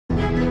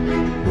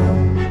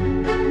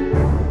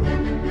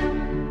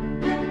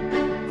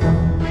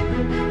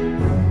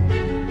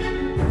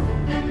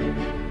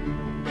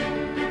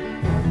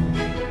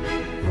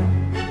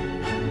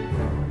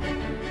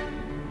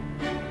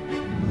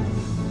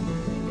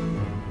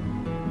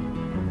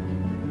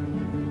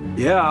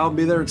Yeah, I'll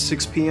be there at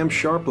 6 p.m.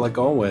 sharp like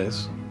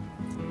always.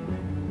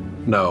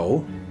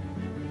 No,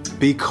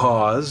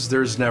 because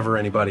there's never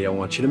anybody I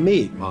want you to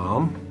meet,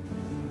 Mom.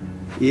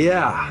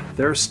 Yeah,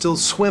 they're still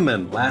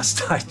swimming,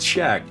 last I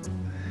checked.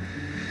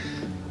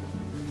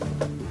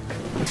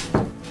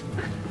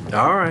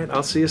 All right,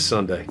 I'll see you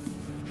Sunday.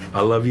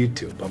 I love you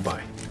too.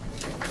 Bye-bye.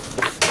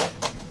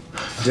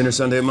 Dinner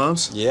Sunday at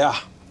Mom's? Yeah.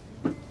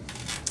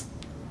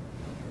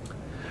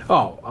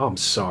 Oh, I'm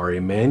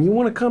sorry, man. You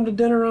want to come to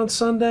dinner on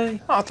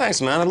Sunday? Oh,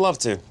 thanks, man. I'd love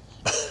to.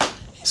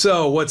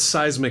 So, what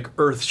seismic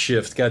earth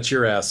shift got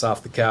your ass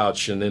off the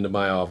couch and into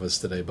my office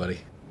today, buddy?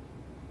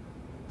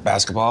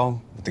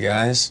 Basketball with the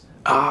guys?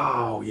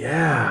 Oh,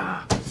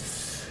 yeah.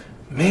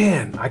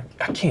 Man, I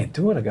can't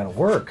do it. I gotta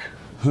work.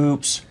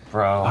 Hoops,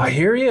 bro. I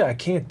hear you. I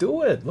can't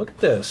do it. Look at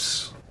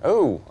this.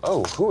 Oh,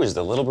 who is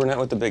the little brunette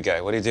with the big guy?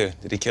 What'd he do?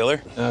 Did he kill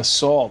her?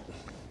 Salt.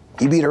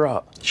 He beat her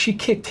up. She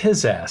kicked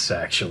his ass,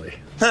 actually.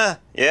 Huh,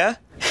 yeah?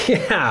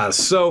 Yeah,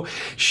 so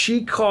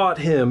she caught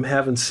him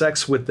having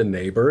sex with the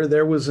neighbor.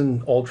 There was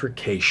an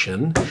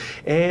altercation,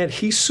 and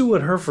he's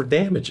suing her for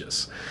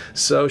damages.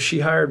 So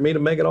she hired me to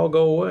make it all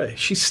go away.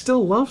 She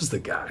still loves the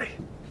guy.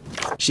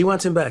 She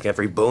wants him back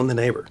after he boned the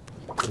neighbor.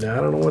 Now,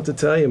 I don't know what to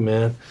tell you,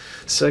 man.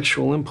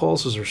 Sexual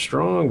impulses are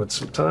strong, but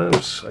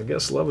sometimes I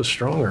guess love is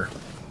stronger.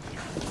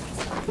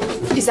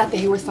 Is that the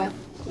Hayworth file?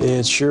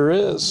 It sure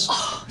is.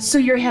 Oh, so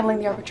you're handling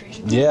the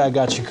arbitration? Yeah, I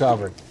got you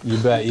covered. You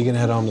bet. You can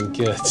head home to the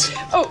kids.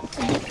 Oh.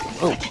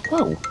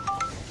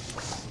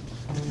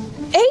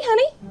 Hey,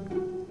 honey.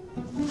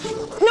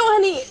 No,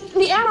 honey,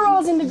 the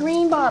Adderall's in the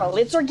green bottle.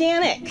 It's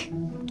organic.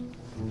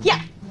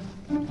 Yeah.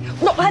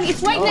 No, honey,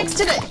 it's right next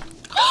to the...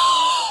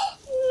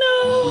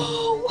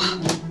 No!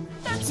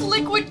 That's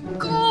liquid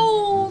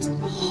gold.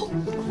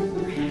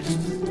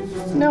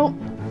 No,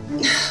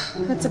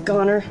 that's a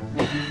goner.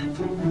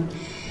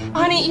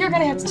 Honey, you're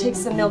gonna have to take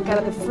some milk out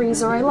of the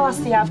freezer. I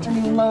lost the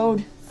afternoon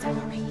load.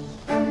 Sorry.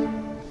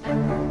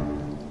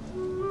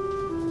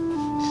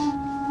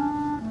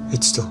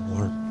 It's still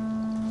warm.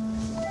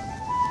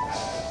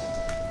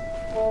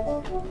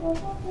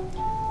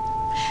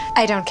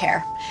 I don't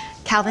care.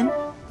 Calvin,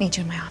 meet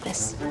you in my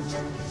office.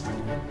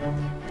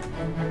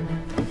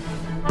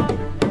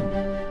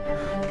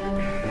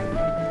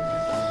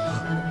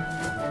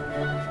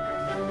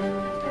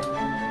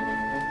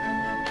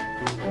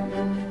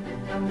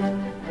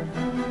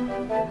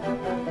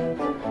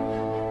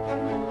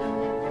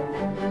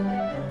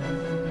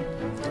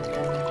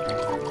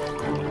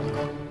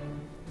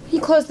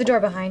 Close the door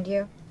behind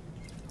you.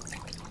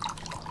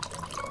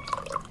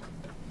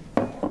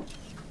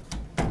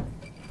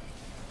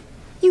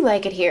 You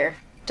like it here,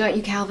 don't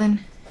you, Calvin?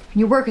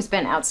 Your work has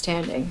been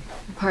outstanding.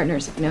 Your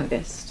partners have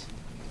noticed.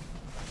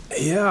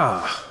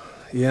 Yeah.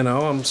 You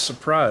know, I'm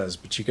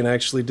surprised, but you can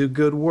actually do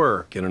good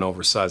work in an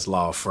oversized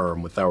law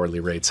firm with hourly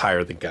rates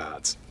higher than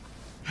God's.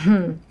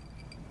 How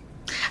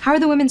are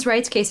the women's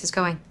rights cases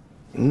going?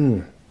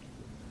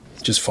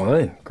 Just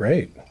fine.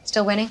 Great.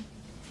 Still winning?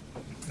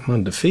 I'm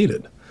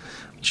undefeated.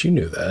 But you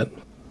knew that.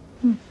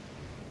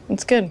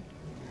 It's good.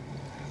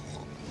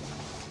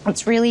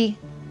 It's really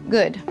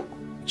good.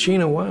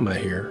 Gina, why am I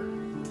here?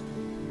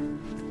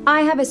 I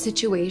have a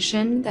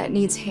situation that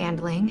needs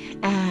handling,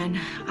 and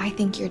I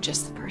think you're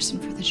just the person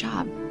for the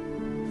job.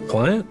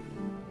 Client?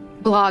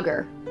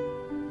 Blogger.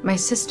 My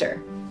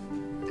sister,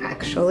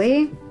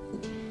 actually.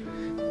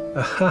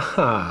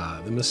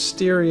 Ahaha, the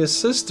mysterious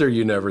sister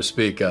you never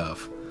speak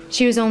of.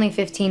 She was only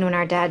 15 when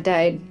our dad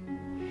died.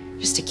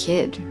 Just a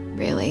kid,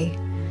 really.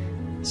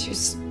 She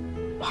was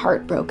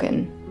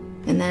heartbroken.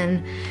 And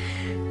then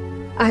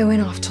I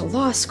went off to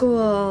law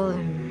school.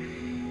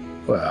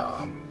 And... Well,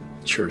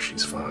 I'm sure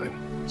she's fine.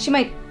 She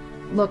might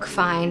look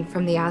fine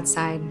from the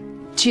outside.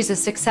 She's a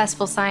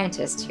successful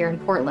scientist here in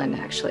Portland,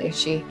 actually.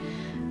 She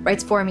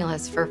writes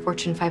formulas for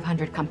Fortune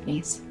 500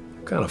 companies.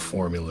 What kind of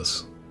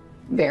formulas?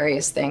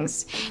 Various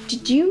things.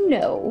 Did you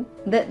know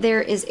that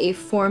there is a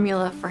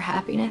formula for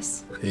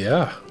happiness?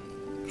 Yeah,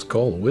 it's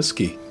called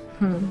whiskey.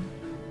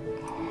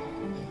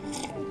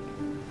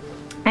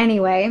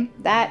 Anyway,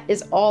 that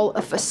is all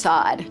a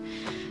facade.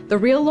 The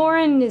real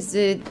Lauren is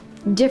a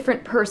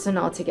different person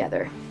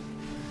altogether.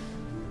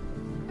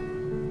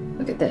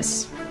 Look at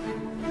this.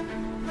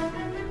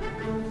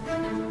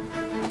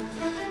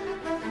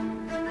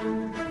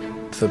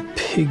 The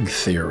pig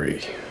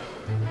theory.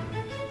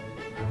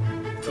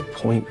 The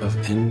point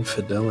of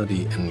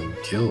infidelity and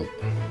guilt.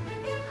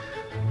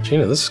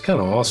 Gina, this is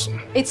kind of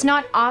awesome. It's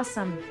not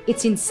awesome.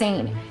 It's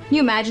insane. Can you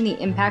imagine the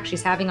impact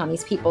she's having on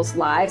these people's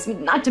lives? I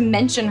mean, not to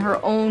mention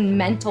her own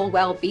mental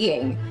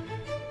well-being.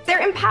 They're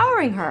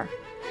empowering her.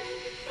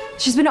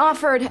 She's been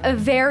offered a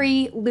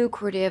very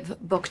lucrative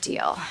book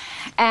deal.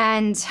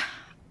 And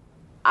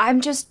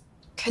I'm just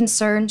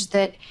concerned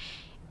that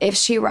if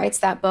she writes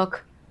that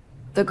book,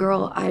 the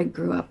girl I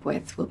grew up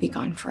with will be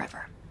gone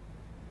forever.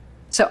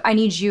 So I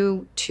need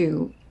you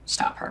to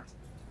stop her.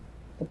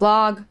 The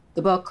blog,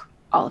 the book,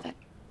 all of it.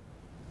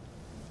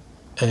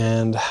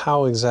 And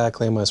how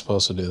exactly am I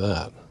supposed to do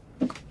that?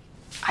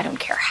 I don't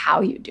care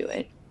how you do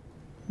it.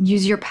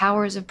 Use your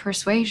powers of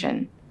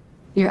persuasion.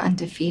 You're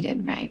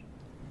undefeated, right?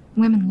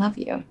 Women love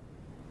you.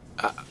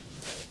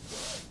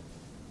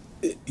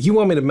 You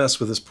want me to mess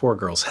with this poor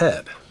girl's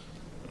head?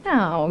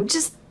 No,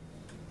 just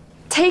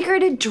take her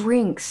to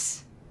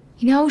drinks.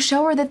 You know,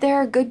 show her that there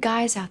are good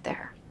guys out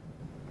there.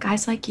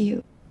 Guys like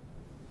you.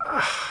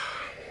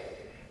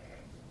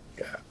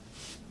 Yeah.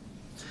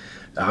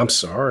 I'm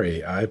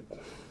sorry. I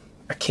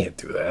can't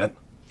do that.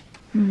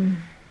 I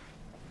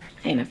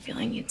had a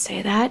feeling you'd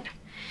say that.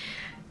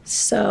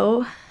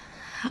 So,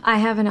 I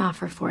have an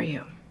offer for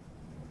you.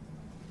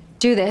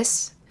 Do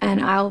this, and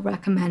I'll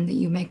recommend that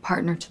you make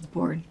partner to the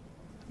board.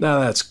 Now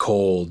that's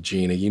cold,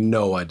 Gina. You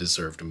know I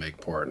deserve to make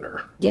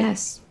partner.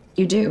 Yes,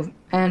 you do,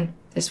 and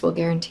this will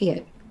guarantee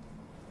it.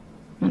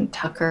 And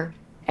Tucker,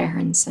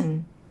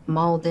 Aronson,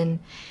 Malden,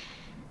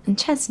 and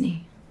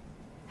Chesney.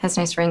 Has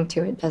a nice ring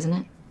to it, doesn't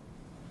it?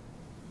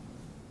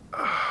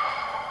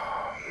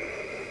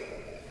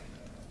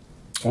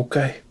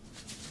 Okay.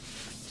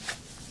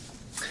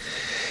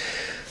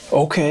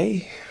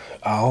 Okay,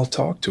 I'll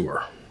talk to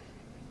her.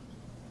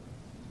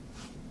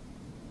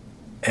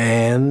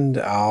 And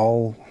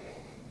I'll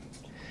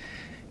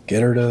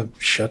get her to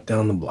shut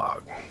down the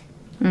blog.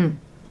 I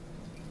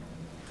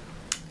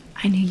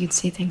knew you'd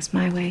see things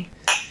my way.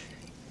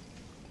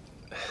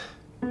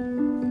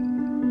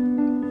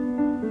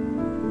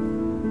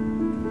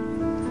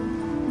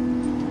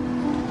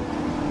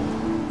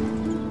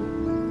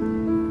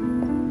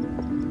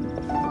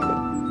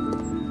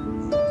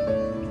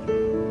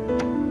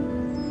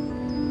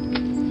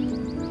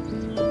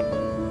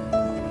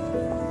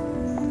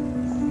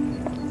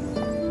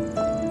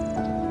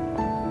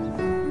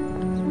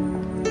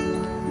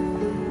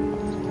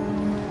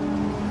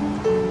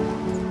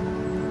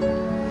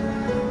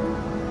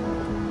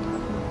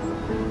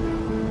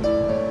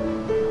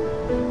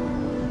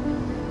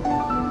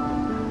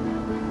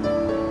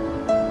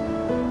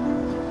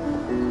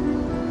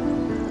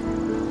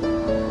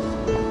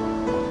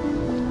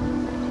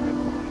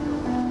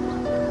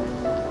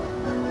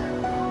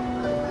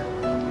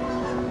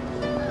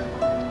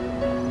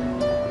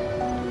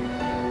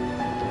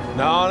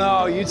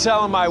 No, you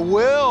tell him I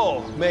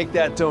will make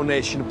that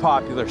donation to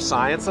Popular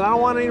Science, and I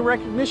don't want any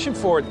recognition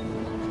for it.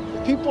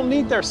 People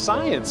need their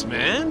science,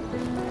 man.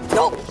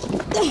 No.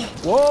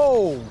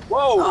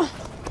 Whoa.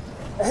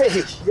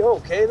 Hey, you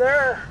okay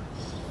there?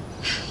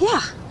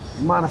 Yeah.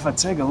 You mind if I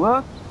take a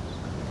look?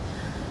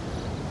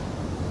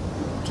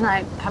 Can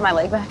I have my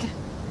leg back?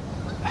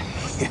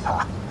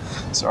 Yeah,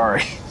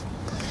 sorry.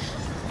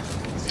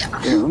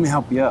 Here, let me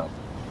help you up.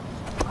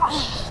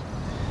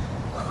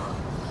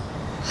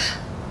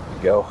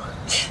 Go.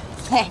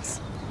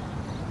 Thanks.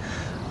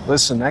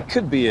 Listen, that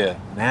could be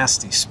a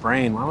nasty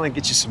sprain. Why don't I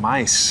get you some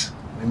ice?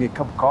 Maybe a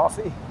cup of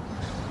coffee?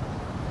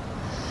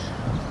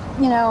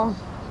 You know,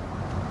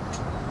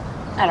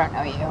 I don't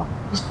know you.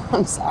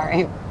 I'm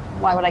sorry.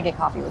 Why would I get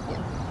coffee with you?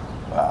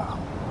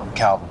 I'm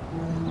Calvin.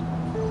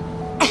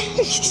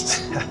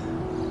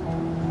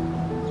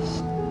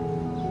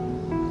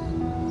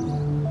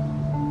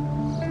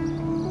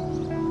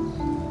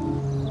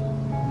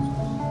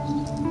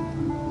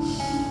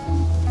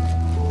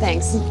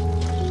 Thanks.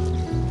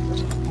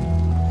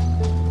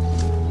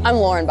 I'm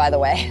Lauren, by the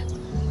way.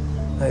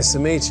 Nice to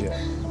meet you.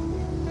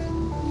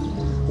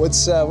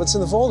 What's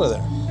in the folder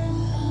there?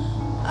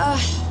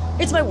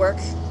 It's my work.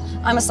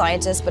 I'm a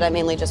scientist, but I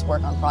mainly just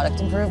work on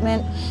product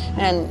improvement.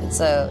 And it's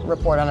a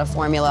report on a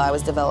formula I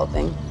was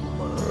developing.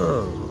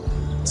 Oh,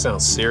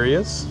 sounds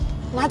serious.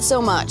 Not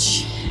so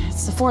much.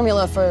 It's the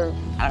formula for,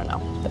 I don't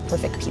know, the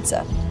perfect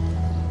pizza.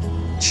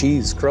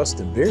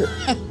 Cheese-crusted beer.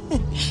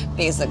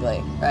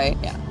 Basically, right?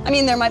 Yeah. I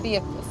mean, there might be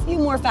a few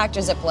more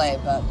factors at play,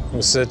 but...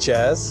 Such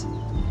as?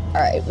 All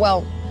right,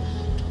 well,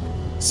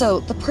 so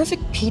the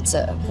perfect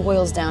pizza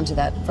boils down to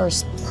that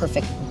first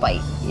perfect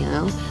bite, you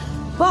know?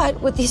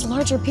 But with these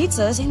larger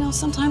pizzas, you know,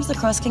 sometimes the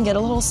crust can get a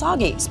little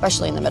soggy,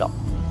 especially in the middle.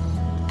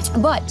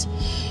 But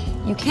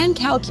you can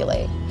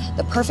calculate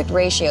the perfect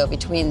ratio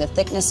between the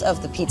thickness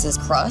of the pizza's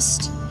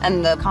crust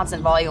and the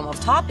constant volume of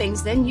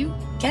toppings, then you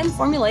can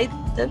formulate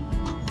the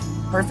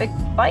perfect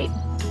bite.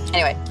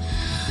 Anyway,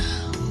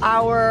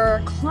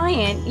 our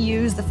client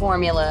used the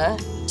formula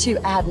to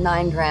add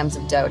 9 grams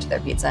of dough to their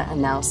pizza,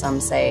 and now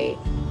some say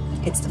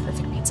it's the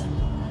perfect pizza.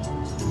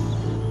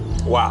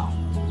 Wow.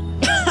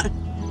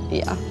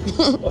 Yeah.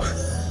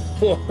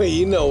 Well,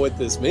 you know what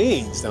this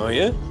means, don't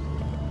you?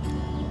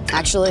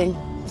 Actually,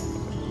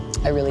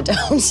 I really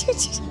don't.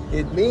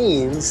 It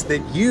means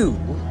that you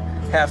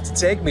have to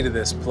take me to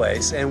this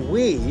place, and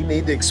we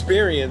need to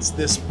experience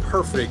this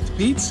perfect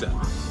pizza.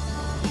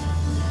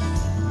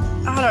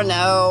 I don't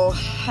know.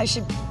 I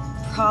should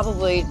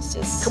probably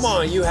just... Come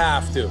on, you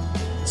have to.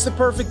 It's the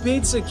perfect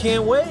pizza,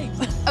 can't wait.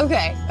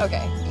 Okay.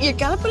 You're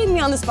kind of putting me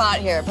on the spot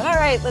here, but all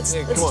right, let's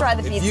try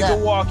the pizza. If you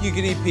can walk, you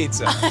can eat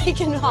pizza. I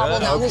can hobble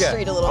down the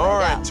street a little bit. All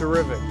right,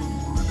 terrific.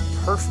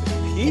 Perfect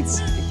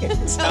pizza? You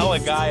can't tell a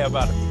guy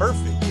about a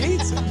perfect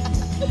pizza.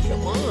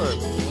 Come on.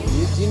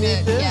 You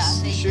need this? Yeah,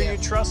 thank you sure you. you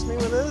trust me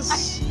with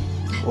this?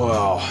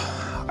 Well,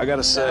 I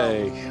gotta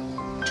say,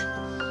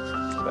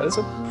 that is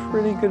a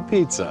pretty good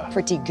pizza.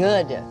 Pretty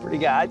good. Pretty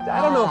good. I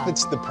don't know if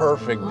it's the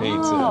perfect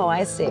pizza. Oh,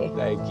 I see.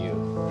 Thank you.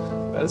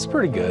 But it's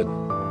pretty good.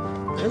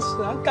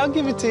 I'll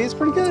give it to you. It's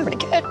pretty good. Pretty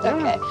good.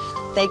 Okay.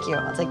 Thank you.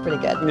 I'll take pretty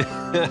good.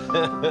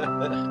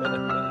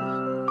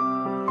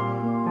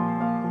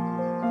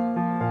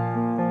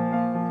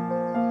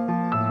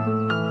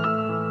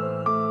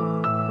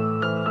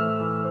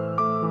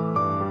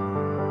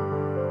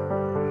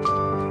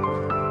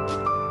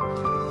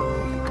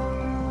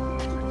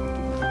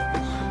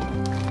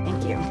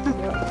 Thank you.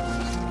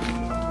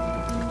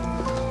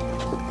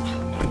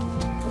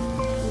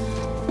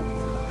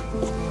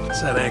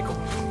 It's that ankle.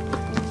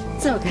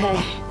 It's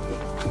okay.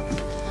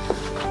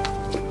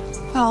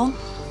 Well,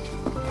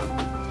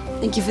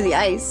 thank you for the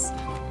ice.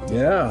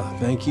 Yeah,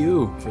 thank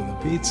you for the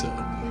pizza.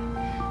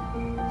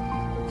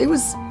 It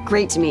was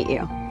great to meet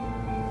you.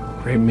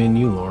 Great meeting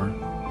you, Lauren.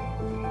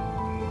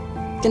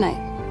 Good night.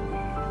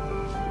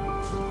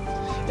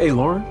 Hey,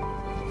 Lauren.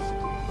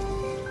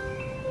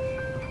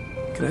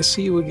 Can I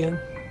see you again?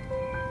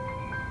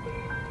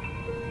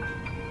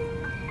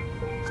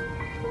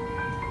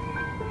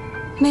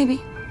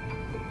 Maybe.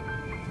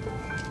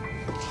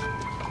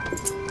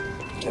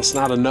 It's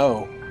not a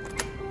no.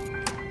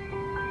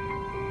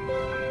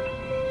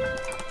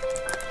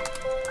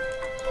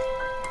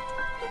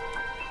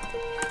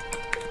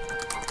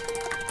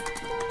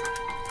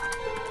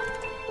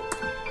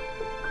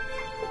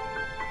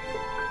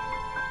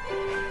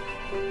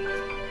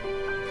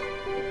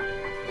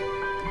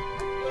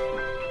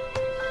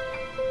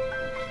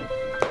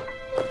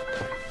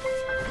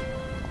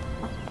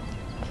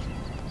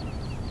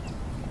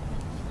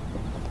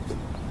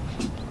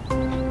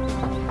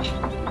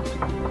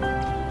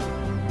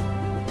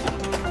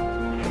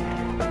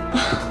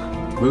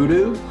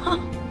 Voodoo?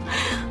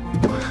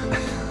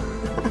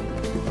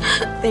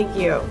 Thank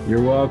you.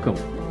 You're welcome.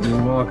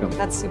 You're welcome.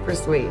 That's super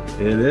sweet.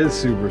 It is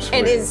super sweet.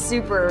 It is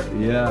super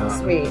Yeah.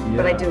 sweet,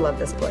 but I yeah. do love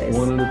this place.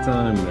 One at a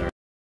time there.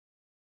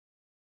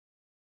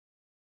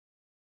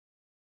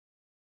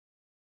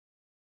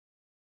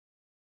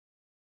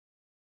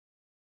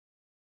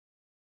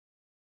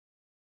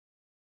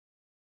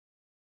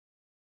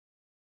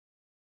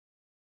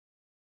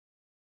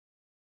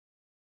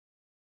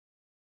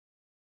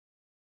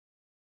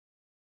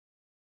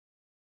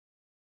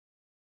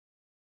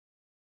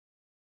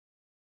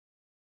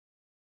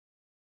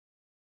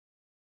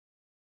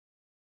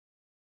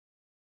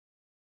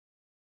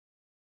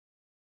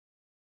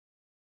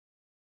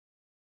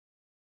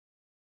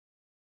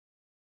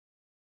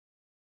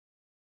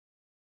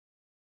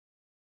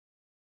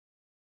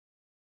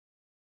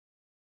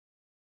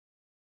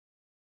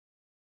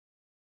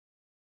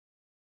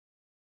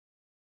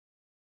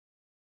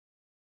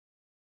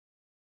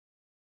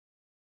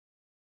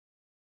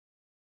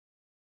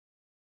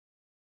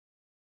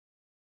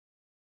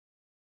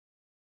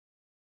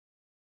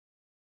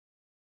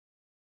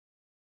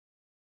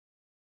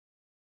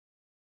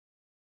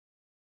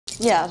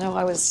 Yeah, no,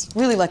 I was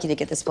really lucky to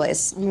get this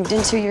place. I moved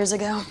in 2 years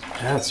ago.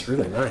 Yeah, it's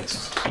really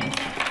nice.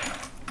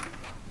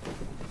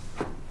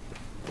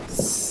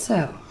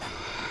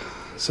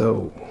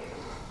 So,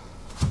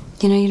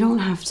 you know, you don't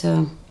have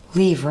to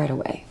leave right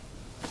away.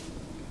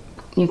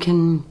 You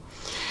can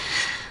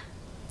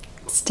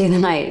stay the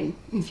night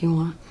if you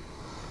want.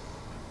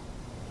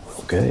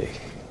 Okay.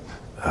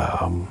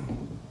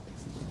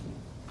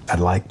 I'd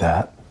like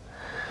that,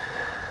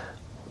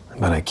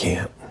 but I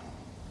can't.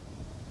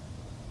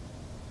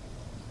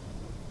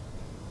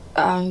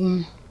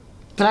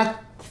 But I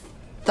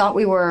thought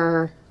we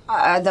were,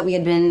 that we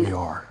had been... We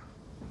are.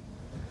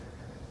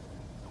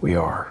 We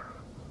are.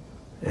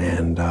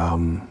 And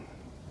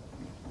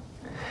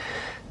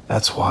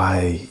that's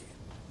why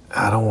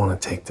I don't want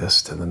to take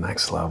this to the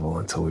next level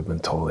until we've been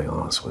totally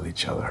honest with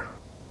each other.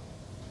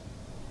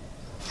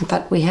 I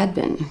thought we had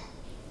been.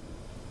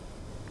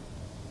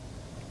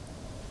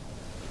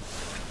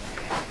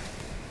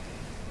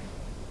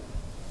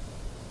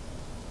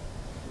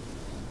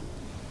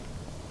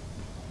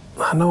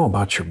 I know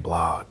about your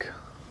blog.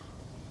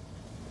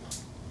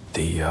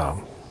 The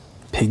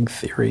pig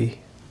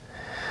theory.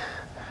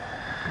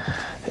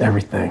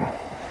 Everything.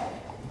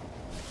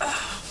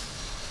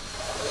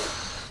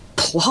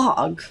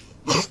 Blog?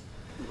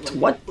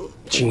 What?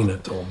 Gina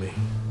told me.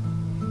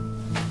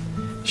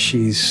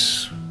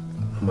 She's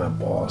my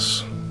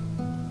boss.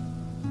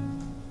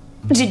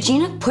 Did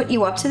Gina put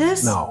you up to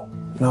this? No,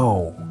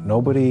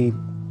 nobody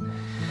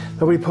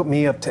put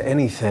me up to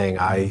anything.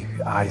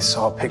 I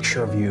saw a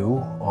picture of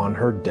you on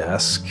her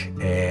desk,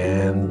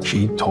 and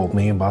she told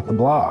me about the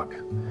blog.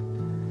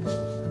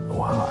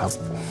 Wow,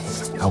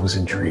 I was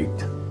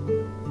intrigued.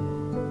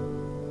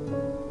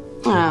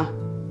 Oh,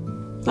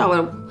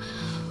 what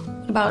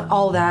about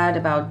all that,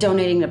 about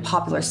donating to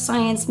Popular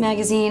Science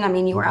magazine? I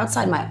mean, you were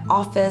outside my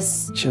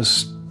office.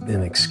 Just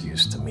an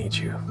excuse to meet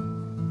you.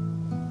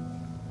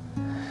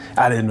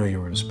 I didn't know you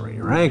were gonna sprain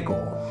your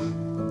ankle,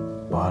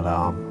 but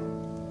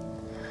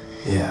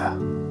yeah.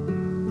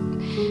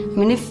 I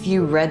mean, if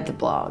you read the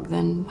blog,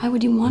 then why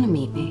would you want to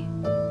meet me?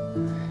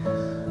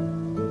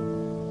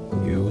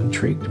 You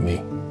intrigued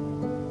me.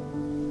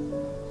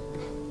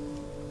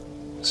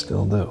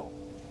 Still do.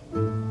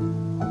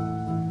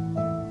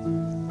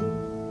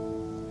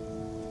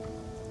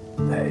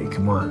 Hey,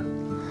 come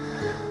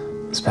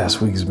on. This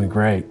past week has been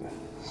great.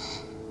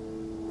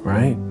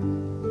 Right?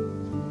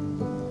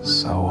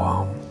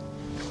 So,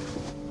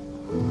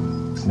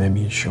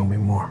 maybe you show me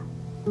more.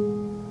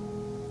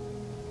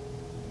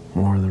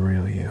 More of the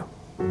real you.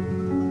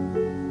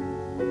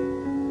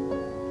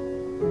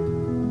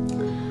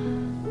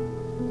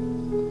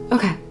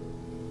 Okay.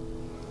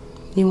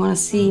 You want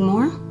to see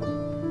more?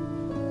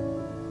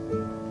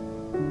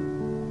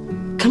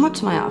 Come up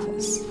to my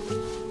office.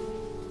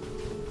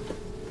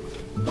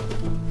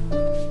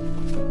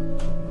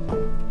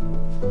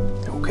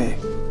 Okay.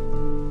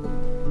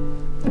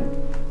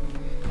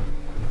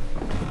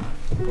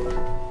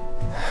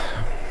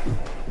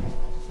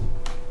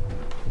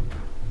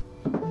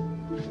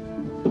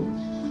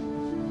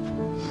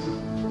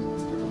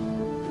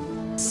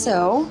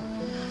 So,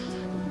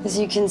 as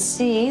you can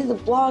see, the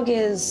blog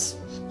is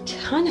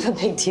kind of a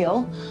big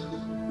deal.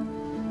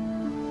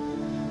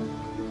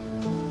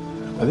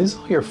 Are these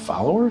all your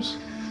followers?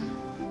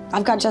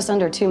 I've got just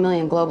under 2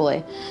 million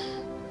globally.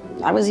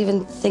 I was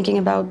even thinking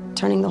about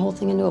turning the whole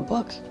thing into a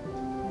book.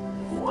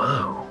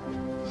 Wow.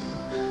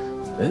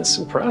 That's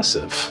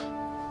impressive.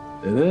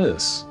 It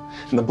is.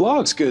 And the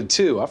blog's good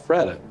too. I've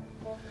read it.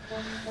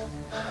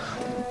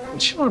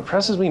 But you know what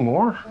impresses me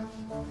more?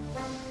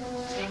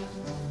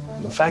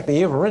 The fact that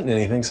you haven't written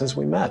anything since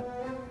we met.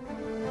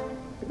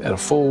 You've had a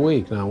full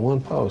week, not one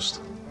post.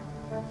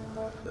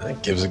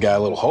 That gives a guy a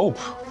little hope.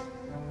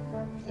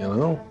 You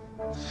know?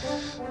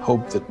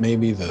 Hope that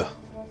maybe the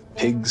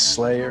pig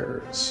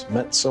slayers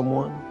met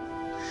someone.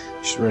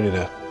 She's ready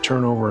to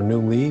turn over a new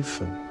leaf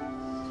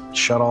and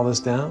shut all this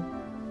down.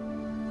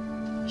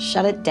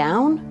 Shut it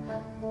down?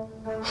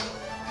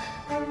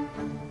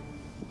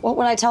 What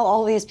would I tell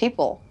all these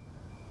people?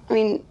 I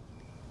mean,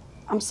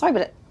 I'm sorry,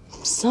 but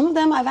some of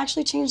them, I've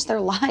actually changed their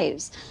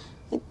lives.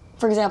 Like,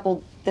 for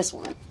example, this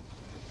one.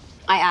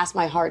 I asked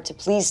my heart to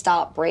please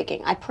stop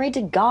breaking. I prayed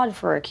to God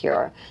for a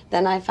cure.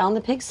 Then I found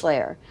the pig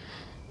slayer.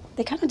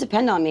 They kind of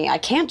depend on me. I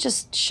can't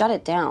just shut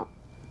it down.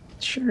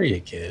 Sure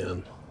you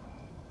can.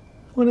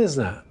 What is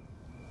that?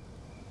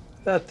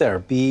 That there,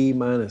 B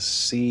minus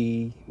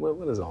C.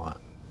 What is all that?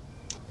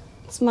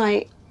 It's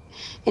my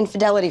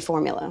infidelity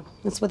formula.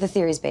 That's what the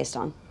theory's based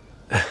on.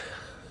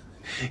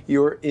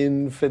 Your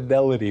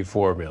infidelity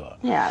formula.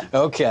 Yeah.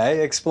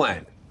 Okay,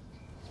 explain.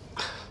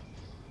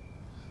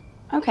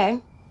 Okay.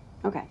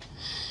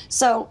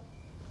 So,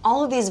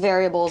 all of these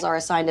variables are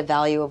assigned a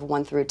value of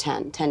 1 through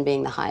 10, 10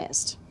 being the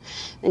highest.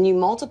 Then you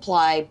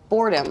multiply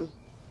boredom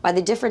by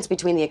the difference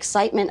between the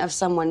excitement of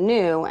someone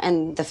new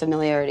and the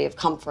familiarity of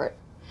comfort.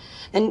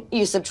 Then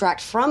you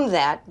subtract from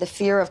that the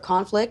fear of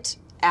conflict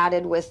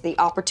added with the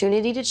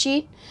opportunity to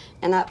cheat,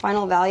 and that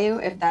final value,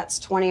 if that's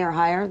 20 or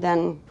higher,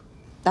 then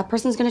that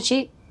person's gonna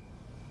cheat.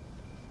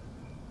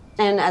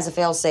 And as a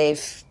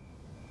fail-safe,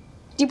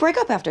 you break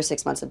up after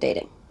 6 months of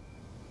dating.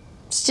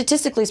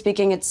 Statistically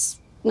speaking, it's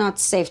not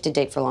safe to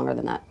date for longer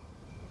than that.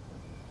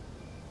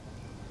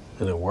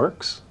 And it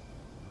works?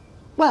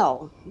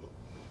 Well,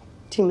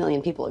 2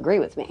 million people agree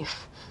with me.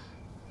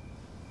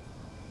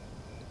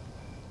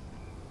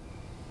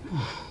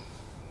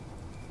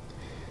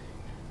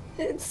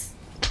 It's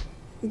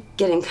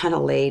getting kind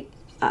of late.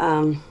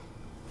 I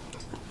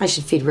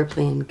should feed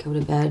Ripley and go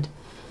to bed.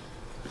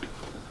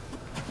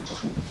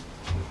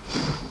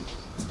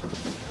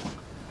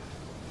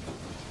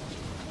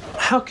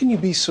 How can you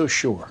be so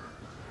sure?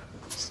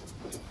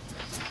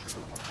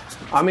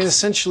 I mean,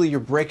 essentially, you're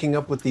breaking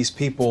up with these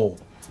people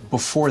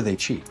before they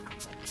cheat.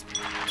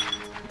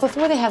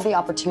 Before they have the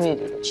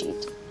opportunity to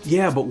cheat.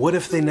 Yeah, but what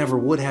if they never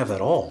would have at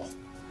all?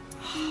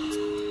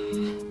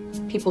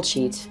 People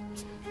cheat.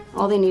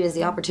 All they need is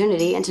the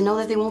opportunity and to know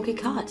that they won't get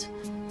caught.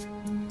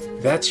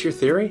 That's your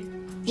theory?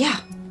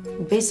 Yeah,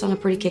 based on a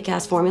pretty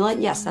kick-ass formula,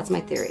 yes, that's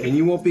my theory. And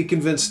you won't be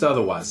convinced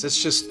otherwise.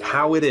 That's just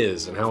how it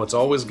is and how it's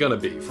always gonna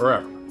be,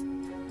 forever.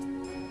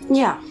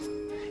 Yeah.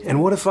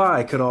 And what if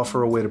I could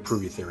offer a way to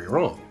prove your theory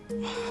wrong?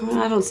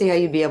 I don't see how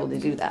you'd be able to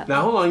do that.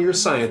 Now, hold on, you're a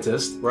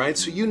scientist, right?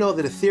 So you know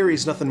that a theory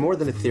is nothing more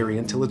than a theory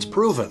until it's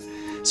proven.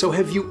 So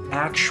have you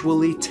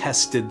actually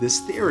tested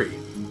this theory?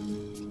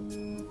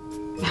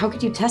 How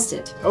could you test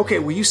it? Okay,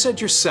 well, you said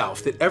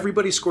yourself that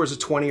everybody scores a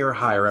 20 or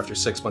higher after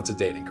 6 months of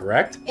dating,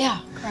 correct?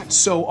 Yeah, correct.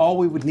 So all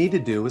we would need to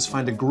do is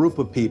find a group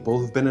of people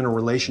who've been in a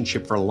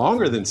relationship for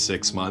longer than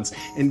 6 months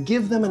and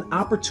give them an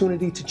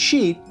opportunity to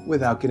cheat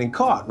without getting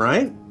caught,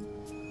 right?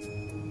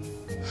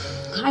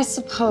 I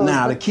suppose.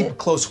 Now, to keep a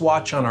close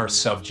watch on our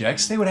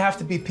subjects, they would have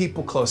to be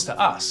people close to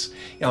us.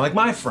 You know, like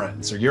my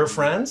friends or your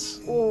friends.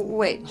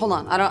 Wait, hold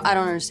on. I don't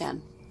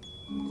understand.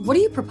 What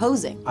are you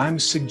proposing? I'm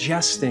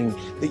suggesting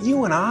that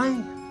you and I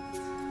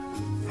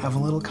have a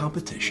little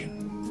competition.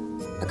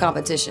 A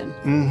competition?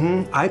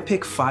 Mm-hmm. I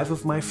pick 5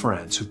 of my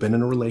friends who've been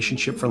in a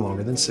relationship for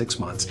longer than 6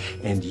 months,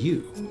 and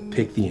you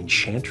pick the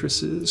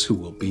enchantresses who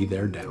will be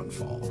their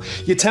downfall.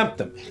 You tempt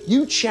them,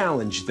 you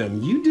challenge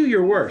them, you do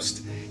your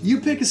worst. You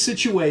pick a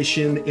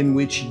situation in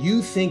which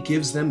you think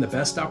gives them the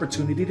best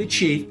opportunity to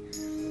cheat,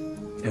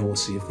 and we'll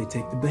see if they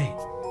take the bait.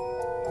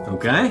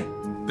 Okay?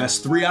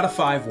 Best 3 out of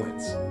 5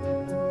 wins.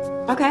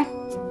 Okay.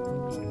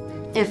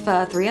 If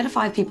 3 out of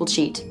 5 people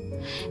cheat,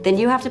 then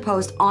you have to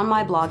post on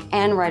my blog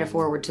and write a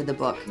foreword to the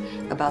book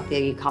about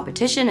the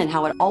competition and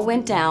how it all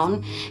went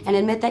down and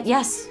admit that,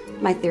 yes,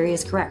 my theory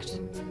is correct.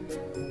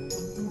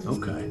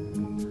 Okay.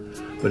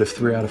 But if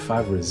 3 out of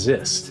 5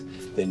 resist,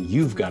 then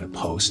you've got to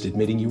post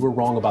admitting you were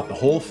wrong about the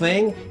whole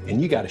thing,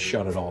 and you got to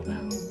shut it all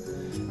down.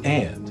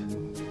 And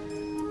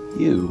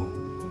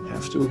you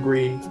have to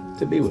agree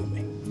to be with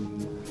me.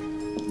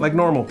 Like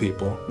normal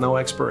people, no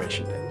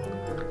expiration date.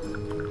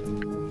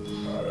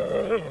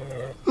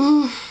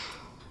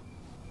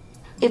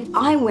 If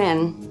I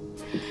win,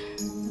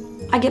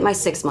 I get my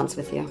 6 months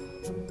with you.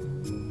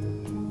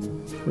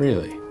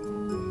 Really?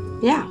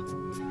 Yeah.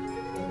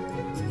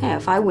 Yeah,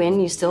 if I win,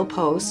 you still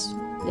post,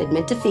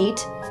 admit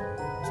defeat,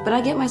 but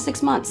I get my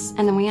 6 months,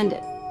 and then we end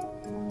it.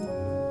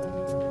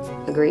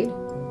 Agreed?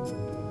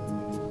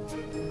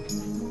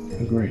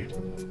 Agreed.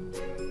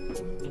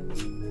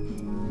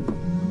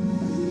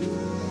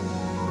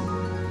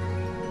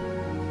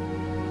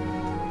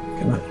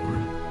 Good night,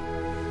 Lauren.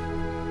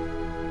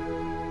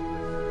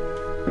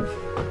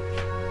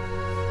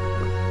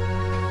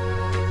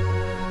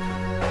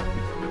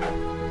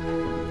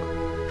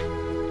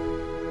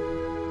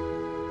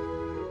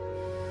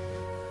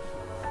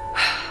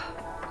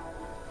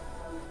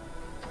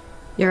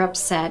 You're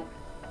upset.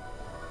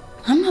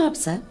 I'm not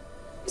upset.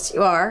 Yes,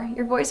 you are.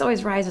 Your voice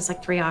always rises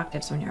like 3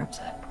 octaves when you're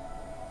upset.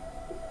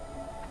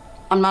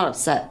 I'm not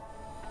upset.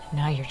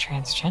 Now you're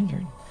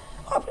transgendered.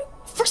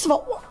 First of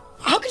all,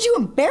 how could you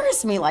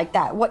embarrass me like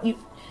that?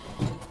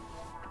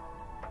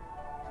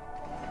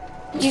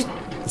 You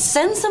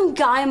send some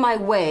guy my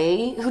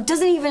way who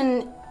doesn't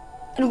even,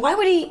 and why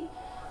would he?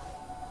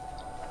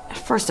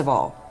 First of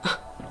all,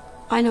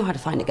 I know how to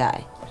find a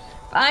guy.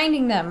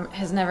 Finding them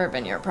has never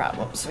been your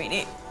problem,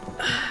 sweetie.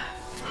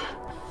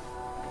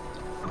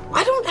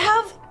 I don't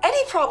have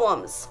any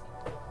problems.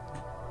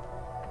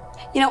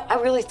 You know, I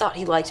really thought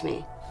he liked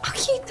me. Oh,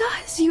 he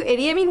does, you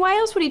idiot. I mean, why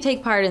else would he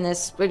take part in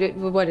this?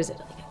 What is it,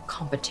 like a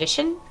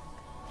competition?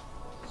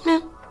 Yeah,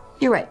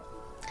 you're right.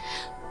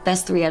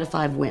 Best 3 out of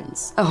 5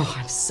 wins. Oh,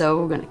 I'm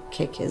so gonna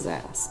kick his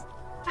ass.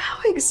 How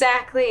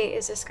exactly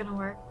is this gonna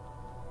work?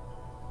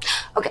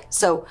 Okay,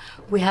 so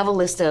we have a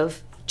list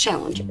of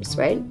challengers,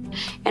 right?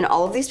 And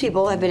all of these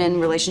people have been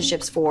in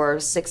relationships for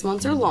 6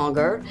 months or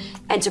longer.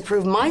 And to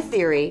prove my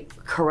theory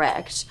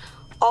correct,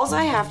 all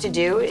I have to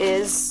do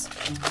is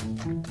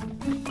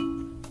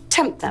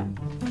tempt them.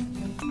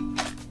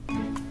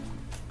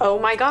 Oh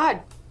my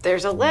God,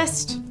 there's a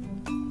list.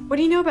 What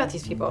do you know about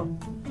these people?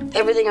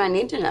 Everything I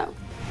need to know.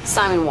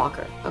 Simon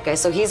Walker. Okay,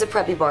 so he's a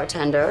preppy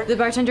bartender. The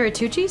bartender at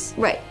Tucci's?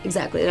 Right,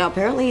 exactly. Now,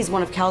 apparently he's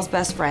one of Cal's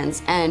best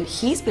friends, and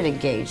he's been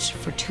engaged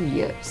for 2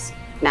 years.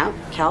 Now,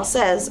 Cal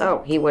says,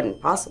 oh, he wouldn't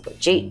possibly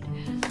cheat.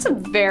 That's a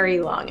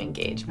very long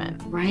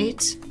engagement.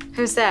 Right?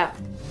 Who's that?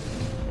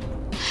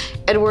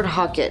 Edward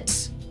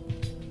Hockett.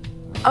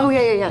 Oh,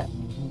 yeah.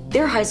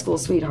 They're high school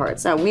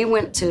sweethearts. Now, we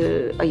went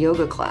to a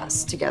yoga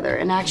class together,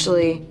 and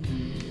actually,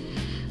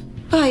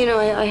 oh, you know,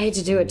 I hate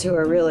to do it to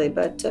her, really,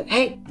 but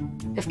hey,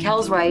 if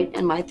Cal's right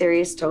and my theory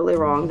is totally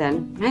wrong,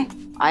 then, hey,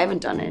 I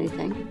haven't done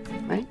anything,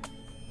 right?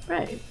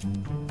 Right.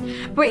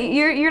 But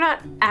you're not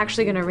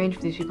actually gonna arrange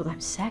for these people to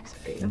have sex,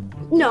 are you?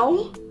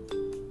 No.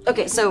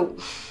 Okay, so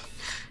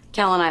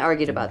Cal and I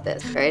argued about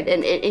this, right?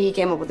 And he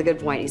came up with a good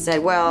point. He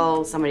said,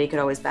 well, somebody could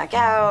always back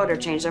out or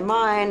change their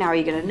mind. How are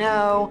you gonna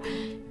know?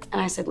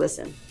 And I said,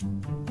 listen,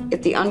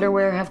 if the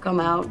underwear have come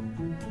out,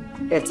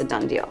 it's a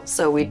done deal.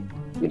 So we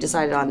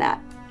decided on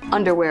that.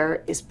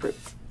 Underwear is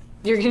proof.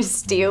 You're gonna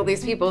steal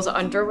these people's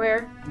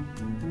underwear?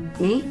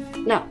 Me?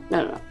 No.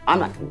 I'm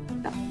not gonna,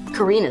 no.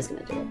 Karina's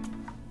gonna do it.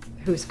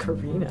 Who's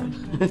Karina?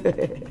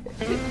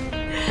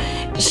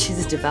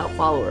 She's a devout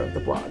follower of the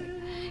blog.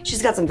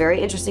 She's got some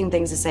very interesting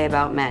things to say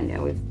about men. You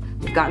know,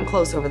 we've gotten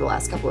close over the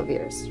last couple of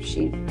years.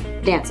 She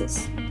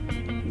dances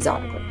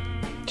exotically.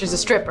 She's a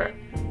stripper.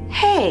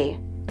 Hey,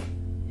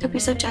 don't be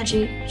so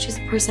judgy. She's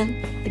a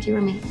person like you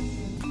or me.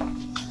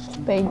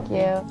 Thank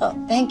you.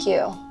 Oh, thank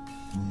you.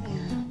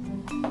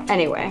 Yeah.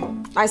 Anyway,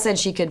 I said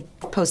she could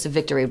post a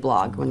victory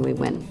blog when we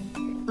win.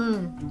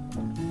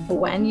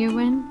 When you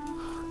win?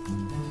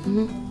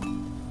 Mm-hmm.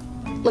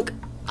 Look,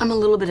 I'm a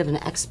little bit of an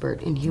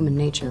expert in human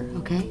nature,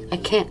 okay? I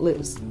can't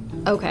lose.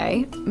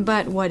 Okay,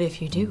 but what if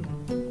you do?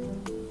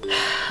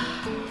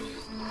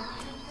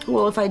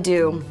 Well, if I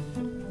do,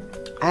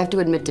 I have to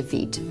admit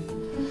defeat.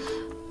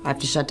 I have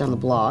to shut down the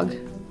blog,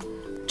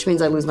 which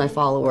means I lose my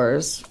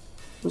followers,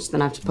 which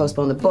then I have to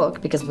postpone the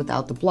book, because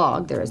without the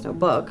blog, there is no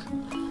book.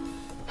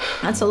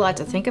 That's a lot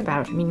to think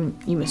about. I mean,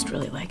 you must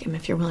really like him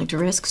if you're willing to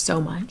risk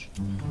so much.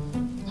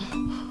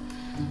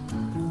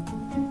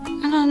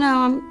 I don't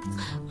know,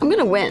 I'm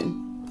gonna win.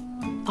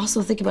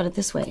 Also, think about it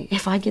this way.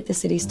 If I get the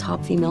city's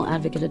top female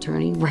advocate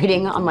attorney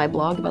writing on my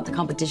blog about the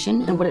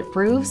competition and what it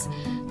proves,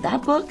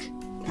 that book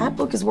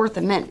is worth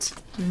a mint.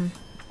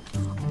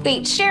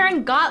 Wait,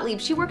 Sharon Gottlieb,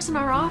 she works in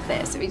our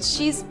office. I mean,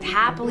 she's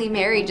happily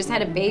married, just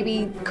had a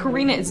baby.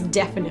 Karina is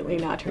definitely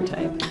not her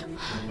type.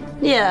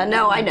 Yeah,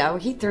 no, I know.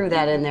 He threw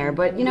that in there,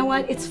 but you know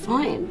what? It's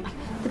fine.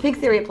 The pig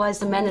theory applies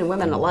to men and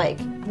women alike.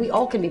 We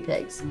all can be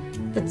pigs.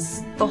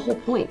 That's the whole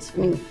point. I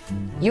mean,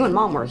 you and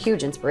Mom were a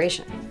huge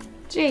inspiration.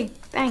 Gee,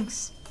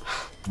 thanks.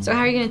 So how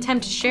are you gonna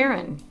tempt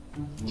Sharon?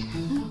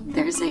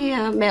 There's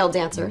a male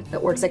dancer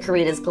that works at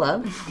Karina's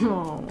club.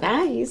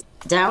 Oh. He's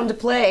down to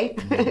play.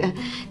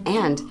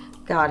 And,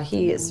 God,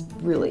 he is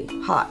really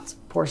hot.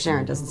 Poor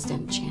Sharon doesn't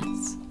stand a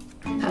chance.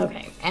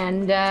 Okay,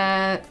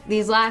 and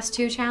these last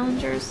two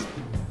challengers?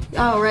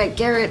 Oh, right,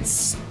 Garrett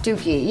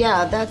Stuckey.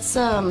 Yeah, that's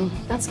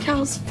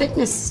Cal's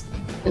fitness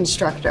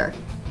instructor.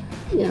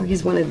 You know,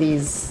 he's one of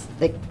these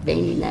thick,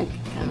 veiny neck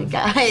kind of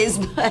guys,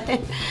 but I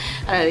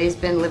don't know, he's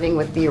been living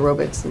with the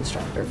aerobics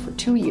instructor for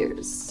 2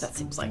 years. That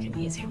seems like an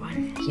easy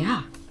one.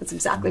 Yeah, that's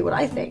exactly what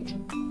I think.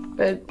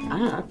 But I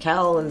don't know,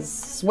 Cal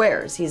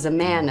swears he's a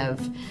man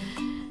of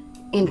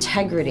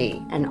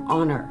integrity and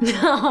honor.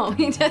 No,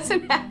 he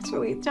doesn't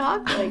actually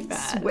talk like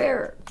that. I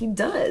swear, he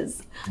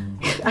does.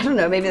 I don't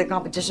know, maybe the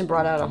competition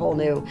brought out a whole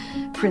new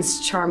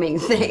Prince Charming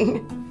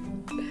thing.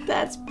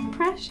 That's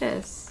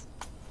precious.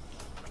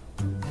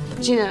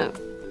 Gina,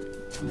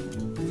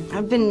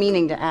 I've been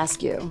meaning to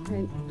ask you.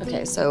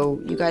 Okay, so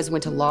you guys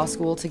went to law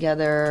school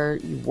together,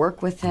 you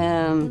work with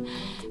him,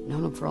 you've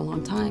known him for a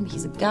long time,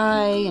 he's a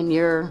guy, and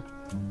you're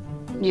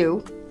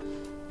you.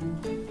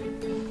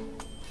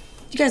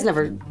 You guys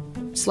never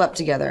slept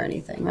together or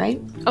anything, right?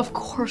 Of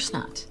course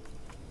not.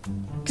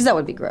 Because that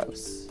would be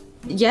gross.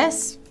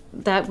 Yes,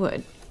 that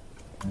would.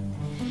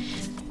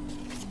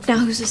 Now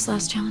who's this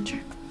last challenger?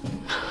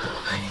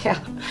 Yeah,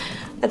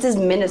 that's his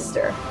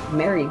minister,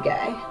 married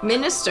guy.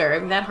 Minister? I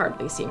mean, that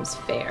hardly seems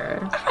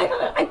fair.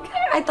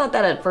 I thought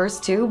that at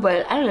first too,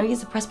 but I don't know,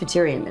 he's a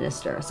Presbyterian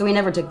minister, so he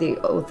never took the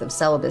oath of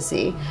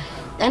celibacy.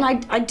 And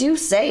I do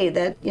say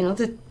that, you know,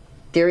 the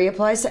theory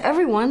applies to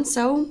everyone,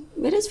 so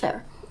it is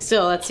fair.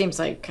 Still, that seems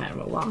like kind of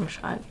a long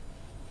shot.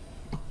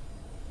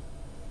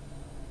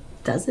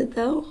 Does it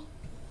though?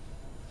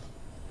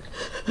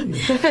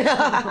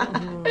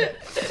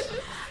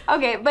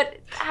 Okay, but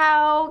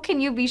how can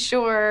you be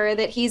sure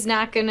that he's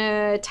not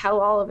gonna tell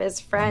all of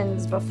his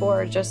friends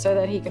before just so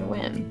that he can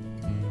win?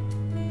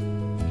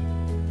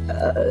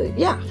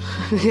 Yeah,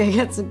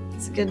 it's a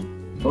good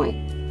point.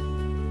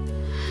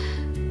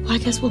 Well, I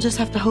guess we'll just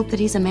have to hope that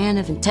he's a man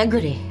of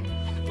integrity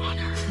and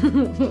honor.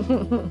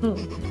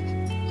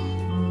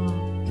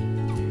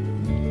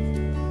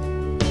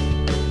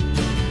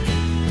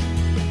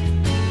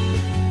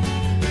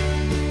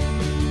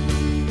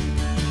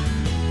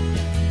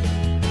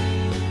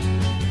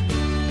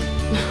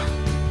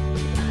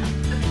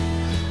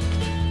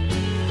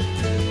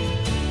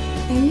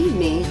 They need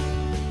me.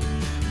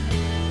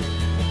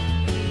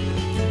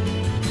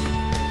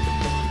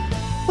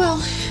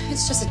 Well,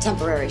 it's just a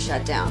temporary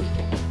shutdown.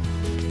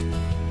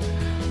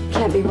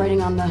 Can't be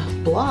writing on the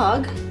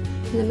blog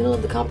in the middle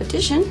of the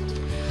competition.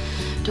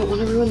 Don't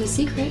want to ruin the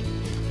secret.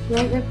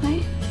 Right,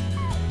 Ripley?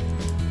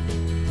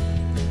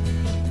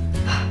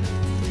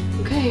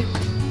 Okay.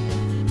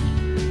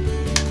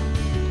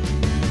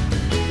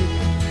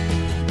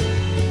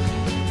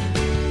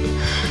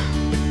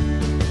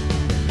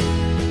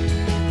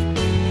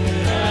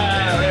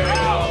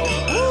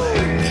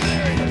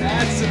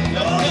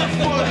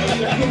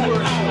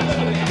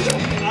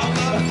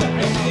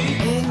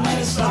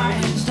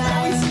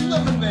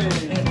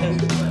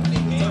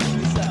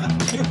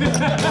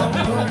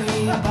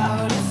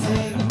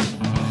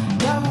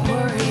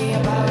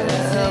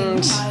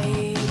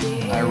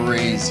 I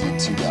raise you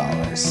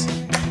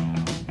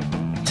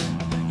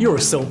 $2. You're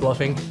so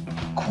bluffing.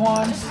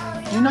 Quan,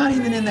 you're not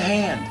even in the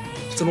hand.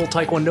 It's an old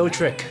Taekwondo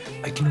trick.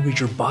 I can read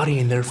your body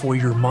and therefore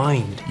your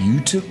mind. You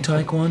took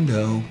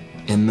Taekwondo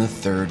in the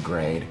 3rd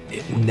grade.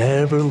 It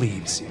never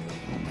leaves you.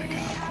 Oh my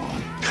God,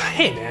 Quan.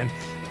 Hey man,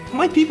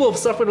 my people have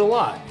suffered a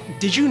lot.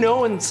 Did you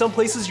know in some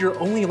places you're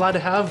only allowed to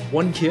have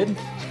one kid?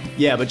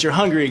 Yeah, but you're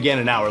hungry again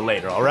an hour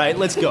later, all right?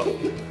 Let's go.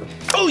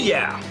 Oh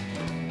yeah!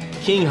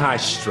 King high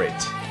straight.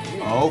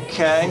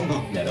 Okay.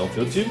 That don't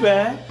feel too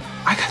bad.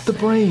 I got the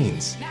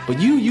brains, but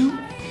you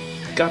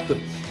got the...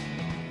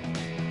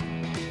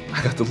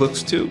 I got the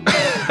looks too.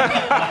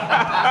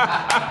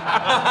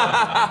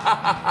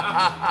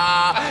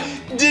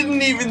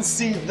 Didn't even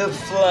see the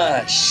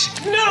flush.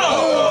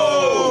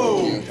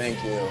 No!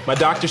 Thank you. My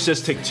doctor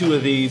says take 2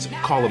 of these,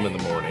 call him in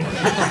the morning.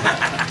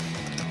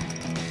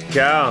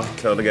 Cal,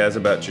 tell the guys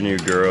about your new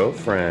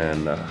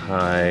girlfriend, the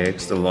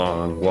hikes, the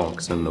long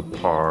walks in the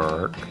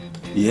park.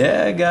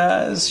 Yeah,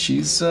 guys,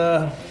 she's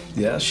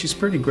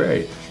pretty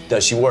great.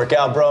 Does she work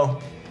out, bro?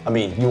 I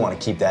mean, you want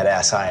to keep that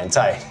ass high and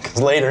tight, because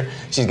later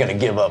she's going to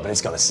give up and it's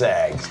going to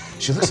sag.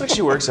 She looks like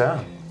she works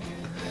out.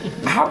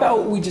 How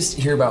about we just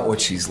hear about what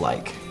she's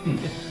like?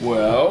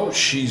 Well,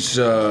 she's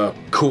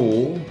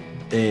cool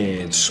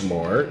and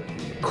smart,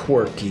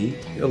 quirky,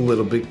 a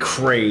little bit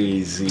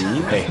crazy.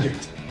 Hey,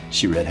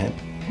 she redhead?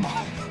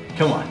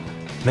 Come on.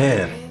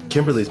 Man,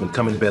 Kimberly's been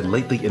coming to bed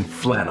lately in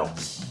flannel.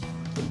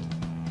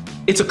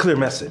 It's a clear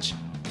message.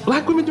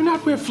 Black women do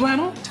not wear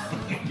flannel.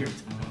 You're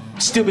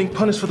still being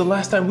punished for the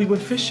last time we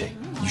went fishing.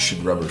 You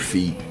should rub her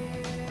feet.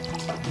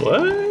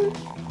 What?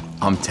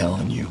 I'm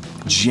telling you,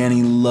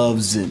 Jenny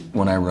loves it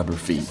when I rub her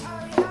feet.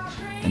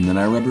 And then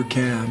I rub her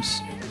calves.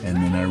 And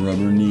then I rub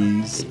her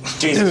knees.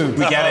 Jesus,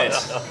 we get it.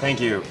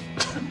 Thank you.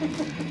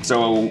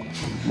 So,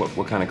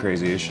 what kind of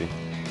crazy is she?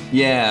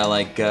 Yeah,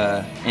 like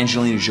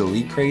Angelina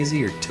Jolie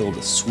crazy or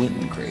Tilda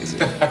Swinton crazy?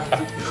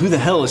 Who the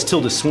hell is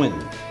Tilda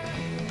Swinton?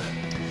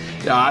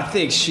 I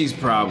think she's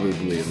probably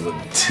a little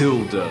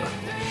Tilda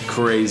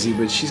crazy,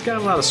 but she's got a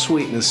lot of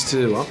sweetness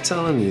too. I'm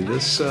telling you,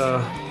 this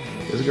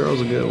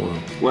girl's a good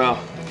one. Well,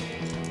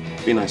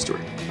 be nice to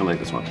her. I like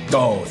this one.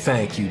 Oh,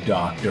 thank you,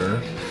 Doctor.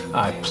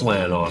 I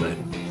plan on it.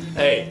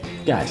 Hey,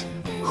 guys,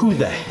 who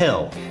the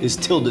hell is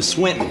Tilda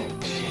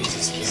Swinton?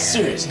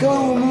 Serious. Go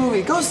to a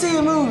movie. Go see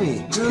a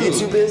movie. Dude. You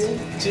too busy?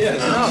 Yeah.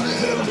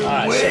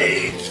 No.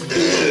 Wait.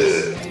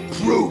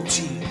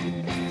 Protein.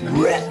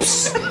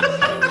 Reps.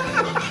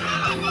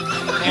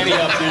 Annie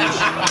up,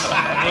 douche.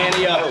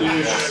 Annie up,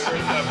 douche.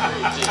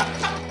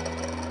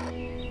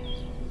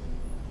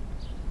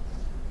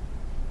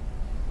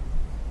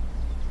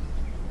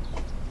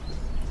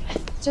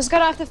 Just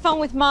got off the phone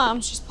with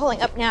Mom. She's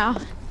pulling up now.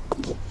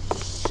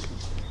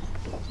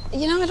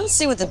 You know, I don't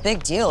see what the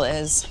big deal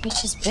is. I mean,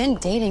 she's been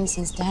dating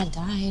since Dad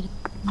died.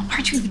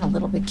 Aren't you even a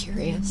little bit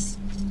curious?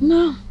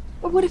 No.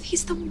 But what if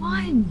he's the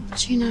one?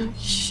 Gina,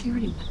 she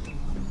already met the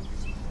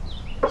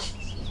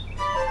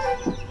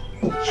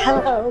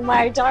Hello,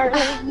 my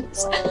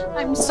darlings.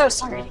 I'm so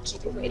sorry to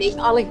keep you waiting.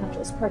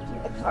 Alejandro's parking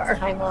the car.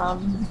 Hi,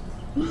 Mom.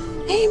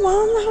 Hey,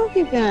 Mom, how have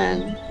you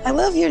been? I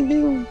love your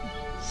new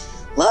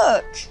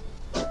look.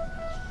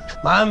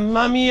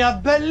 Mamma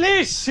mia,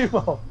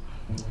 bellissimo!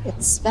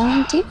 It's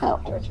Valentino.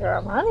 Giorgio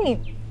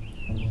Armani.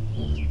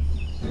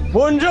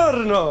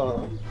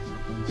 Buongiorno,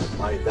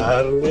 my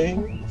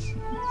darling.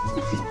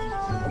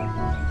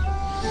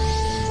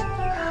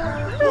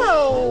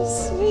 Oh,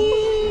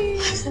 sweet.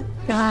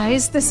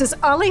 Guys, this is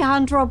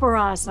Alejandro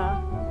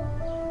Barraza.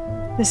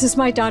 This is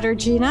my daughter,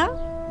 Gina,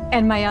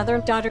 and my other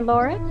daughter,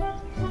 Lauren.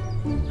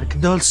 Like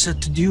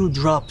dulcet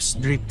dewdrops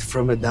dripped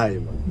from a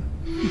diamond.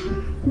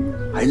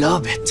 I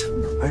love it.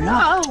 I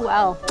love it. Oh,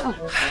 well.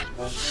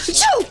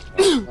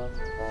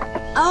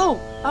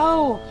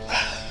 Oh.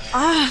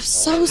 I'm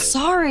so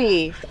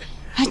sorry.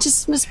 I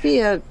just must be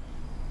a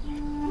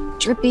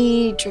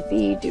drippy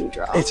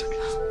dewdrop. It's okay.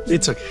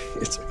 It's okay.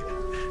 It's okay.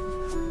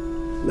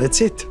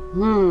 That's it.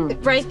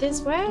 Right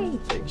this way.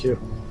 Thank you.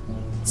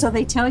 So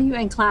they tell you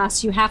in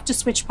class you have to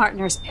switch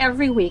partners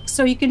every week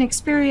so you can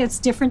experience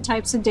different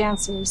types of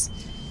dancers.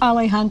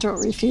 Alejandro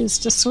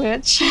refused to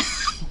switch.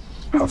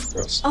 Of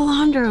course.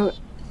 Alejandro,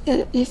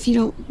 if you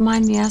don't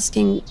mind me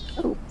asking,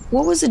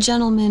 what was a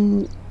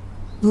gentleman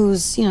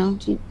who's,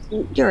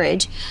 your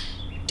age,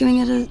 doing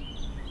at a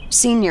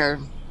senior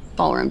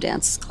ballroom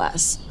dance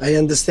class? I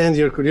understand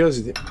your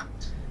curiosity,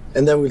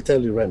 and I will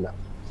tell you right now.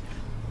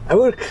 I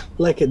work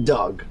like a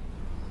dog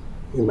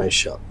in my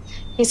shop.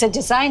 He's a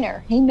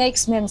designer. He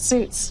makes men's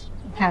suits.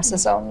 Has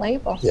his own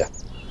label. Yeah.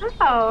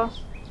 Oh.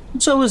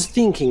 So I was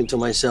thinking to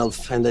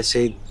myself, and I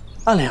said,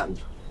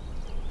 Alejandro,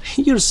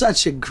 you're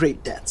such a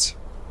great dancer,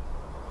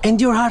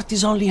 and your heart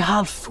is only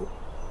half full.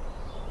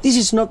 This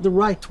is not the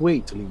right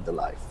way to live the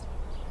life.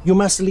 You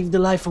must live the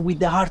life with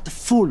the heart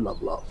full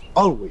of love,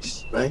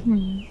 always, right?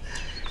 Mm-hmm.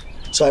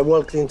 So I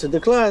walked into the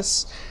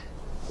class,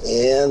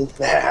 and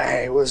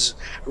I was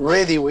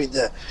ready with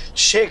the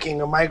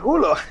shaking of my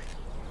culo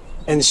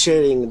and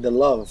sharing the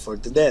love for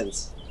the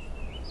dance.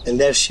 And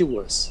there she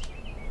was,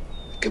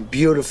 like a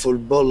beautiful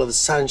ball of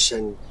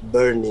sunshine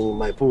burning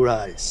my poor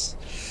eyes.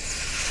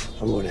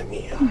 Amore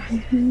mio.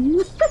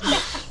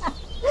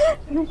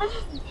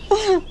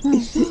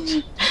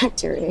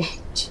 Act your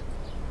age.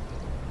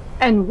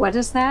 And what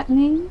does that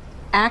mean?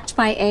 Act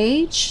my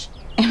age?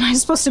 Am I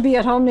supposed to be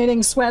at home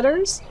knitting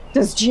sweaters?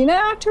 Does Gina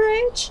act her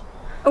age?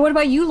 Or what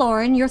about you,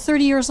 Lauren? You're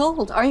 30 years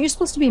old. Aren't you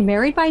supposed to be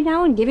married by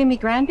now and giving me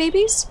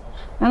grandbabies?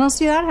 I don't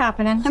see that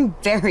happening. I'm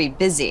very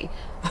busy,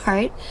 all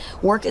right?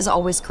 Work is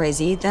always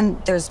crazy.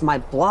 Then there's my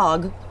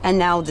blog, and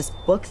now this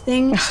book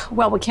thing.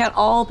 Well, we can't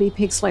all be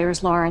pig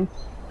slayers, Lauren.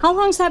 How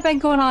long's that been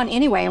going on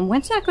anyway, and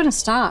when's that going to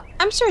stop?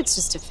 I'm sure it's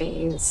just a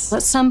phase.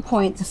 At some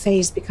point, the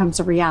phase becomes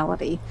a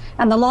reality,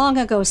 and the long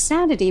ago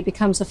sanity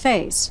becomes a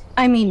phase.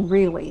 I mean,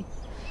 really.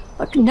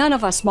 Look, none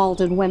of us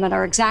Malden women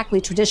are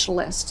exactly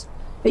traditionalists,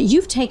 but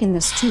you've taken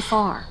this too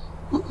far.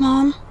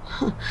 Mom,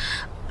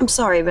 I'm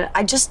sorry, but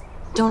I just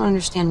don't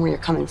understand where you're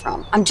coming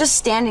from. I'm just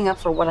standing up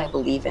for what I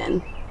believe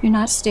in. You're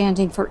not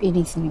standing for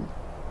anything.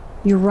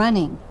 You're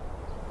running.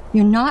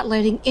 You're not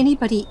letting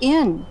anybody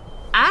in.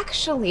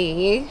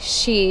 Actually,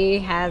 she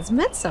has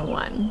met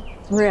someone.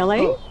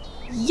 Really? Oh.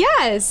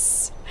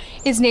 Yes.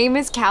 His name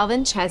is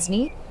Calvin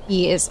Chesney.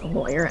 He is a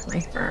lawyer at my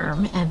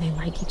firm, and they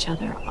like each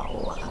other a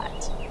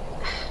lot.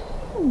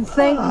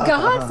 Thank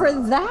God for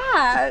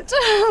that.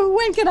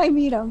 When can I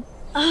meet him?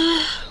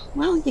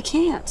 Well, you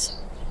can't.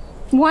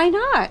 Why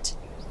not?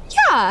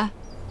 Yeah.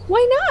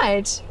 Why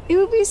not? It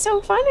would be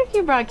so fun if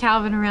you brought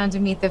Calvin around to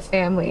meet the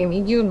family. I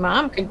mean, you and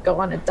Mom could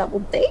go on a double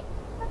date.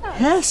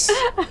 Yes.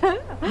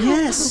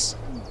 Yes.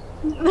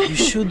 You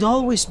should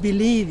always be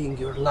living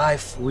your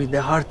life with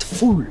a heart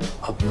full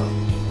of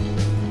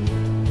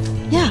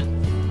love. Yeah.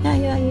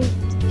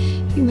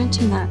 You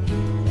mentioned that.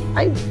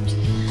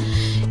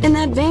 In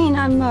that vein,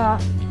 I'm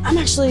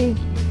actually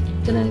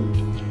gonna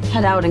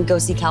head out and go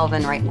see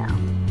Calvin right now.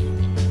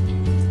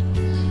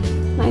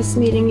 Nice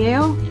meeting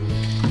you.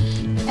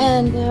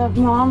 And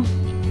Mom,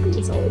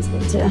 it's always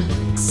good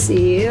to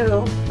see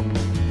you.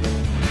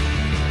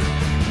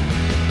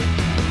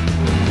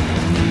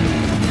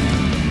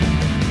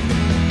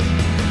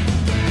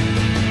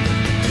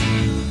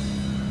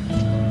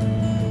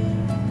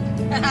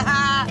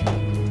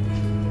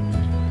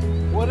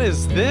 What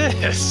is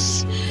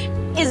this?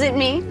 Is it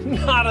me?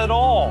 Not at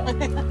all.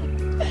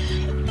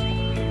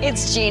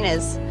 It's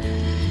Gina's.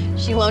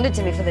 She loaned it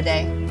to me for the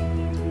day.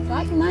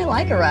 Thought you might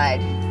like a ride.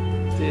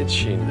 Did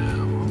she now?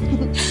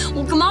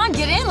 Well, come on,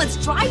 get in. Let's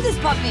drive this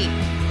puppy.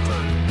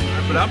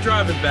 But I'm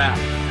driving back.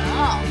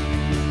 Oh.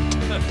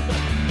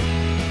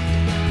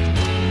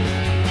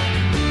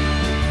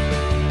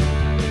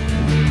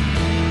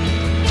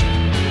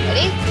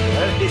 Ready?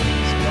 Ready?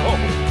 Let's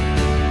go.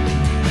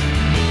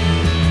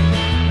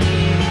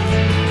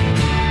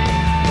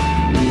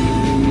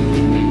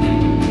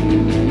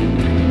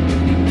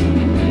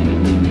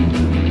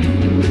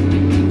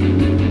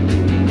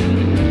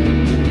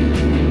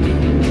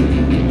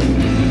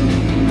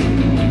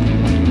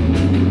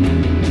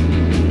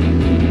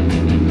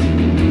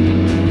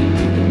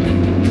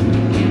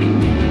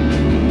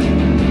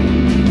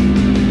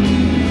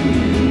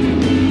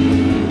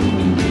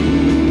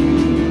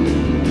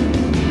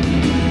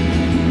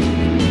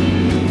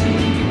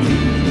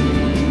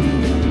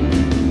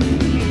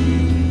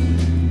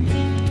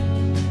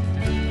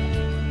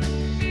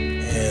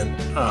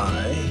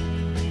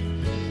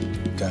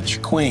 Got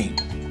your queen.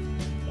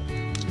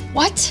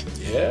 What?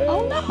 Yeah.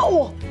 Oh,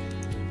 no.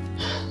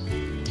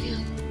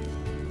 Damn.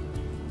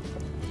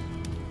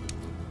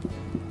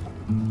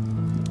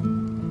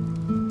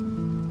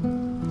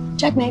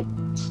 Checkmate.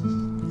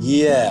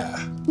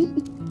 Yeah.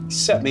 You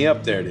set me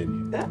up there,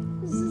 didn't you? Yeah,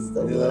 this is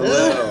so Yeah,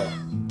 well.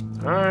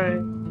 All right.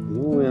 You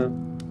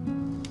win.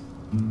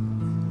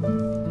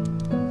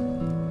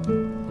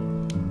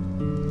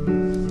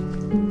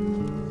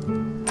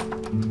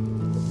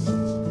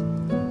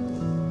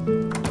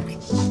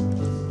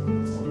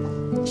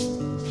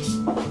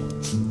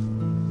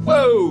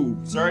 Whoa!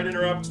 Sorry to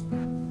interrupt.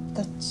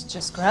 That's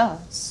just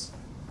gross.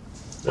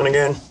 And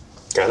again,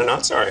 kinda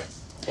not sorry.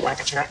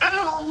 Whack a chicken.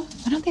 Ow!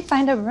 Why don't they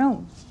find a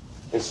room?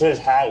 It's his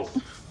house.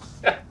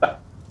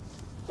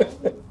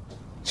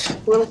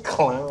 What a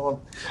clown.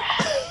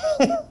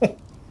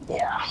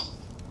 Yeah.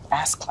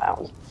 Ass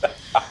clown.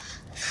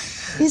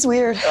 He's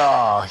weird.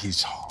 Oh,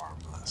 he's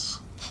harmless.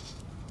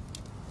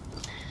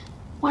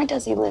 Why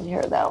does he live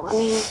here, though? I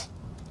mean,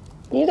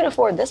 you can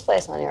afford this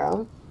place on your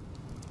own.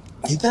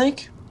 You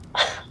think?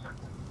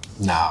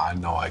 Nah, I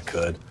know I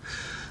could.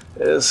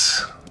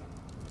 That's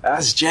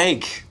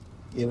Jake.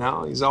 You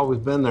know, he's always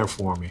been there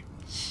for me.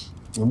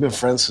 We've been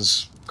friends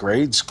since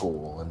grade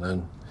school, and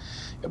then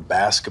in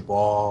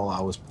basketball,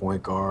 I was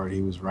point guard,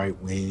 he was right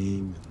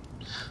wing.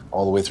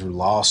 All the way through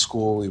law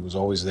school, he was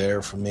always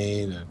there for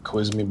me to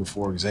quiz me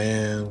before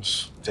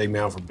exams, take me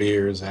out for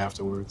beers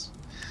afterwards,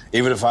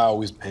 even if I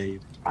always paid.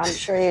 I'm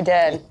sure you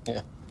did.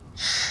 Yeah,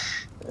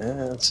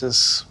 it's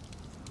just,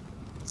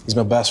 he's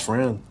my best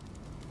friend.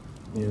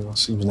 You know, it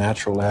seems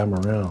natural to have him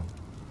around.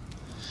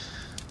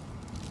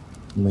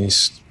 At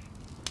least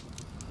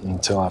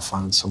until I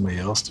find somebody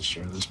else to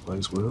share this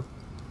place with.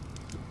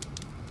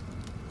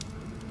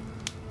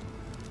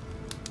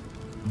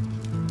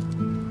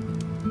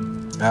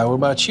 What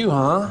about you,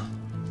 huh?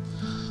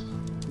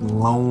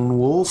 Lone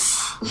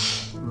wolf?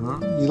 Huh?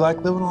 You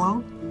like living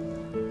alone?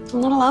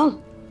 I'm not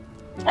alone.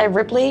 I have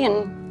Ripley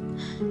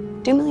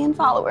and 2 million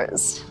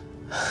followers.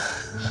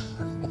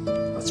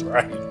 That's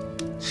right.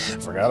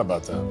 Forgot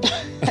about that.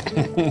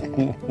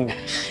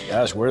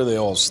 Gosh, where do they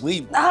all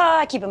sleep?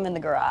 I keep them in the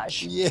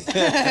garage. Yeah.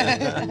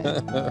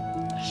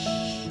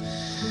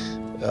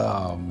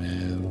 Oh,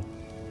 man.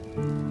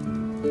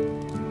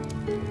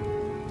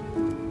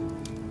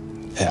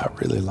 Yeah, I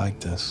really like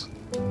this.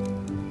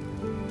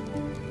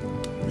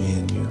 Me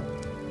and you.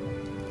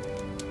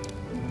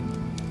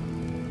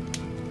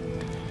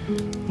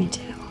 Me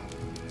too.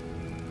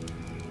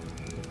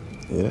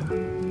 Yeah.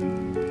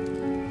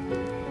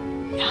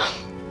 Yeah.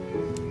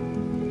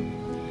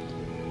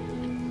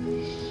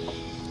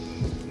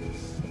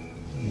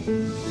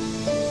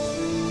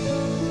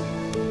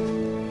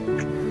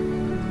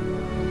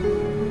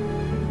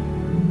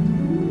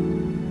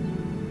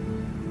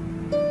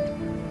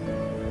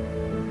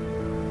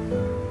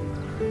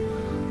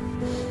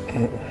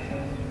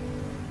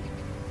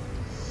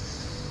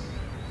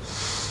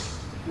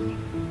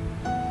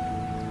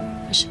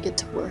 I should get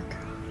to work.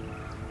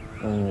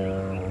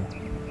 Yeah.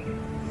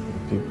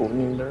 People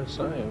need their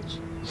science.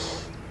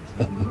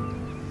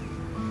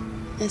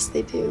 Yes,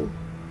 they do.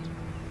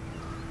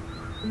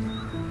 Hey,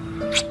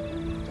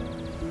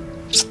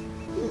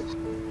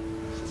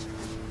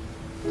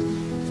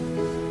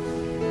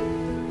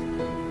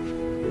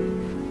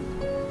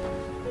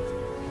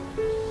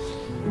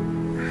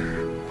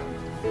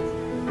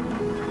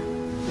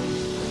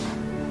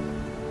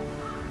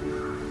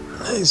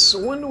 so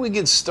when do we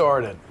get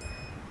started?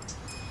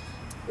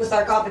 With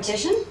our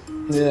competition?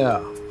 Yeah.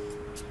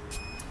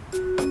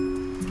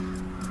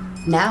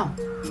 Now.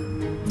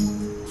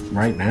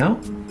 Right now?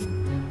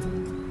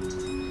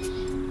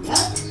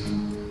 Yeah.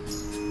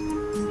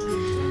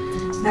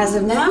 As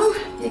of now,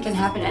 it can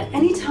happen at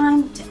any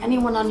time to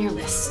anyone on your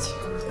list.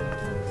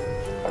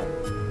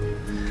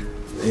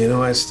 You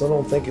know, I still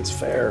don't think it's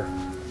fair.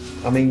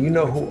 I mean, you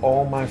know who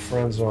all my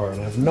friends are,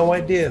 and I have no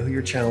idea who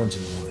you're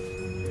challenging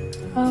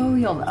with. Oh,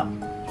 you'll know.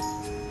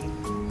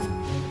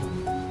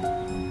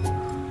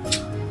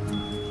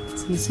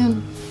 See you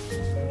soon.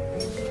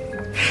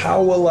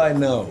 How will I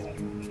know?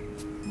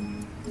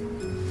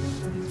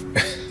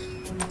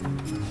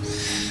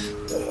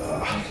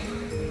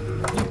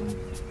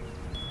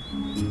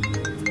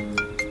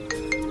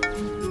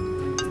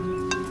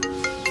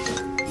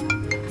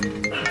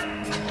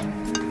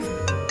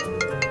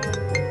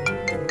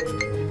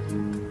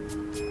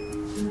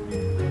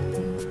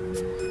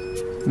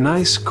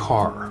 Nice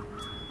car.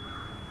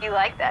 You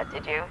like that,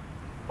 did you?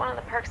 One of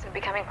the perks of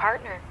becoming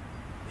partner.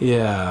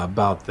 Yeah,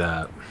 about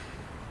that.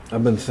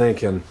 I've been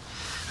thinking,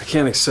 I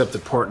can't accept a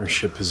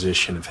partnership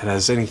position if it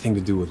has anything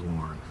to do with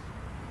Lauren.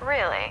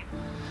 Really?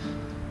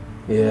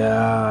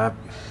 Yeah,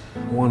 I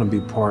want to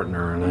be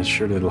partner, and I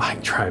sure did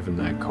like driving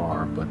that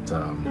car, but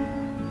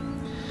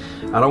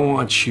I don't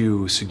want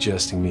you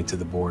suggesting me to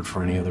the board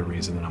for any other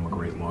reason than I'm a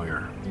great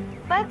lawyer.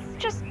 Let's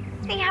just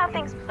see how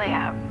things play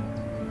out.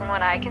 From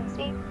what I can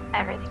see,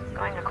 everything's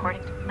going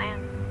according to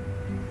plan.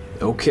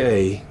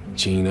 Okay,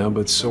 Gina,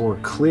 but so we're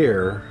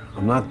clear,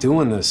 I'm not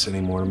doing this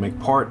anymore to make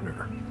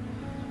partner.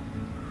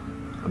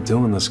 I'm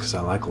doing this because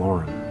I like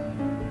Lauren.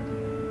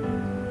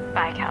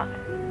 Bye, Calvin.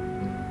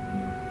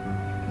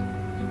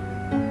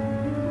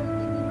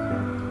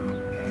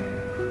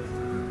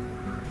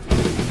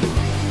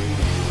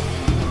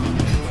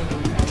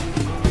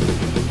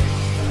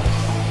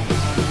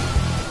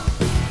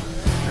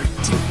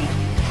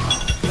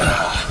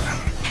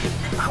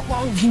 How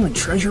long have you and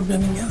Treasure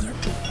been together?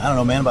 I don't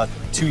know, man, about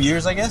 2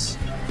 years, I guess.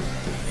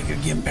 They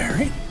could get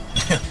married?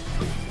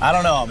 I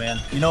don't know, man.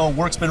 You know,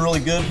 work's been really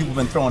good. People have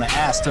been throwing an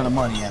ass ton of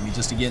money at me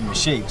just to get into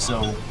shape,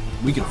 so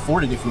we could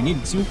afford it if we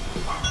needed to.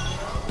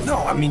 No,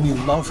 I mean, you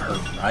love her,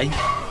 right?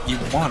 You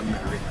want to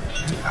marry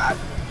her.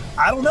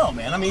 I don't know,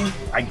 man. I mean,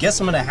 I guess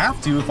I'm gonna have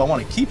to if I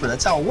want to keep her.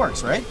 That's how it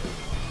works, right?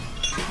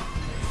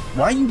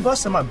 Why are you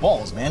busting my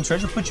balls, man?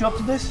 Treasure put you up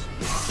to this?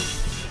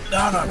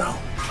 No.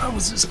 I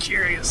was just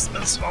curious.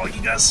 That's all.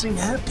 You guys seem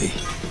happy.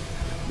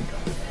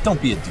 Don't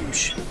be a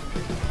douche.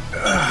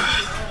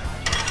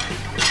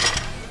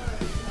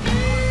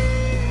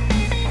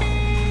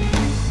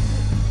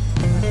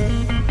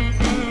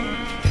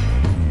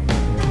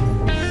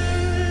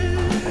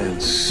 And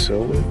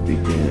so it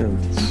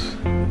begins.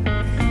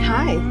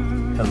 Hi.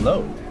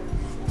 Hello.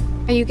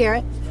 Are you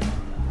Garrett?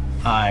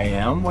 I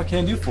am. What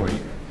can I do for you?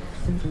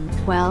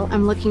 Well,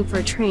 I'm looking for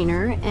a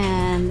trainer,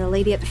 and the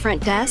lady at the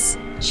front desk,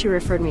 she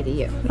referred me to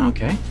you.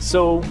 Okay.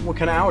 So, what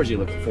kind of hours are you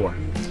looking for?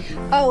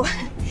 Oh,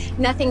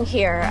 nothing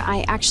here.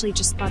 I actually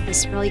just bought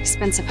this really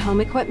expensive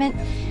home equipment,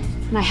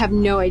 and I have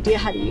no idea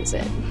how to use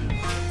it.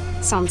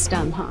 Sounds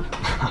dumb, huh?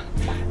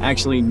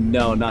 Actually,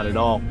 no, not at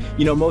all.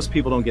 You know, most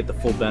people don't get the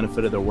full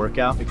benefit of their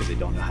workout because they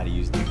don't know how to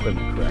use the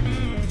equipment correctly.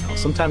 You know,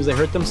 sometimes they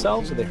hurt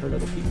themselves or they hurt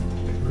other people.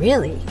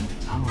 Really?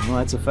 Oh, well,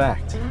 that's a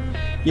fact.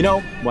 You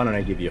know, why don't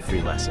I give you a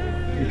free lesson?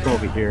 You come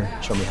over here,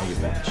 show me how you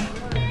bench.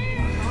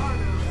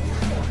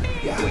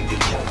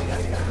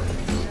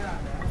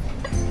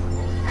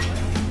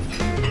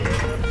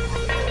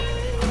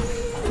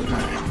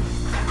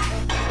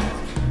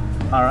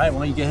 All right, why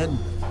don't you go ahead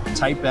and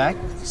tight back,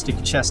 stick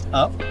your chest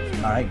up.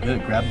 All right,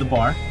 good, grab the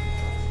bar.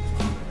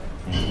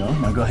 There you go,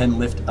 now go ahead and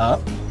lift up.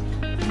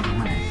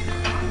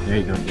 There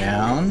you go,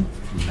 down,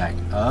 back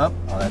up.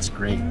 Oh, that's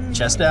great,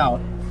 chest out.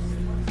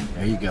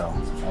 There you go,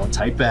 all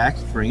tight back,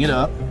 bring it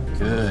up,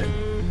 good.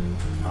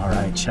 All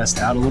right, chest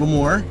out a little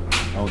more.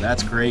 Oh,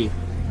 that's great,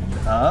 bring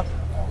it up.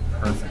 Oh,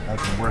 perfect, I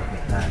can work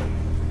with that.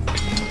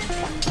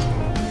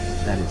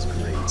 That is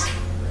great.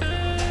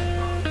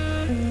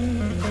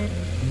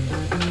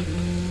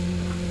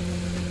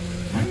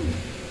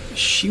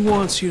 She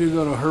wants you to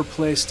go to her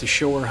place to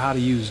show her how to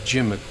use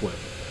gym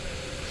equipment.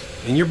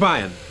 And you're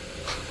buying.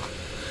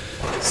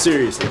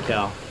 Seriously,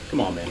 Cal, come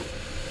on, man.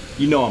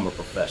 You know I'm a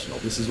professional.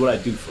 This is what I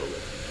do for a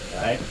living,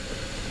 all right?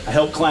 I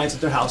help clients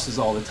at their houses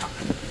all the time.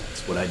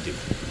 That's what I do.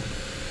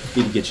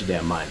 You need to get your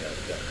damn mind out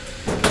of the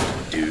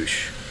gutter.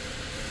 Douche.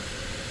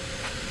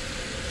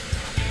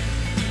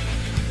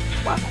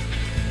 Wow.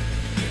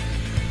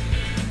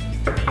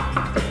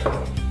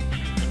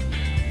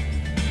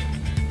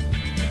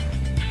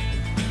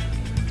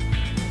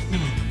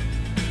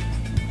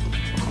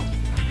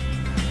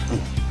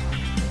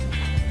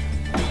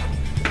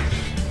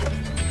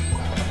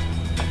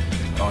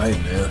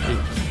 night,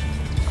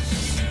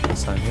 man.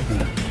 Sign here.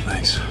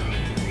 Thanks.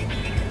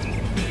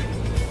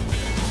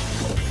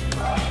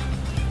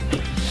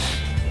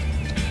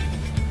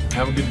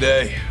 Have a good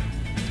day.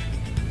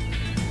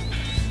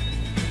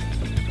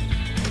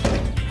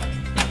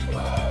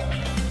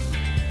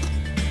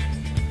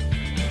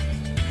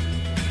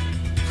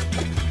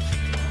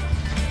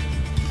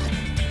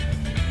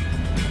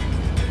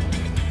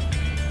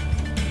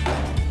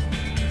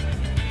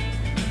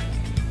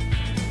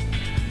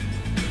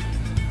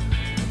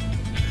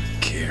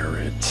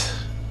 Carrot.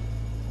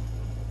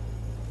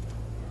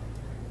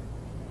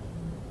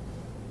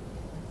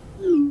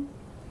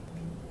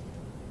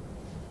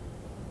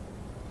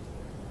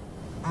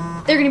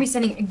 They're going to be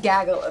sending a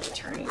gaggle of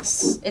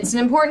attorneys. It's an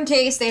important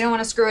case. They don't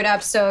want to screw it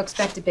up, so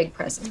expect a big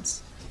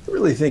presence. I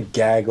really think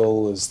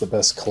gaggle is the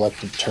best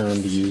collective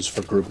term to use for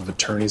a group of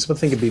attorneys. I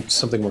think it'd be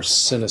something more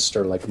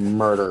sinister, like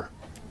murder.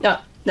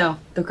 No,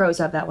 the crows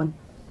have that one.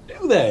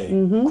 Do they?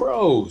 Mm-hmm.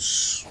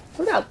 Gross.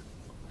 What about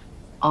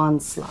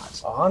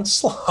onslaught?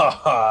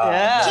 Onslaught.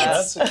 Yeah.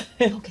 Kids,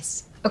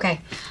 focus.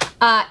 Okay.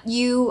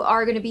 You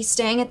are going to be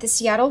staying at the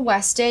Seattle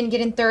Westin,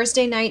 getting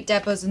Thursday night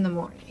depots in the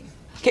morning.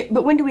 Okay,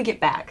 but when do we get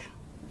back?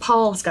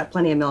 Paul's got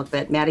plenty of milk,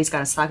 but Maddie's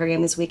got a soccer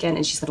game this weekend,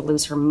 and she's going to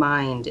lose her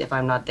mind if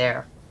I'm not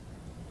there.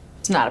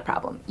 It's not a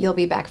problem. You'll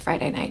be back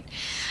Friday night.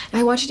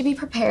 I want you to be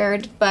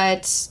prepared,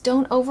 but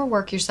don't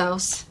overwork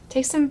yourselves.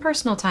 Take some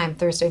personal time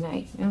Thursday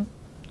night. You know,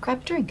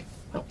 grab a drink.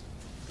 Well,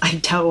 I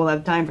doubt we'll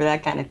have time for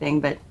that kind of thing,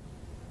 but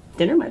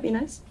dinner might be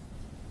nice.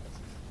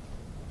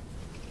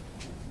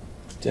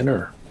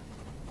 Dinner.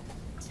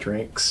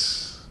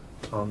 Drinks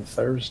on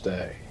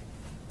Thursday.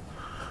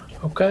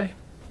 Okay.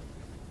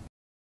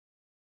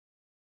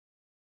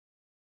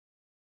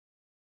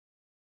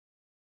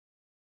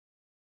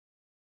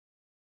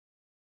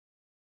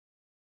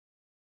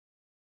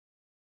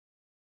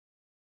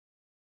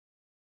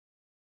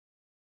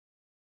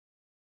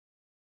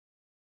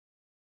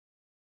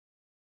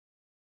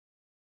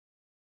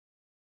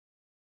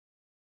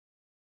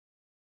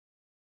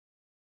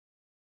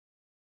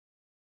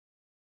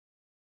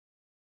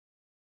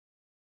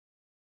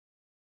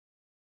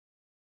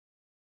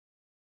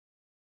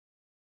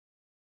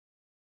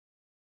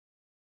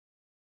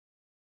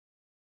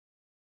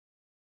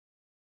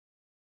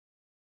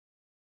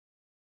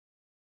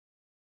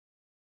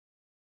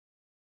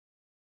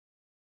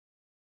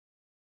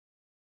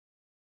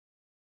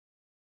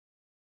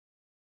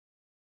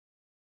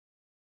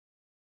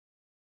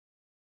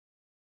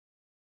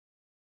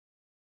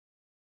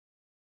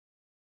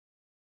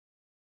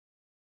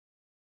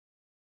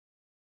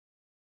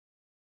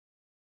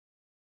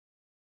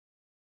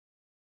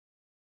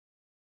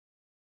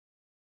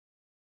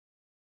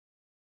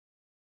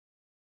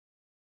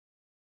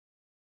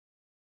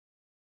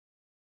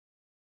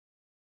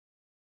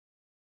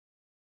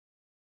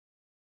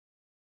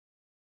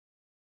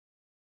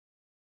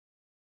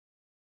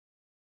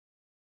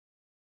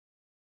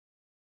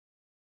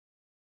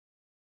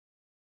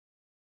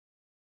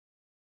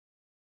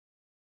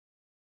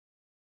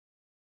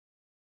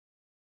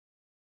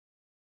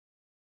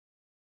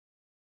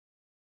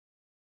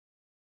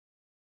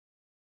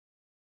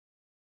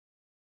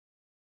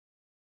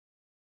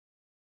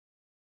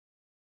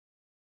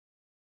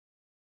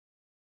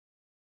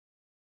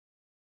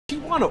 Do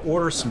you want to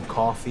order some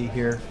coffee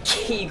here?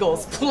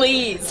 Kegels,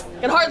 please.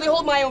 I can hardly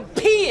hold my own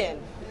pee in.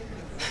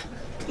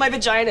 My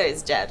vagina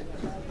is dead.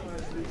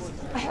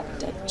 I have a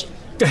dead vagina.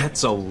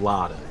 That's a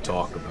lot of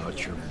talk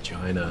about your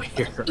vagina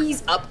here.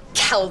 Ease up,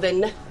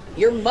 Calvin.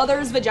 Your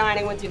mother's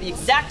vagina went through the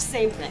exact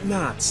same thing.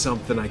 Not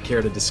something I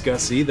care to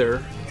discuss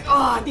either.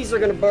 Ah, these are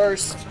gonna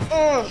burst.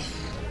 Ugh.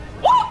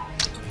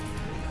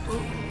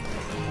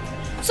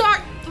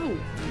 Sorry. Ooh,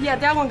 yeah,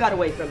 that one got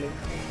away from me.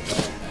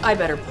 I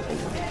better put it.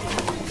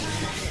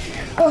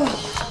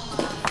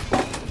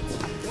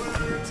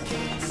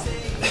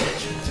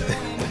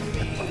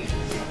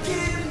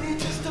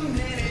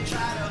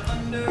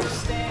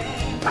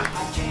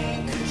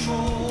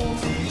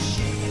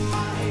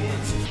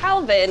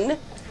 Calvin,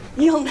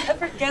 you'll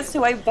never guess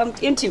who I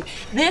bumped into.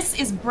 This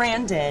is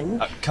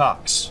Brandon.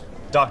 Cox.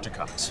 Dr.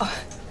 Cox.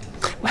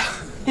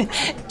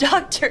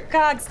 Dr.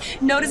 Cox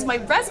noticed my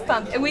breast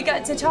bump and we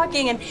got to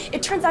talking, and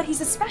it turns out he's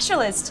a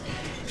specialist.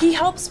 He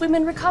helps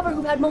women recover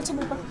who've had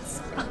multiple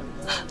bumps.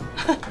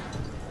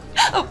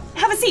 Oh,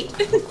 have a seat.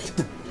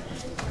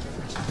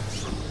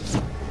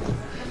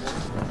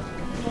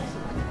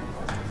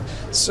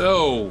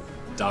 So,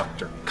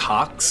 Dr.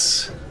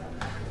 Cox,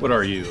 what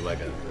are you, like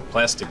a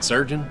plastic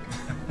surgeon?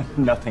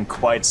 Nothing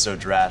quite so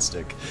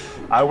drastic.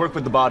 I work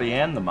with the body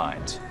and the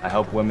mind. I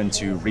help women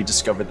to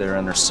rediscover their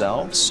inner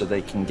selves so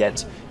they can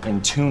get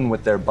in tune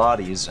with their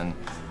bodies and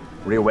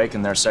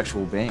reawaken their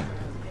sexual being.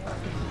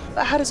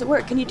 How does it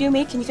work? Can you do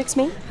me? Can you fix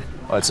me?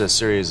 Well, it's a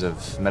series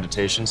of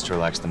meditations to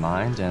relax the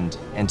mind and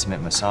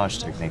intimate massage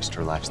techniques to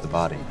relax the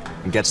body.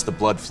 It gets the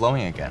blood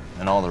flowing again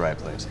in all the right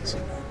places.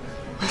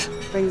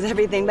 Brings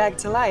everything back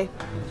to life.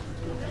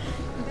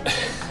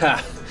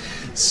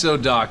 So,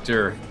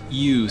 Doctor,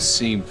 you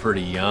seem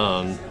pretty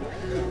young.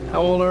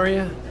 How old are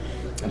you?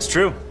 It's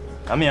true.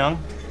 I'm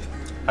young.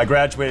 I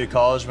graduated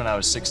college when I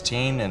was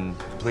 16 and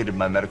completed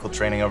my medical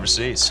training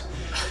overseas.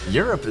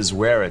 Europe is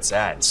where it's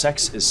at.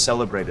 Sex is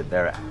celebrated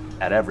there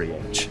at every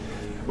age.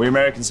 We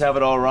Americans have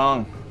it all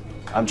wrong.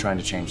 I'm trying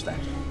to change that.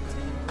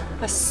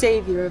 A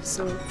savior of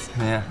sorts.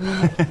 Yeah.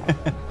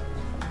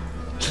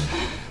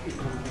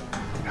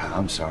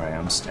 I'm sorry,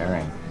 I'm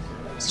staring.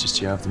 It's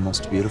just you have the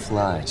most beautiful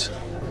eyes.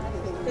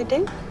 I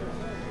do?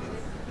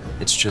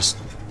 It's just...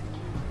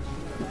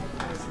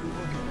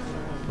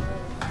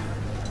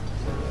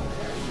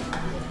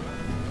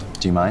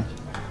 Do you mind?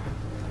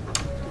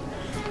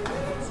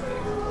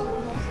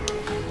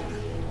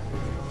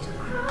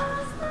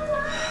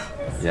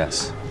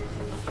 Yes.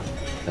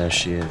 There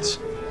she is.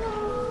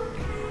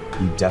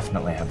 You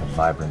definitely have a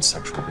vibrant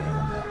sexual being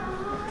in there.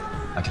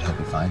 I could help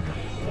you find her.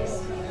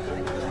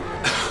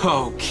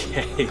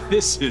 Okay,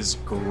 this is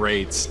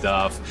great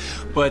stuff.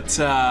 But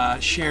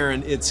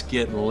Sharon, it's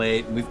getting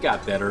late. We've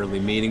got that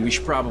early meeting. We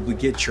should probably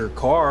get your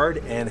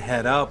card and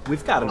head up.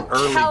 We've got an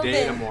early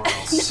day Calvin. tomorrow.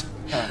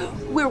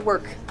 We're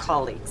work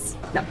colleagues.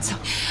 No, so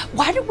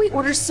why don't we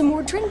order some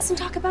more drinks and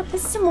talk about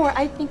this some more?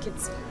 I think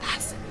it's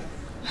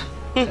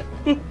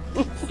fascinating.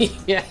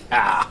 Yeah.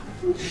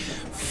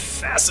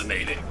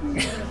 Fascinating.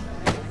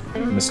 The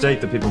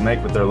mistake that people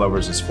make with their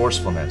lovers is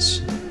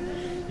forcefulness.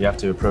 You have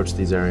to approach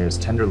these areas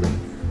tenderly.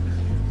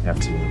 You have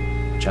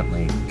to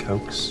gently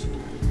coax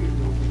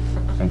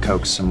and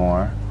coax some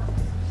more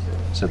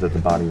so that the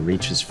body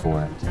reaches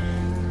for it,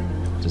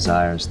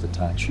 desires the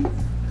touch.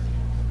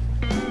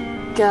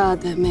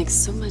 God, that makes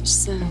so much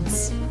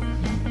sense.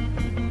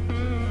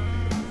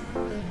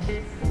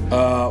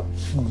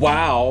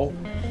 Wow.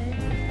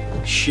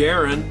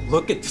 Sharon,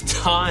 look at the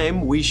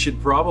time. We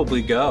should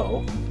probably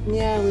go.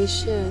 Yeah, we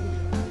should.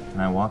 Can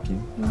I walk you?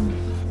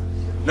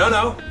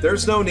 No,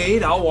 there's no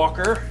need. I'll walk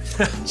her.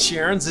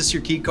 Sharon, is this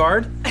your key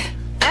card?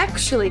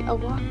 Actually, a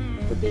walk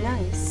would be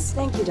nice.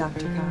 Thank you,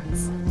 Dr.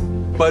 Cox.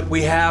 But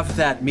we have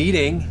that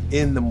meeting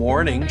in the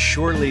morning.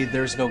 Surely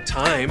there's no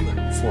time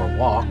for a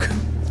walk.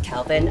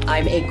 Calvin,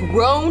 I'm a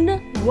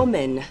grown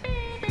woman.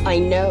 I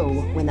know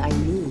when I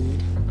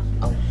need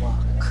a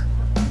walk.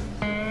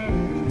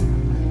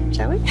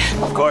 Shall we?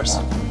 Of course.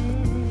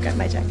 Grab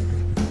my jacket.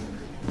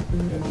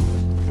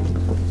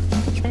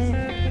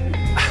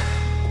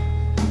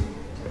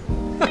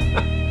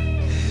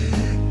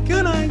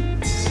 Good night.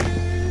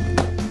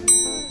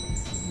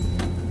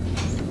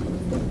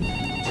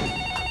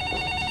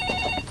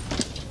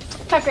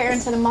 Dr.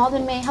 Aronson of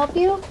Malden, may I help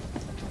you?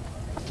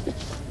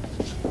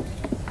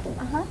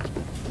 Uh-huh.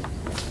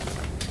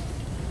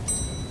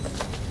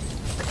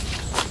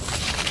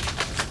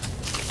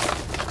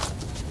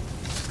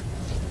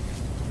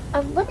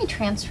 Let me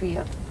transfer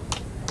you.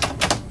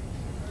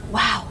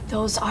 Wow,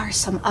 those are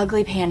some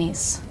ugly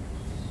panties.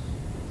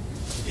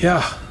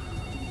 Yeah,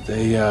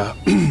 they,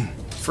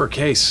 for a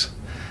case.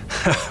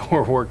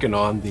 We're working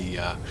on the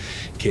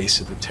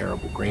case of the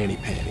terrible granny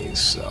panties,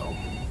 so.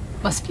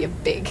 Must be a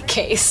big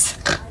case.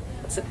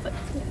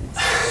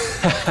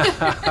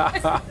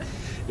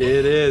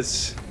 It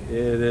is.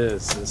 It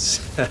is.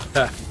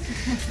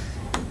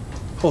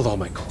 Hold all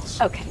my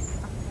calls. Okay.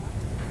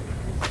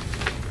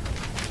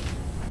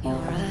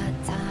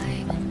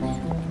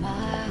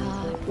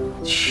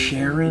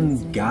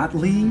 Sharon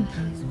Gottlieb?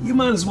 You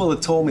might as well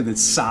have told me that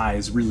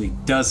size really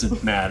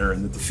doesn't matter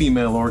and that the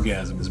female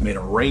orgasm is made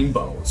of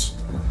rainbows.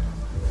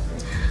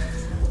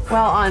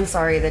 Well, I'm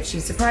sorry that she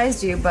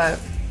surprised you, but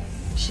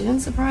she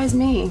didn't surprise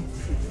me.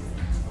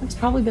 It's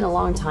probably been a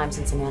long time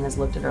since a man has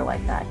looked at her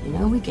like that. You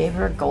know, we gave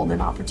her a golden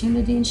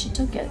opportunity and she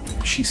took it.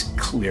 She's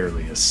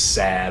clearly a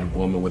sad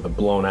woman with a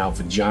blown out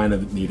vagina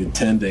that needed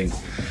tending.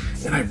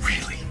 And I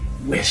really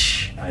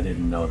wish I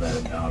didn't know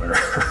that about her.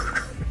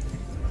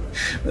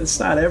 But it's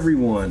not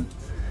everyone.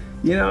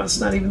 You know, it's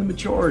not even the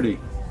majority.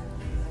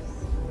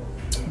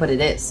 But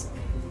it is.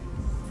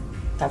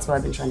 That's what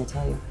I've been trying to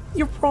tell you.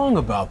 You're wrong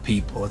about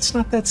people. It's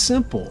not that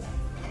simple.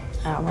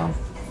 Oh, well.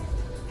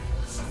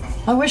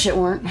 I wish it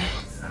weren't.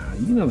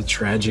 You know the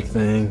tragic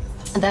thing?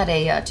 That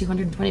a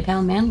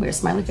 220-pound man wears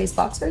smiley face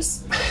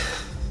boxers?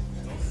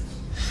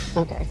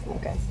 Okay.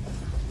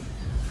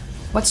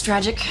 What's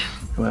tragic?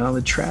 Well,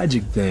 the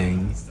tragic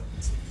thing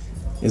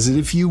is that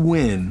if you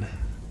win,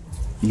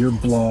 your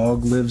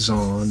blog lives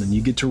on and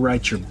you get to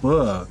write your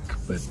book,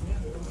 but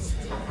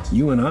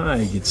you and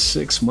I get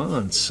 6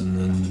 months and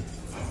then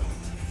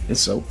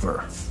it's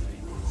over.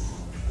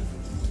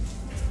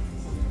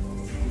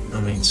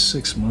 I mean,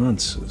 6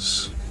 months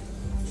is...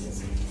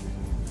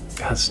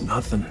 That's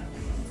nothing.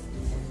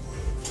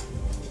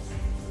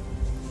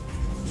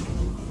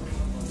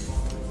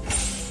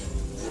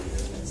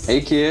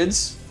 Hey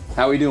kids,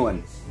 how we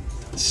doing?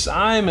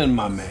 Simon,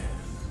 my man.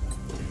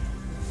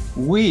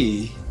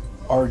 We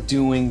are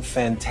doing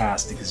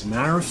fantastic. As a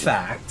matter of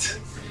fact,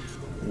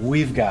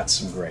 we've got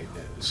some great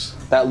news.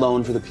 That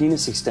loan for the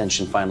penis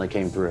extension finally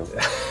came through.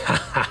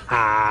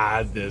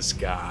 This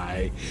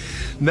guy.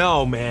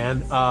 No,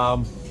 man.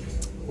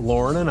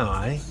 Lauren and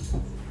I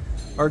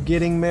are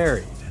getting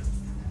married.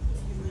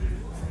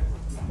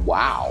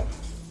 Wow.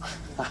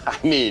 I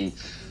mean,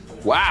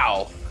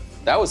 wow.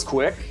 That was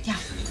quick. Yeah.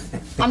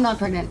 I'm not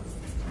pregnant.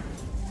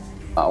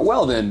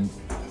 Well then,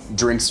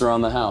 drinks are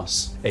on the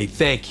house. Hey,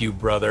 thank you,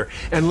 brother.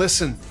 And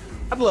listen,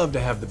 I'd love to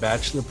have the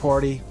bachelor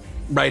party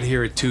right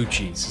here at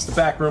Tucci's. Is the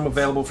back room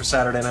available for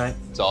Saturday night?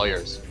 It's all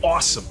yours.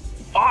 Awesome.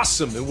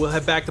 Awesome. And we'll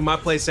head back to my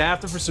place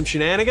after for some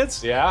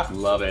shenanigans? Yeah?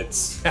 Love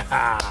it.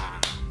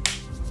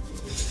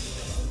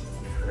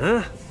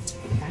 Huh?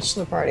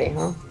 Bachelor party,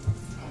 huh?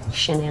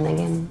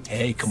 Shenanigan.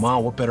 Hey, come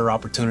on. What better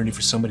opportunity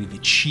for somebody to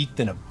cheat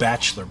than a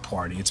bachelor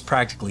party? It's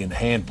practically in the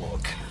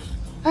handbook.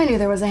 I knew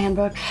there was a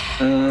handbook.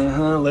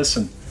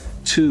 Listen,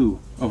 2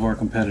 of our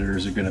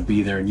competitors are going to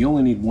be there, and you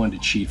only need 1 to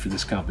cheat for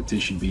this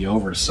competition to be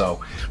over, so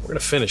we're going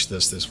to finish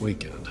this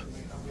weekend.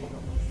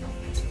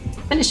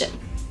 Finish it.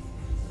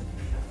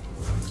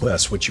 Well,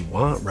 that's what you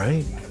want,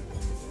 right?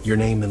 Your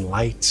name in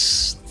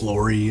lights,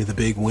 glory of the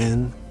big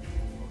win.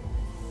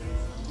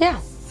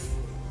 Yeah.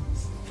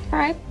 All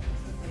right.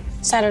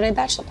 Saturday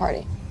bachelor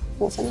party.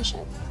 We'll finish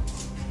it.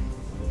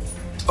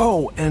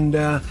 Oh, and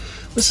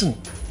listen,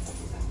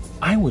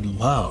 I would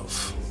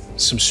love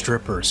some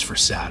strippers for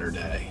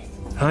Saturday.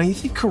 Huh? You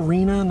think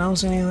Karina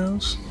knows any of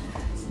those?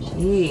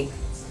 Gee,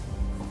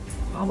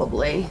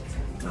 probably.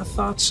 I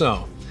thought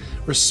so.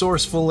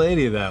 Resourceful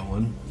lady, that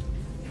one.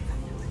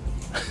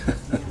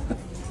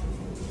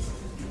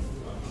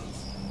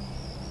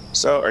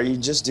 So, are you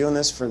just doing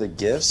this for the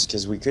gifts?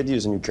 Because we could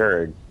use a new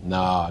Keurig.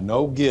 Nah,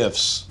 no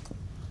gifts.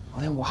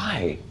 Well, then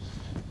why?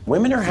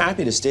 Women are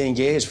happy to stay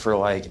engaged for,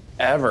 like,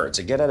 ever. It's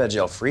a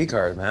get-out-of-jail-free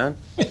card, man.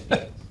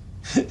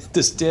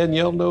 Does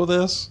Danielle know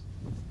this?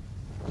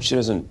 She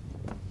doesn't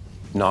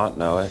not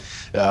know it.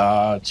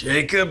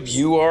 Jacob,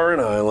 you are an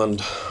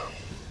island.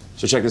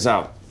 So check this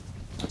out.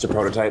 It's a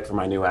prototype for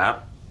my new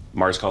app,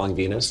 Mars Calling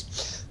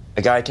Venus.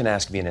 A guy can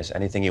ask Venus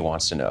anything he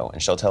wants to know,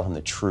 and she'll tell him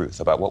the truth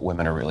about what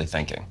women are really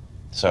thinking.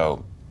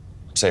 So,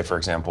 say, for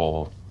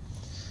example,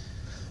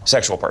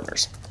 sexual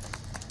partners.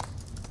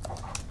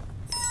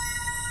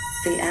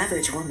 The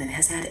average woman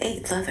has had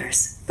 8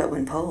 lovers, but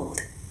when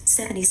polled,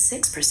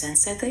 76%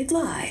 said they'd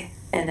lie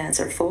and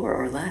answer 4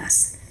 or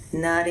less.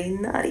 Naughty,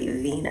 naughty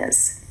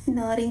Venus.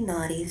 Naughty,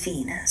 naughty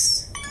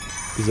Venus.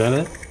 Is that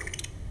it?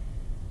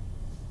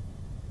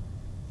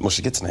 Well,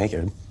 she gets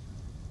naked.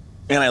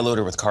 And I load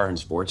her with car and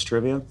sports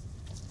trivia.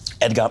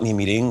 Ed got me a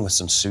meeting with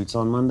some suits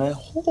on Monday.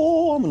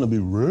 Oh, I'm gonna be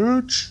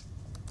rich.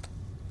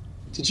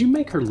 Did you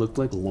make her look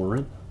like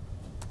Lauren?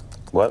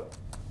 What?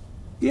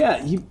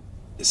 Yeah, you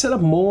set a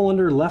mole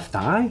under her left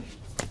eye?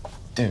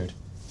 Dude,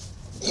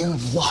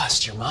 you've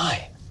lost your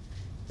mind.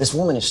 This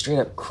woman has straight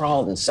up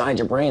crawled inside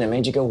your brain and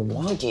made you go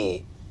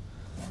wonky.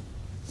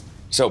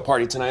 So,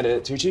 party tonight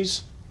at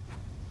Tucci's?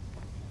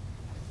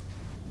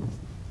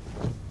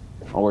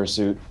 I'll wear a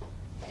suit.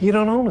 You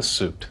don't own a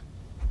suit.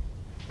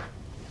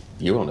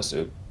 You own a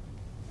suit.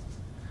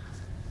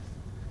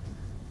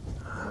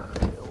 I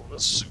own a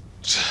suit.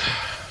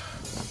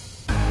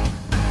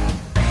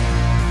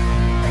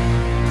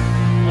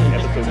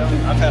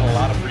 I've had a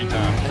lot of free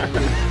time.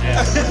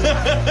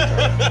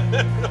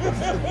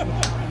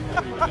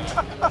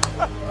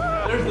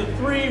 There's the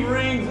 3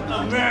 rings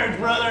of marriage,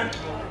 brother.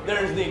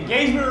 There's the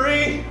engagement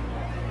ring,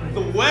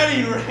 the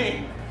wedding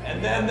ring,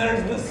 and then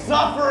there's the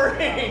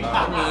suffering.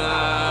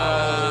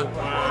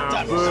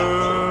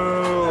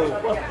 Boo.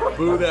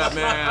 Boo that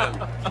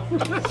man.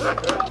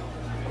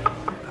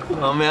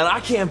 Oh man, I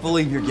can't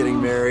believe you're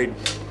getting married.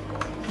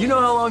 You know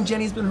how long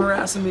Jenny's been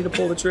harassing me to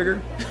pull the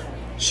trigger?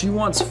 She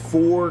wants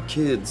 4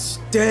 kids.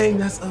 Dang,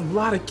 that's a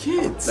lot of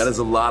kids. That is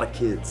a lot of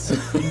kids.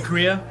 In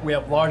Korea, we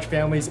have large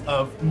families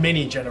of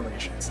many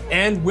generations,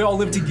 and we all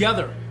live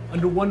together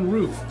under one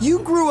roof. You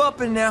grew up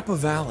in Napa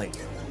Valley.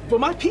 But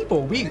my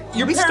people,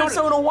 Your parents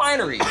own a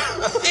winery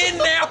in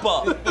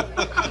Napa.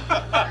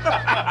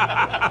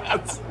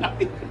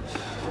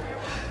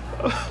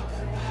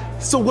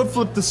 So what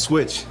flipped the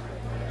switch?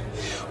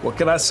 What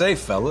can I say,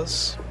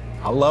 fellas?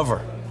 I love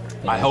her.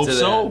 I hope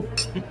so.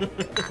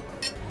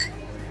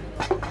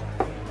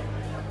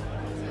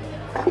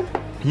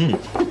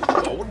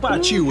 What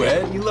about you,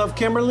 Ed? You love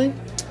Kimberly?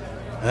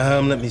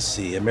 Let me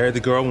see. I married the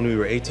girl when we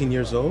were 18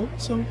 years old,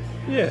 so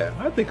yeah,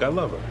 I think I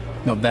love her.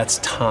 No, that's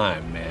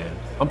time, man.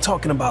 I'm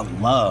talking about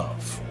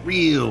love.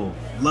 Real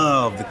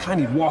love, the kind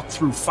you'd walk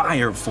through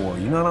fire for,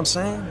 you know what I'm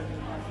saying?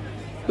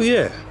 Well,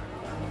 yeah.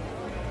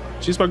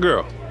 She's my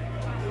girl.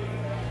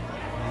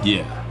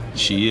 Yeah,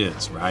 she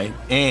is, right?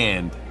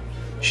 And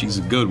she's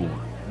a good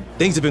one.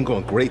 Things have been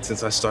going great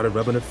since I started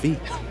rubbing her feet.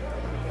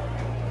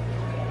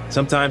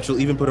 Sometimes she'll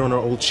even put on her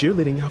old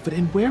cheerleading outfit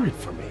and wear it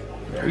for me.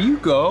 There you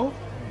go.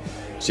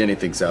 Jenny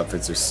thinks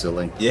outfits are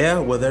silly. Yeah,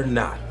 well, they're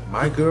not.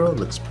 My girl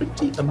looks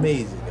pretty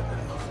amazing in that.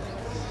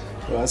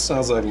 Well, that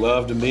sounds like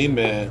love to me,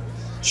 man.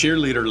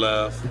 Cheerleader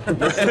love.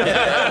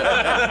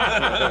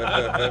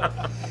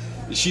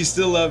 Does she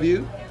still love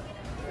you?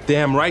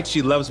 Damn right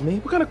she loves me.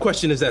 What kind of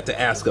question is that to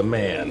ask a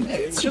man?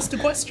 It's just a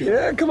question.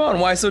 Yeah, come on,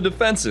 why so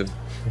defensive?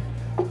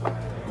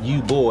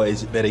 You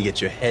boys better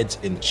get your heads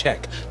in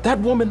check. That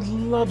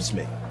woman loves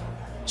me.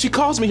 She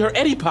calls me her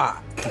Eddie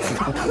Pie.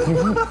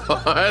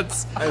 What?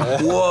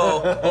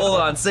 Whoa, hold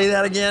on, say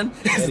that again?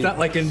 Is that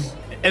like an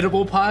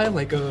edible pie,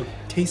 like a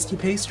tasty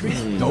pastry?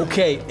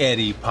 Okay,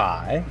 Eddie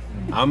Pie.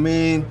 I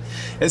mean,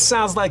 it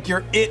sounds like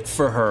you're it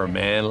for her,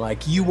 man.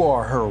 Like you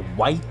are her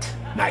white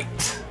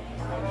knight.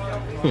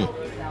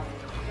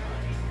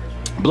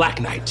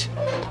 Black Knight.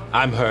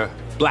 I'm her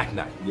Black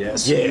Knight.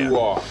 Yes, yeah. you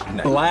are.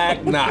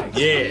 Black Knight.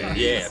 Yeah,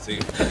 yeah. See.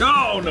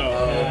 Oh, no.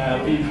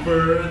 Happy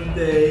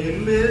birthday,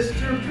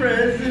 Mr.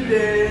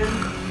 President.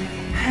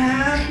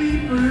 Happy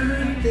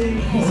birthday to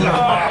you.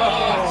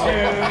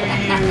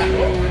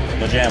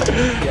 No jam.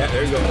 Yeah,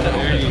 there you go.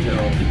 There you go.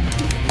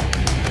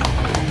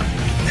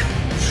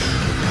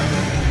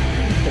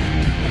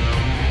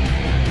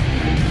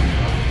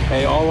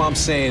 Hey, all I'm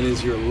saying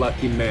is you're a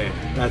lucky man.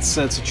 That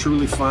sense of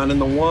truly finding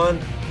the one,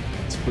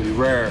 it's pretty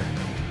rare.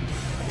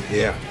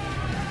 Yeah.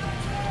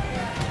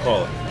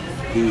 Call it.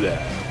 Do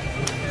that.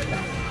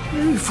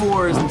 Maybe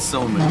 4 isn't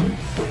so many.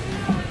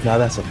 Now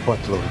that's a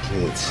buttload of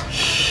kids.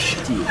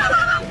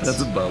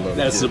 That's a buttload.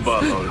 That's a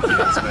buttload of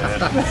kids, man.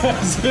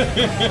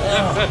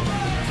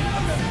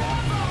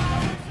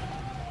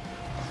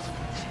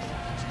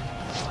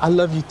 I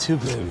love you too,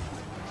 baby.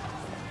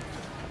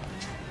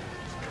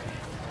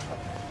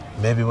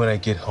 Maybe when I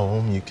get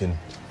home, you can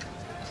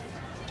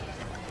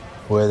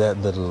wear that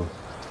little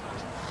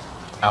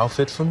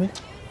outfit for me?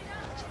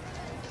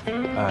 All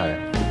right.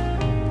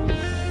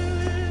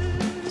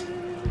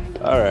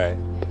 All right.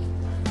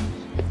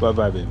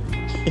 Bye-bye, baby.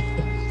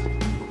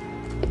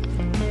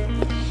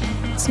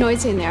 It's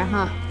noisy in there,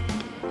 huh?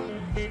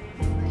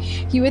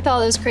 You with all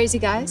those crazy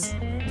guys?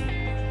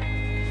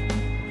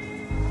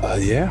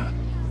 Yeah.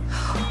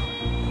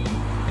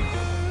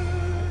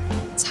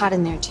 It's hot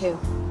in there, too.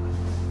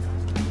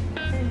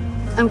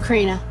 I'm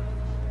Karina.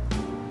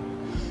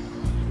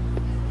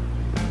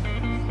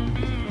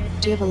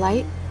 Do you have a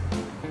light?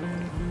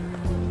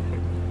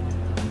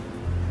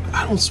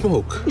 I don't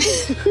smoke.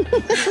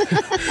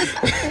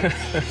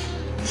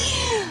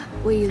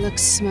 Well, you look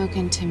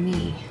smoking to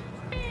me.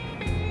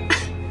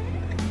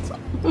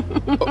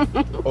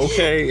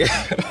 Okay.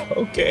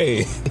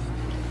 Okay.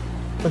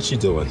 What you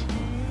doing?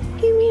 What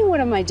do you mean, what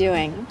am I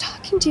doing? I'm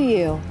talking to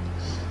you.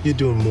 You're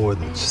doing more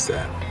than just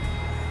that.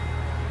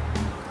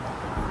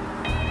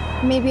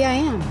 Maybe I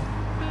am.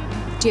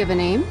 Do you have a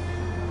name?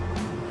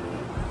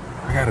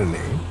 I got a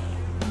name.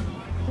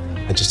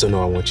 I just don't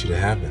know I want you to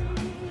have it.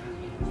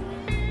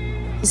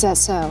 Is that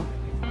so?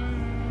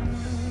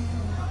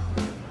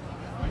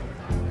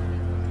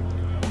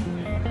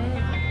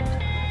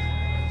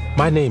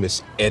 My name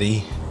is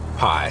Eddie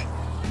Pie.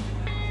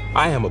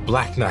 I am a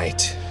Black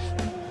Knight.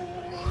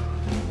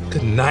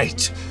 Good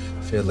night,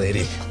 fair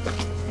lady.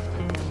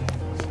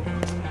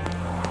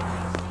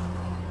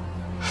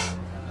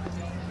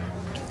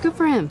 Good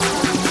for him.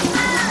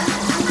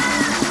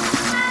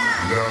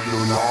 Love you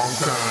long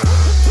time.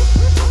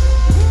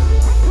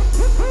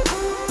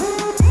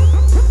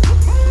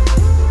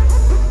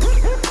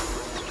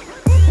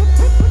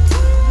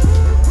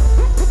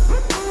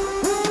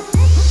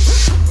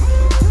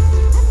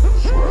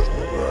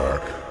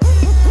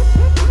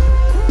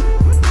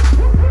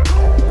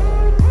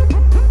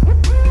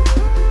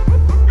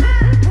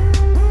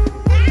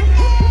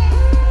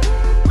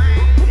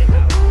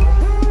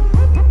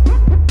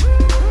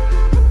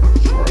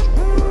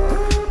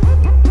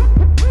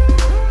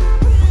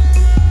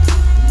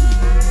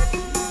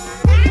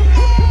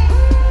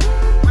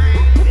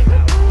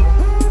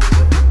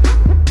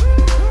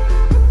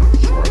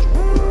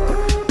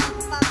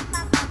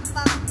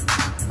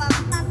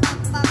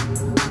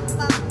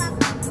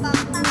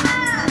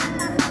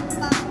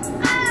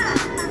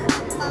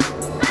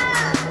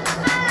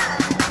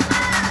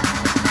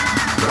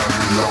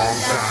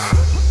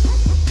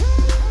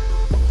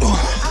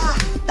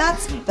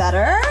 That's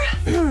better.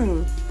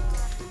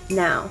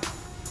 Now,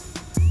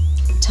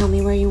 tell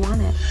me where you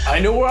want it. I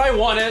know where I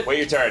want it. Wait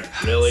your turn.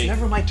 Really? It's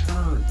never my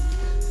turn.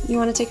 You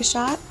want to take a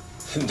shot?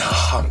 No,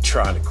 I'm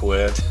trying to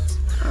quit.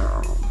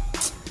 Oh.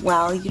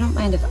 Well, you don't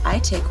mind if I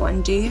take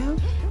one, do you?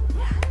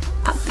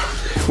 Up.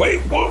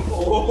 Wait, whoa,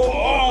 whoa, whoa,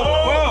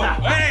 whoa,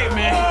 hey,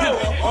 man.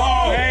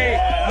 Oh, hey,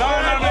 no,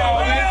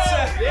 it's,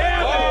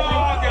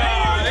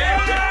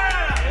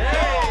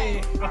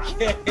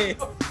 Okay.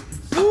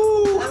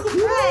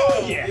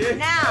 Okay.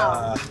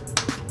 Now,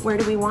 where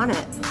do we want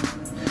it?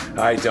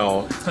 I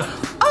don't.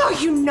 Oh,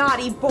 you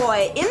naughty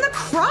boy. In the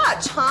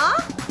crotch,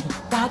 huh?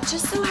 That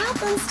just so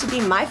happens to be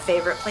my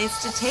favorite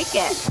place to take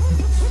it.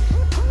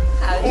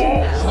 How'd you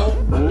know?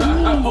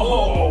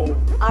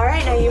 All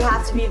right, now you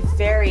have to be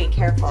very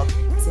careful,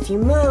 because if you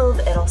move,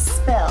 it'll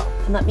spill.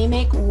 And let me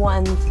make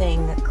one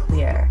thing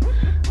clear.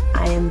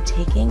 I am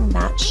taking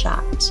that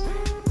shot.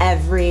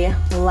 Every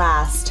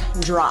last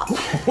drop.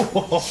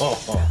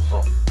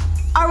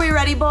 Are we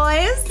ready,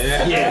 boys?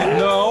 Yeah.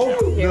 No,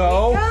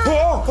 no.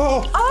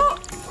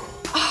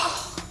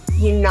 Oh,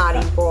 you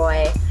naughty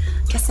boy.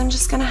 Guess I'm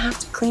just gonna have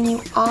to clean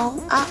you all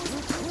up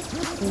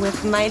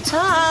with my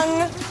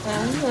tongue.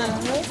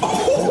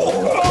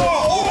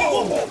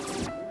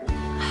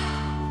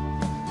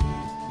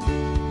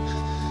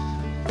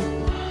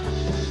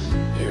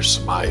 here's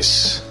some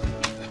ice.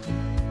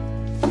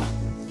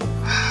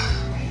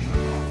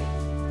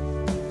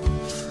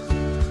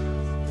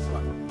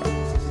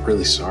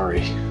 Really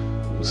sorry.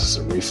 This is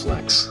a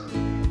reflex.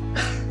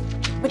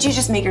 Would you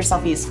just make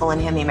yourself useful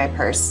and hand me my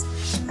purse?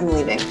 I'm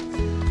leaving.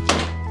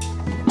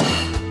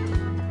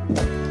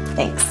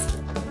 Thanks.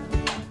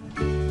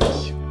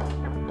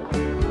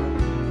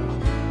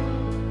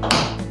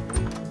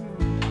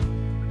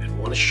 And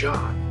what a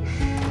shot.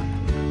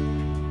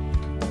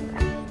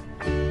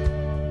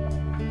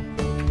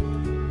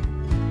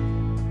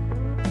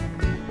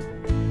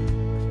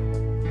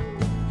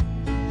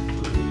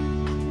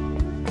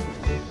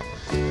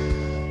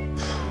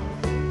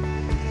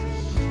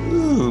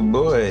 Ooh,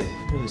 boy.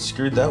 Really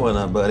screwed that one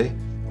up, buddy.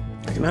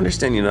 I can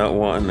understand you not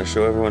wanting to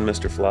show everyone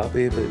Mr.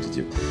 Floppy, but did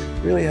you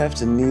really have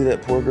to knee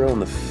that poor girl in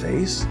the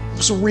face? It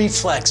was a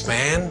reflex,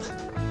 man.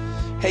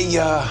 Hey,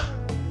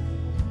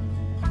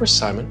 where's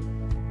Simon?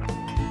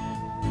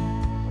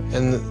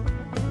 And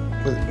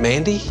with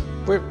Mandy?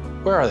 Where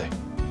are they?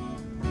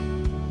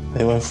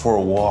 They went for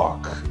a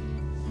walk.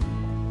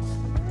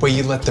 Wait,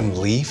 you let them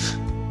leave?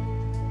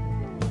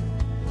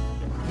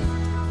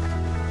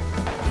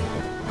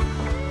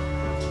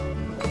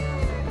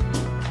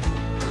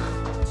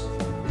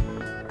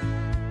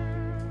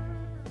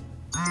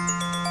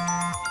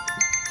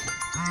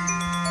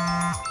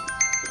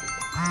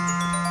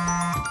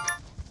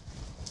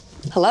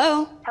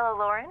 Hello? Hello,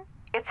 Lauren.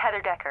 It's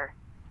Heather Decker.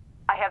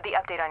 I have the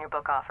update on your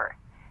book offer.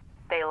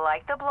 They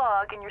liked the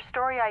blog and your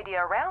story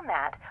idea around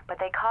that, but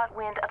they caught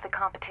wind of the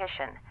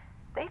competition.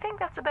 They think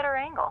that's a better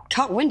angle.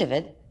 Caught wind of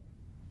it?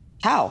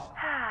 How?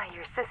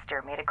 Your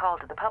sister made a call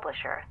to the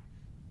publisher.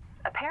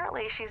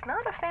 Apparently, she's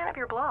not a fan of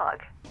your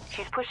blog.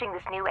 She's pushing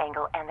this new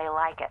angle, and they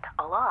like it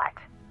a lot.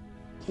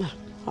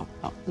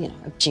 You know,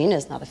 if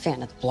Gina's not a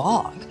fan of the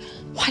blog,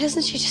 why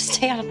doesn't she just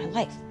stay out of my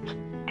life?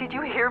 Did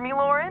you hear me,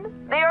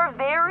 Lauren? They are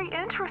very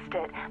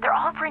interested. They're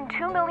offering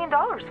 $2 million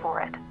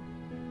for it.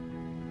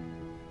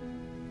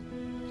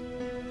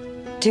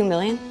 $2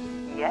 million?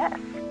 Yes.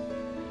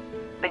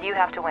 But you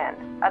have to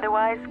win.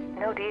 Otherwise,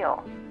 no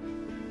deal.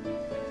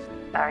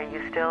 Are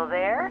you still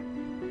there?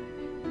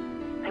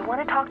 They want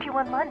to talk to you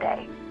on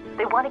Monday.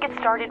 They want to get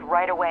started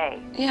right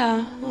away.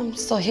 Yeah, I'm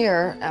still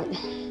here.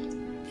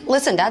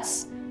 Listen,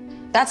 that's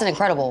an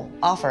incredible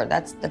offer.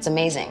 That's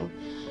amazing.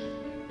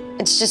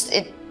 It's just,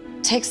 it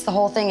takes the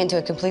whole thing into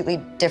a completely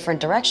different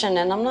direction,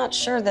 and I'm not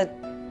sure that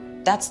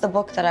that's the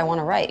book that I want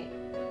to write.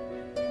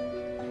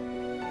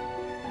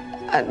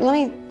 Let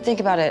me think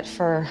about it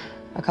for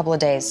a couple of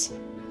days,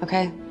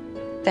 okay?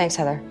 Thanks,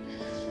 Heather.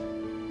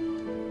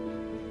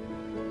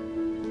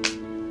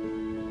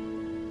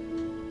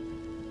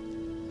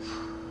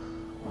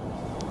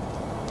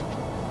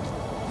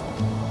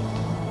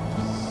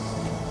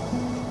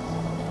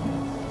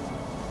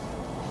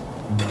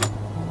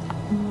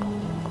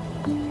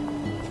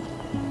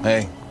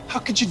 Hey. How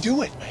could you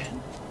do it,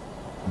 man?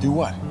 Do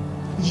what?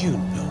 You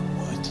know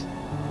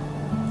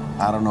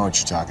what. I don't know what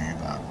you're talking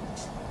about.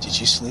 Did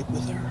you sleep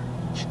with her?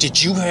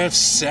 Did you have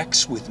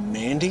sex with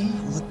Mandy?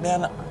 Look,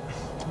 man,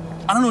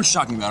 I don't know what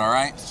you're talking about, all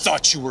right?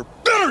 Thought you were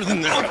better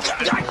than that.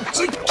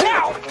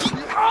 Cal!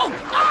 Oh,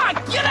 God!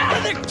 Get out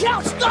of there,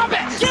 Cal! Stop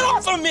it! Get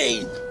off of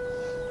me!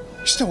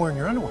 You're still wearing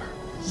your underwear.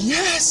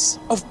 Yes,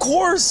 of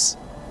course.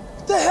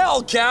 What the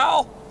hell,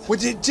 Cal? What,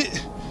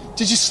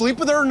 did you sleep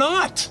with her or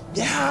not?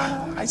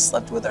 Yeah, I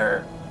slept with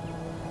her.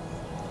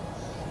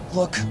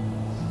 Look,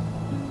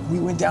 we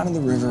went down to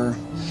the river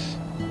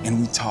and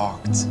we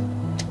talked.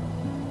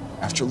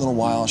 After a little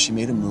while, she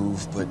made a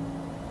move, but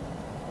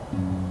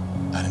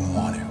I didn't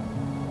want to.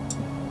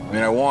 I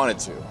mean, I wanted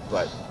to,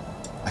 but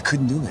I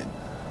couldn't do it.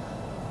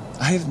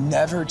 I have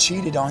never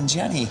cheated on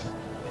Jenny,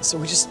 so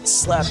we just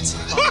slept.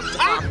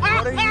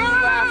 What are you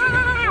laughing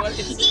at? What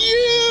is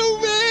You,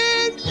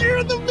 man!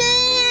 You're the man!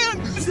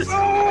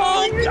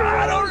 Oh,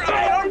 God! All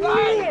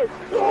right!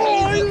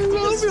 Oh, I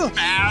love you.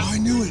 I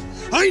knew it.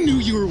 I knew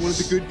you were one of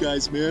the good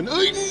guys, man.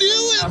 I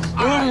knew it.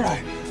 All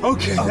right.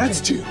 Okay, that's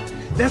two.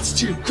 That's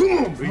two.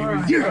 Come on, baby.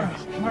 Right. Yeah.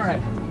 All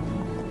right.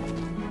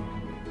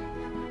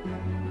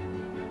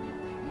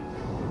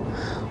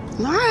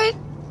 All right,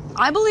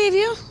 I believe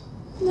you.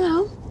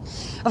 No.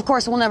 Of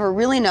course, we'll never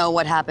really know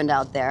what happened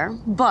out there,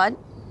 but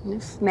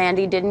if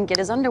Mandy didn't get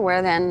his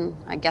underwear, then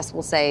I guess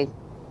we'll say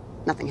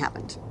nothing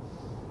happened.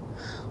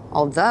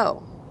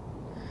 Although,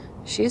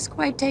 she's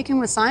quite taken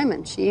with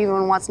Simon. She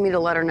even wants me to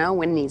let her know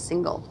when he's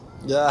single.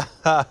 Yeah.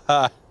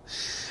 I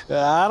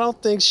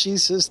don't think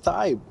she's his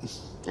type.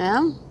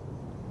 Yeah?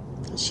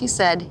 She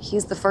said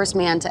he's the first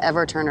man to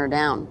ever turn her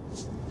down.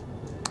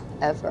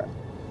 Ever.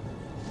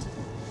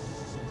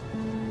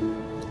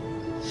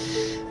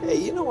 Hey,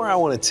 you know where I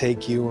want to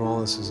take you when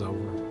all this is over?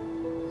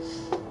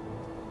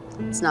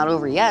 It's not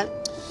over yet.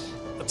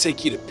 I'll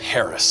take you to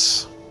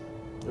Paris.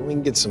 And we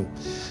can get some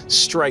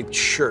striped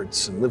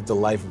shirts and live the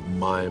life of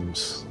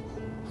mimes.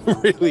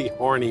 Really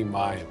horny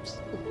mimes.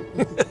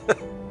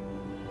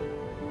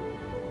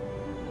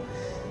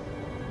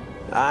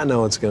 I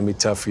know it's going to be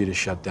tough for you to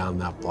shut down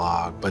that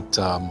blog, but,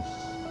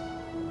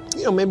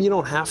 you know, maybe you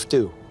don't have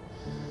to.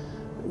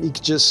 you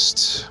could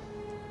just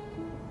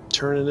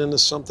turn it into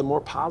something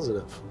more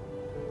positive.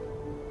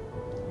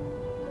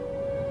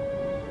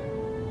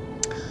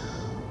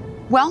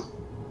 Well,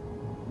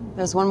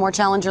 there's one more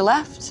challenger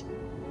left.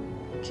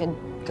 Could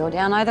go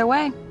down either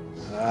way.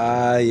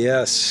 Ah,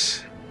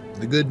 yes.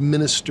 The good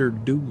Minister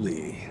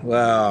Dooley.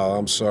 Well,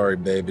 I'm sorry,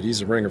 babe, but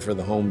he's a ringer for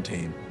the home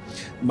team.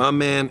 My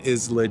man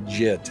is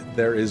legit.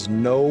 There is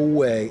no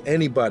way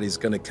anybody's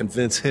gonna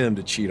convince him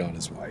to cheat on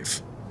his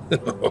wife.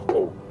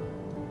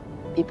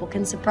 People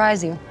can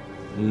surprise you.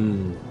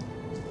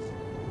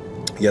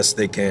 Yes,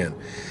 they can.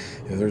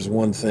 If there's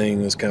one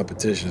thing this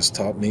competition has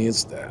taught me,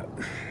 it's that.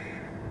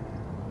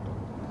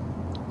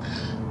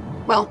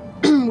 Well,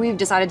 we've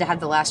decided to have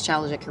the last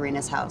challenge at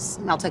Karina's house.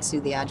 I'll text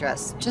you the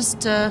address.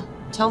 Just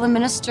tell the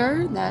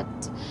minister that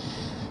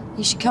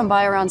you should come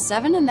by around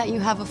 7 and that you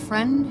have a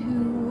friend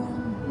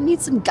who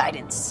needs some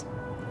guidance.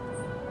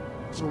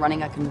 We're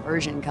running a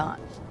conversion con.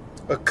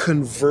 A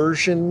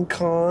conversion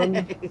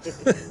con?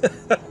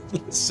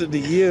 Listen to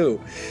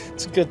you.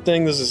 It's a good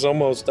thing this is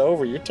almost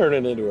over. You're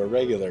turning into a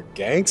regular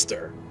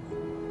gangster.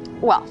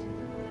 Well,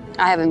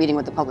 I have a meeting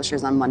with the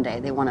publishers on Monday.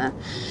 They want to,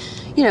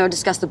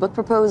 discuss the book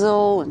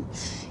proposal and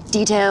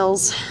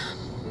details.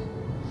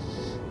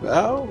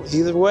 Well,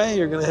 either way,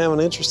 you're going to have an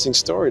interesting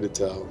story to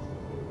tell.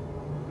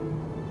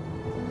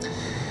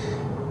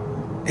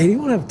 Hey, do you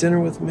want to have dinner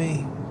with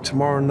me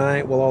tomorrow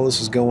night while all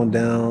this is going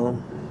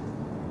down?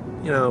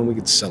 We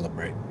could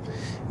celebrate.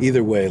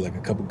 Either way, like a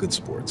couple good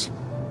sports.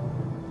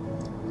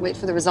 Wait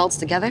for the results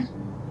together?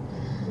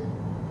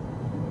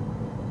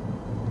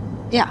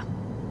 Yeah.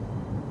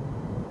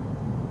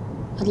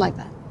 I'd like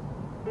that.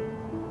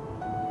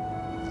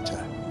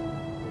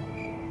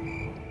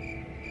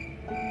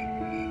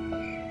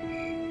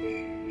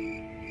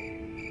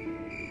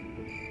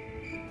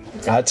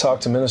 I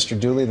talked to Minister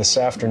Dooley this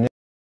afternoon.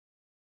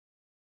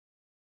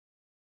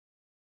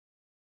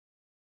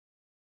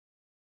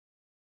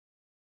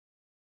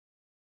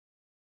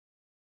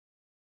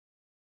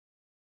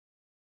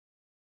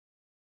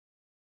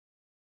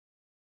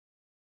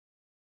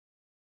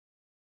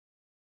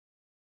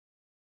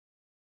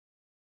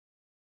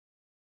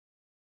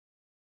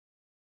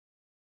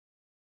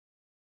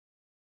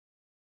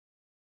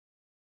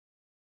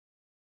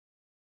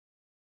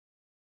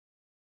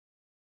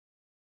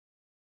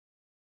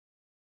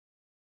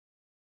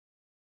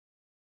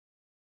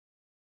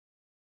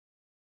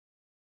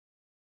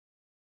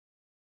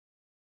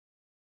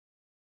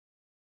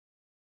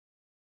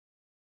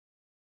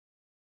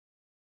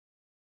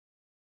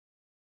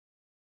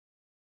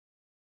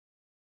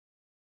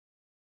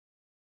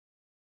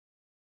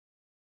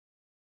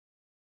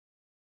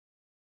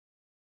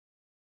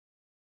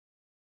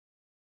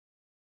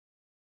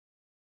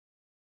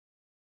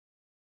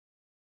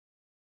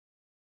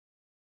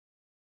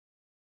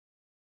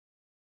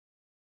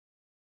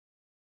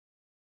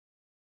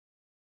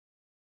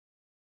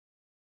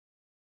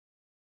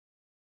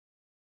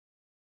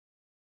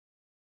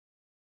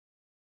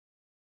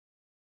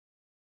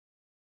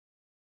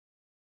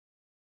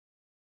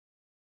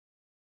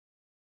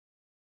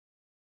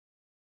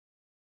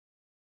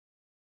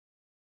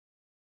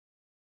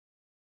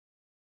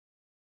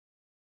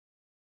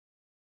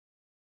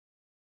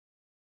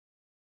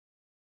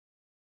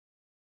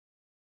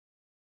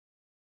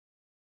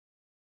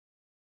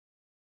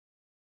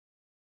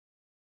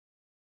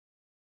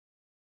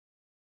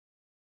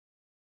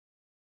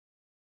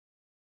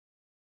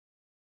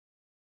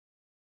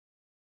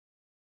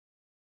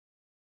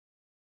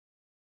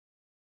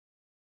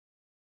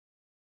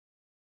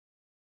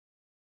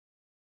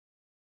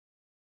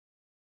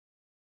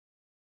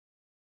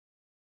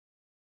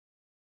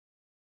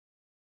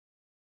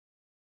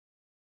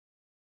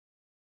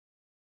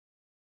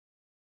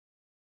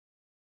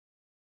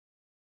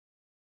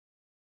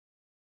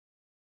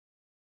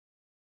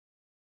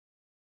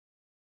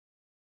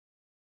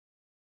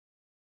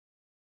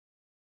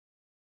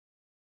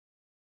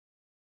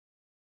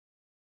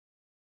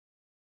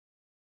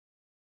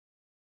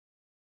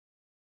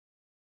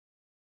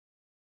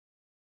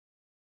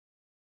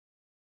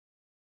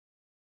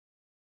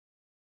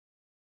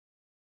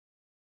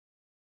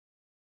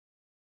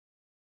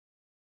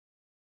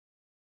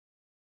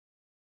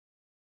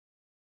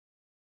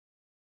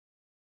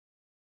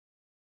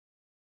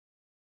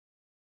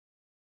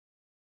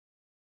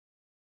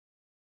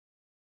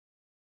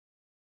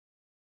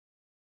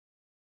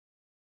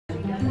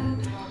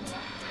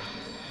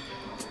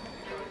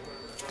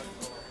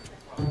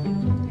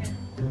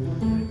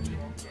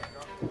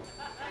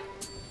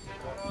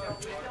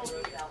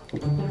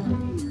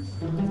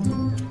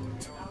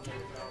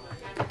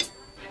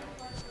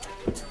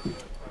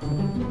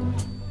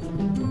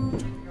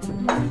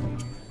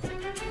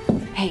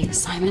 Hey,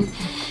 Simon,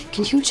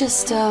 can you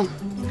just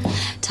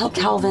tell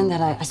Calvin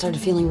that I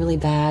started feeling really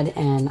bad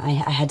and I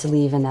had to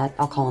leave and that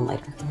I'll call him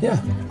later? Yeah.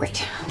 Great,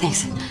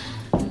 thanks.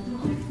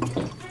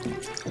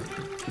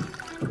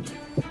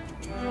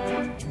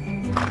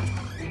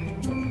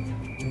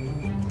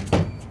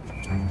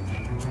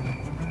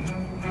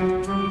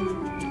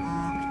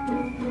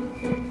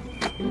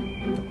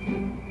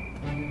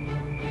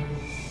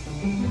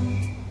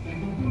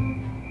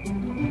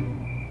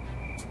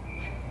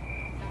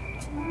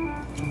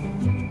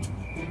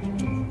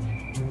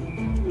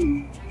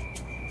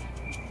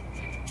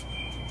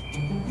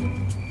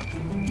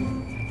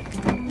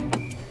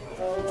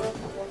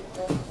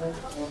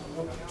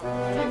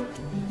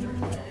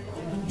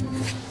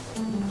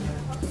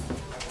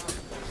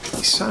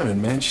 Hey,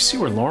 Simon, man, did you see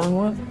where Lauren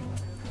went?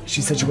 She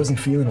said she wasn't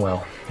feeling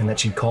well and that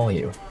she'd call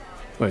you.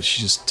 What,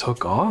 she just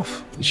took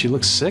off? Did she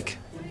look sick?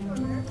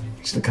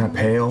 She's kind of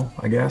pale,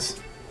 I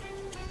guess.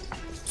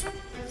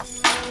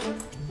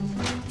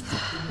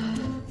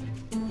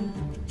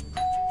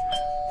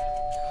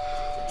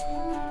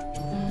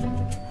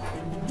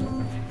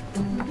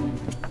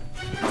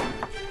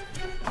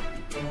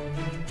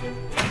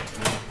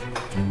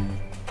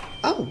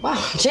 Oh,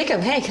 wow. Jacob,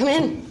 hey, come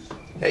in.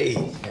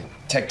 Hey,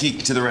 tech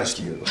geek to the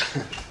rescue.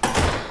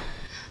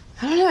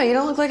 I don't know. You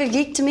don't look like a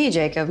geek to me,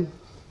 Jacob.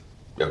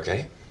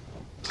 Okay.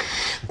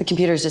 The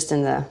computer's just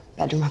in the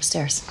bedroom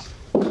upstairs.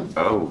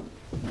 Oh.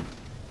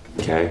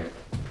 Okay.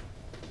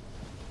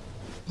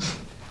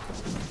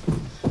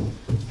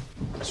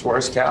 So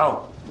where's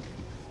Cal?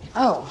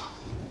 Oh.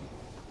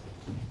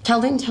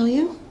 Cal didn't tell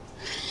you?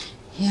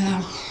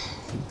 Yeah.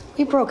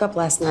 We broke up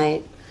last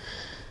night.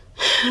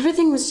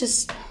 Everything was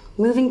just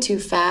moving too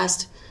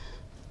fast.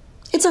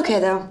 It's okay,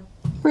 though.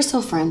 We're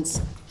still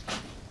friends.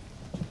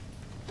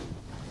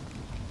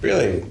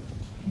 Really?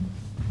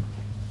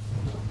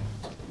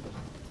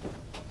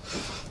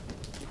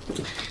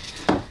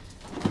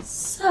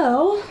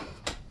 So,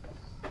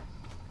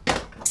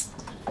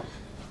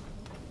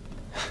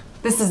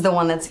 this is the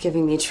one that's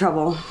giving me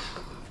trouble.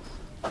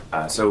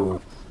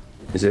 So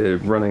is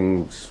it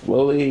running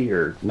slowly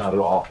or not at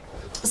all?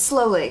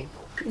 Slowly,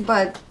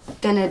 but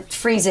then it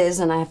freezes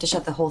and I have to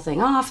shut the whole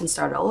thing off and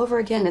start all over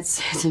again.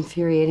 It's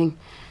infuriating.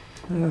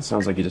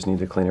 Sounds like you just need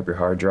to clean up your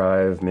hard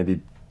drive,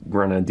 maybe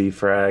run a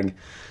defrag,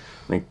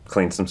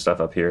 clean some stuff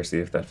up here, see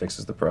if that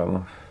fixes the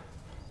problem.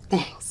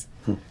 Thanks.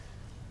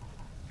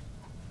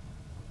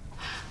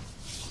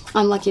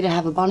 I'm lucky to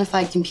have a bona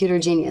fide computer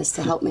genius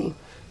to help me.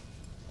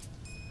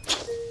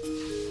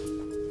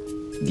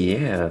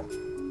 Yeah,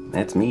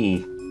 that's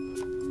me.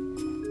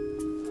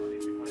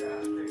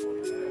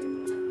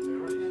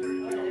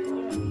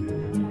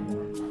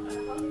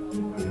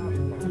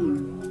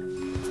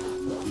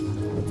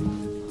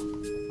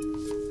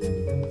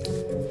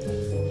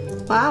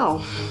 Wow.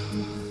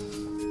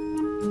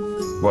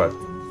 What?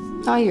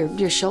 Oh,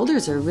 your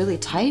shoulders are really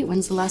tight.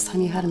 When's the last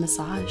time you had a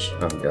massage?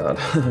 Oh, God.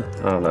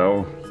 I don't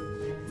know.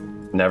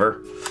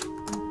 Never?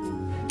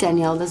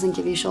 Danielle doesn't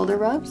give you shoulder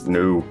rubs?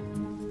 No.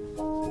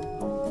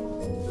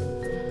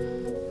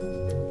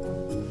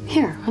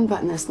 Here,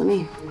 unbutton this. Let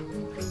me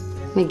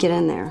get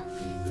in there.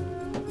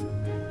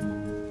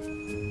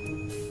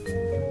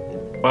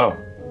 Wow.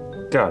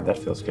 God, that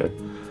feels good.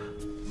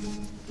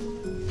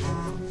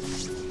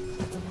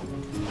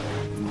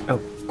 Oh.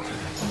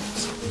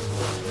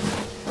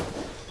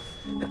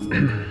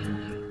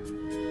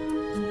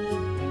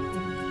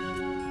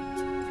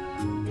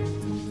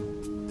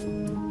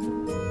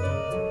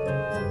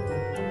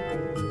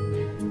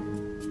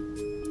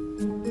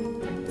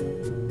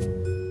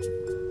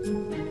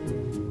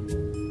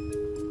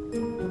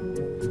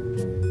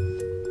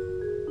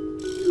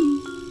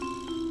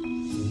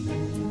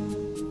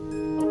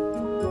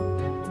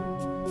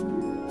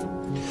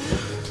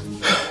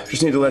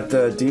 Just need to let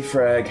the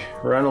defrag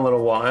run a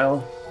little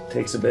while.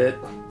 Takes a bit.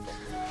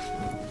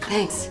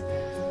 Thanks.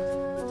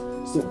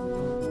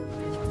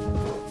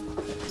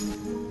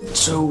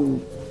 So,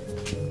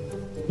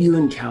 you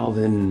and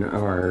Calvin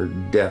are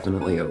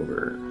definitely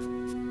over.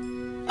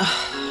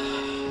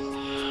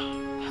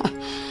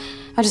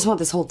 I just want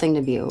this whole thing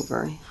to be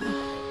over.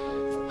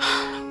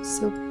 I'm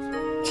so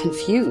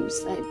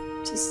confused. I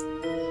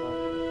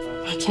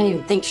can't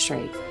even think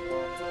straight.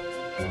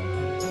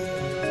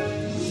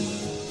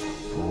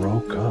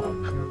 Broke up.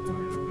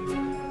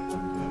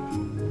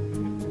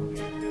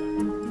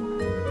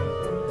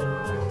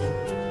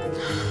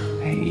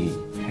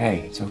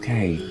 Hey, it's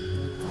okay.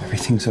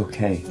 Everything's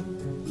okay.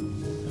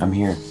 I'm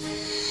here.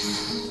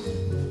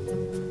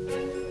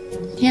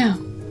 Yeah.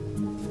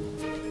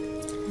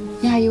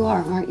 Yeah, you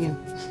are, aren't you?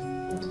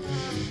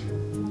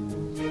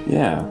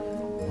 Yeah,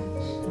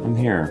 I'm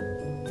here.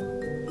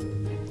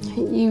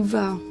 You've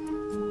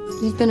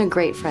been a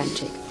great friend,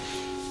 Jacob.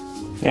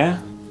 Yeah?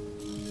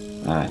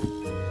 I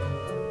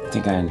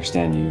think I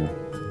understand you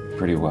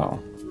pretty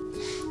well.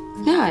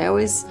 Yeah, I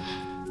always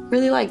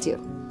really liked you.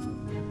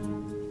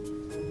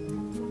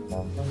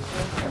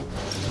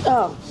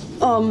 Oh,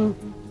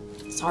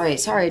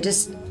 sorry,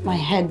 just my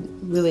head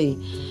really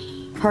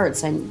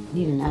hurts. I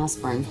need an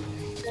aspirin.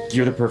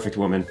 You're the perfect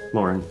woman,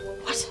 Lauren.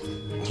 What?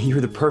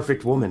 You're the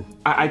perfect woman.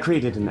 I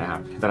created an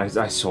app that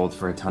I sold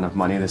for a ton of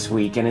money this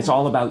week, and it's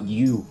all about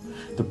you,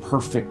 the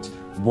perfect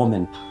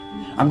woman.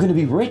 I'm gonna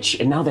be rich,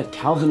 and now that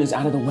Calvin is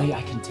out of the way,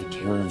 I can take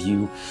care of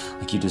you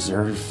like you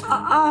deserve.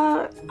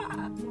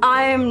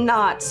 I'm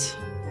not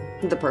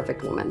the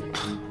perfect woman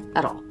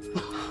at all.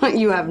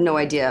 You have no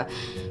idea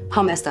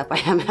how messed up I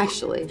am,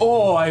 actually.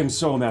 Oh, I am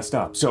so messed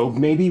up. So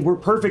maybe we're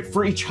perfect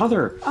for each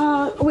other.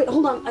 Wait,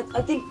 hold on.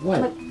 I think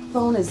What? my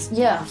phone is,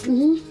 yeah.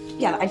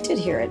 Yeah, I did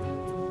hear it.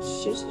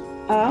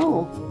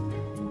 Oh.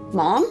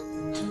 Mom?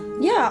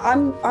 Yeah,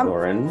 I'm...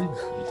 Lauren,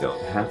 you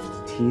don't have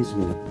to tease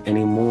me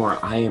anymore.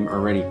 I am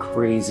already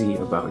crazy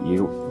about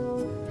you.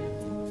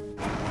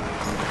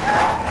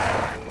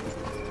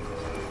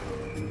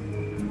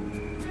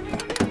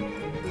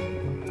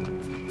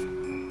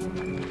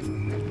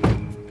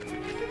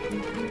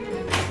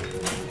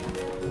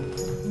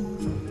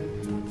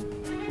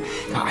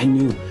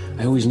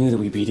 I always knew that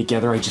we'd be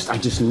together. I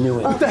just knew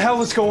it. What the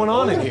hell is going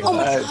on in here? Oh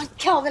my God,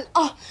 Calvin.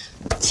 Oh,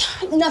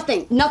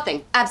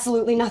 nothing.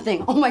 Absolutely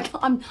nothing. Oh my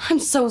God, I'm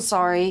so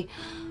sorry.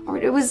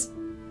 It was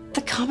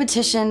the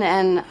competition,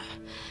 and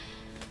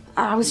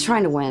I was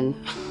trying to win.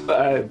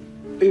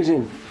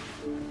 Isn't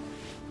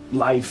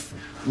life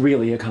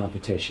really a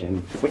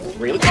competition? Wait,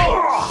 really?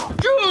 Oh,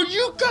 dude,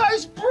 you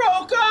guys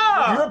broke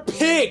up! You're a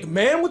pig,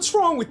 man. What's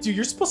wrong with you?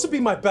 You're supposed to be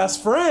my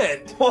best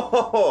friend.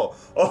 Oh,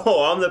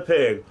 I'm the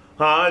pig.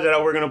 Huh? Is that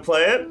how we're gonna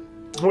play it?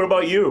 What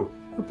about you?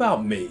 What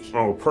about me?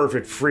 Oh,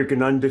 perfect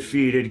freaking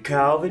undefeated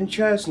Calvin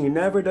Chesney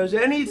never does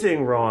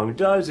anything wrong,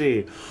 does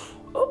he?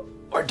 Oh,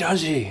 or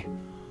does he?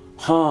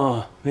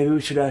 Huh, maybe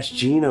we should ask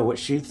Gina what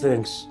she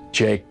thinks.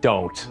 Jake,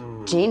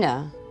 don't.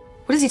 Gina?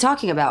 What is he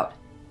talking about?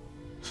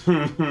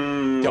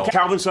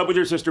 Calvin slept with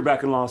your sister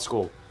back in law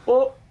school.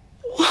 Oh.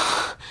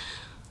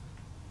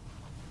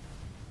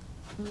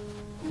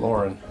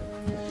 Lauren,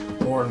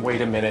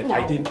 wait a minute. No.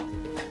 I didn't.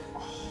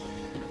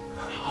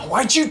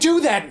 Why'd you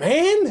do that,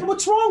 man?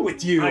 What's wrong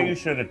with you? Oh, you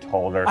should have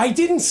told her. I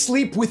didn't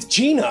sleep with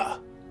Gina.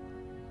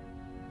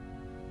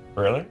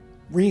 Really?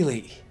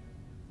 Really?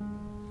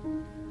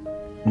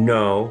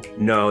 No,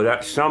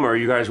 that summer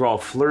you guys were all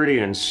flirty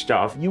and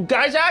stuff. You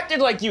guys acted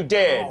like you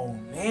did. Oh,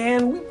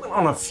 man, we went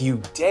on a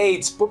few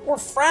dates, but we're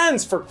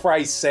friends, for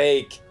Christ's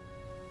sake.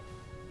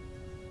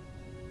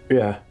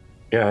 Yeah,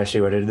 I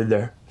see what I did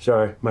there.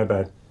 Sorry, my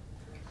bad.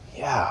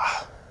 Yeah.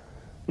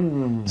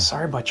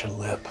 Sorry about your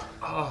lip.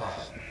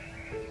 Oh.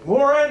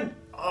 Lauren!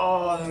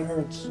 Oh, that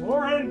hurts.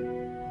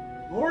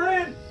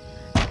 Lauren!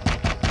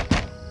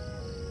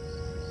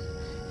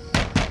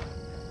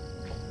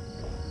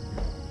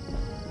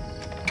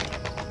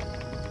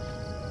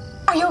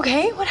 Are you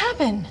okay? What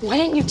happened? Why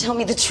didn't you tell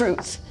me the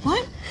truth?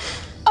 What?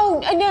 Oh,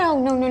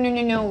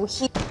 no.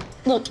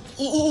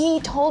 He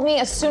told me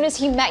as soon as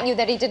he met you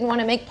that he didn't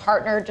want to make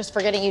partner, just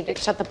for getting you to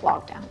shut the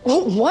blog down.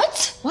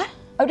 What? What?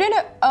 Oh,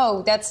 no.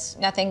 Oh, that's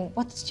nothing.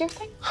 What's your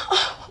thing?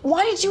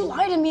 Why did you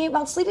lie to me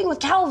about sleeping with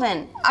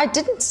Calvin? I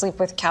didn't sleep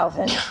with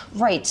Calvin.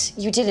 Right,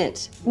 you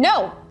didn't.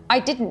 No, I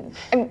didn't.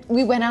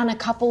 We went on a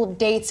couple of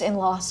dates in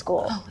law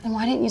school. Oh, and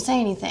why didn't you say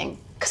anything?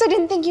 Because I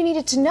didn't think you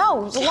needed to know.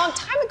 It was a long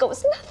time ago. It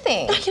was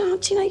nothing. You know,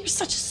 Gina, you're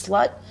such a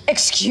slut.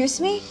 Excuse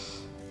me?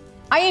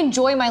 I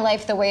enjoy my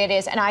life the way it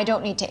is, and I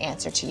don't need to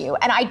answer to you.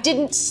 And I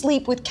didn't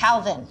sleep with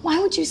Calvin. Why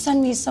would you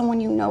send me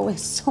someone you know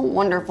is so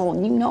wonderful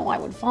and you know I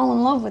would fall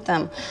in love with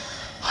them?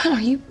 What,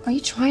 are you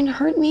trying to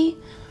hurt me?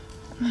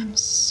 I'm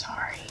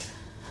sorry.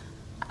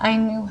 I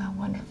knew how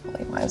wonderful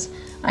he was.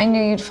 I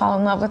knew you'd fall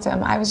in love with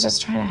him. I was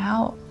just trying to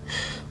help.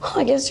 Well,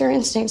 I guess your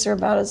instincts are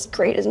about as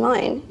great as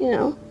mine, you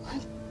know? I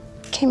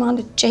came on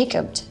to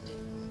Jacob.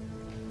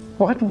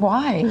 What?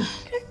 Why?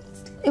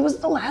 It was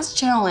the last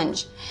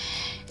challenge.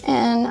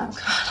 And, oh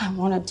God, I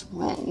wanted to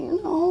win,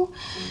 you know?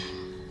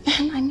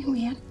 And I knew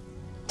he had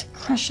a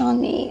crush on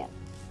me.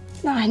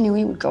 I knew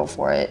he would go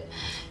for it.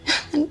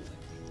 And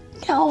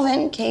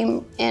Calvin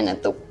came in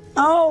at the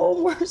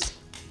worst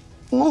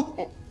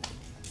moment.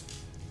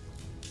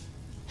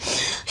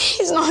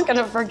 He's not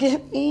gonna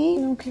forgive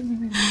me. Okay,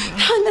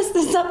 I messed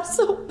this up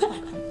so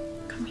bad.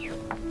 Come here.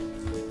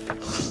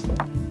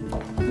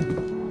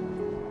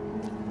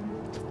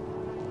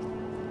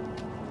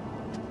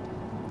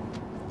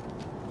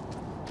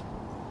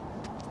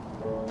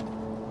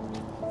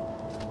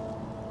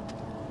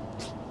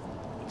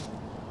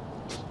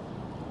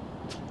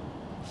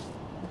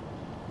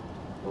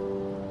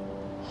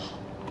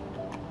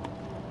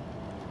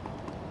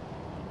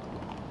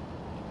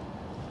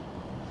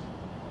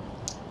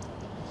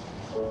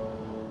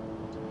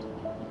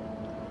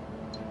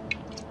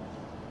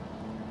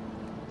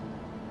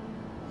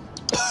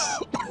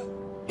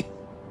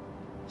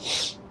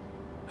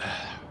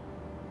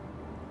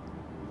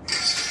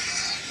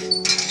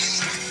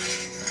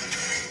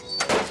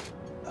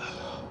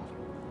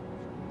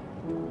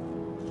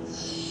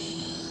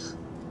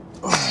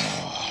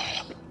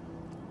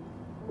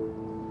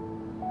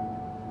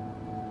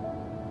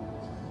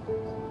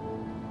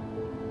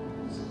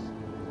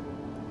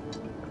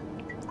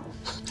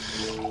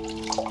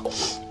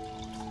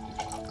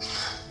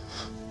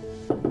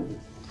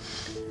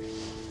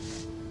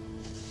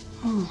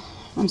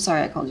 I'm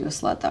sorry I called you a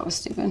slut. That was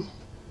stupid.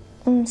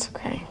 It's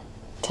okay.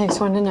 Takes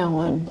one to know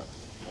one.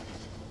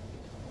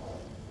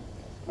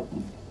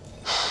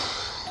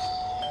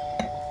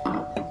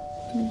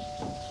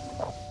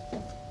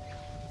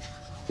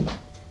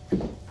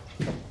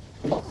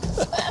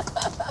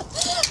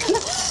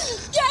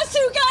 Guess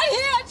who got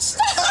hitched?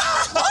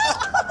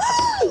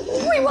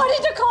 We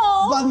wanted to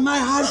call. But my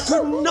heart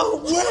could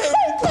not wait.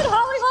 But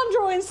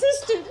Alejandro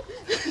insisted.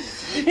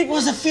 It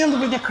was filled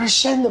with a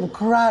crescendo of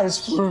cries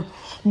for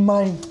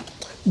my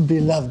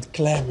beloved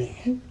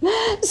Clemmy.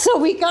 So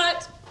we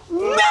got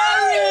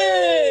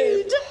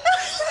married!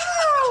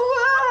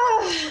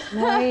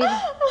 Married?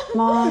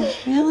 Mom,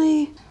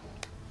 really?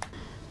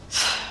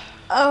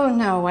 Oh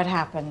no, what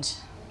happened?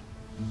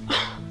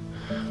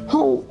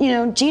 Oh, you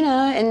know,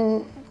 Gina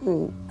and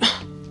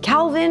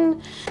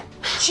Calvin.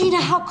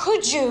 Gina, how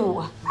could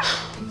you?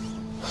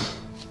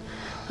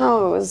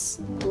 Oh, it was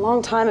a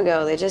long time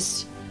ago. They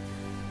just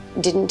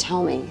didn't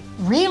tell me.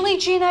 Really,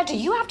 Gina? Do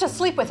you have to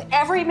sleep with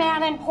every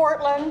man in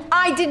Portland?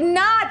 I did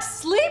not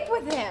sleep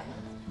with him.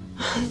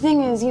 The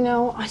thing is, you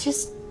know, I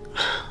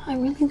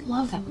really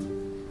love him.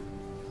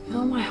 You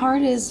know, my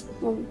heart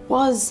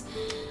was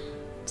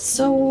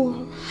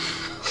so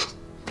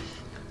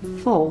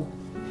full.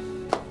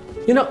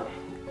 You know,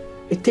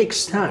 it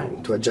takes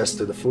time to adjust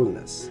to the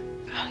fullness.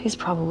 He's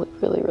probably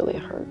really, really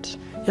hurt.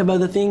 Yeah, but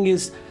the thing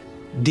is,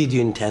 did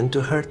you intend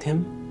to hurt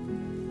him?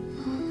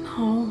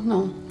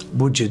 No.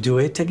 Would you do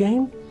it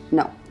again?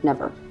 No,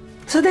 never.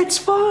 So that's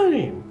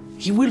fine.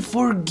 He will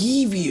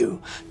forgive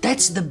you.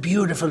 That's the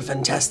beautiful,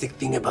 fantastic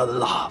thing about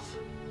love.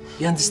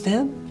 You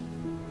understand?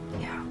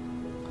 Yeah.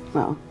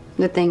 Well,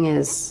 the thing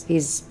is,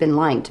 he's been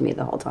lying to me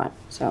the whole time,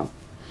 so.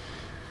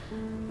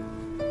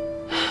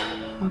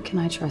 How can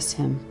I trust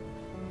him?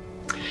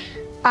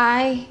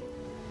 I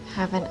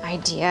have an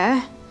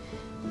idea.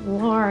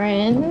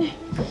 Lauren,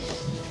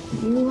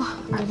 you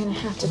are gonna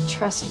have to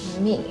trust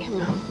me.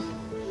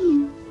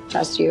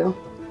 Trust you?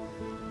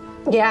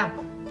 Yeah,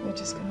 you're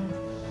just gonna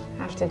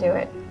have to do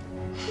it.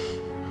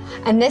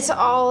 And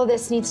all of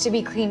this needs to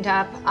be cleaned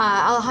up.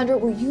 Alejandro,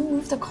 will you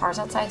move the cars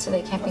outside so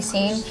they can't be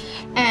seen?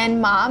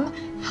 And Mom,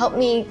 help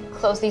me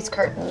close these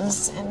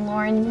curtains. And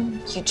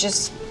Lauren, you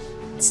just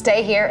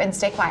stay here and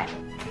stay quiet.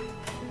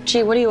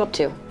 Gee, what are you up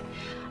to?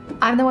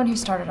 I'm the one who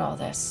started all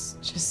this.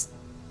 Just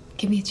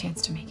give me a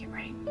chance to make it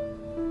right.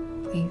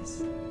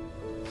 Please.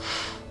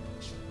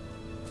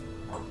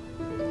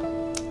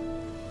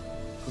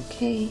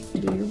 Okay,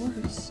 do your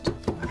worst.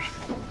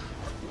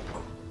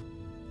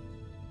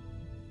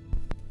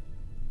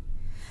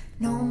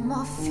 No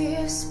more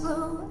fierce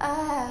blue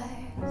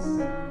eyes,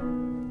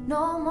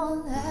 no more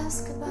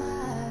last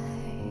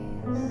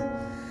goodbyes,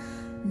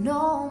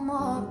 no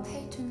more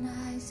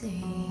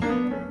patronizing.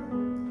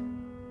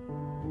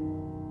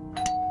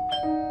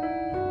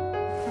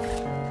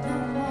 No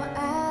more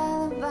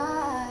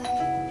alibis,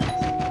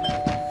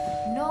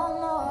 no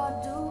more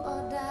do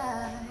or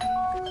die,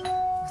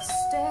 with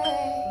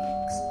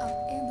stakes up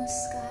in the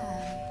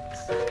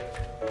skies.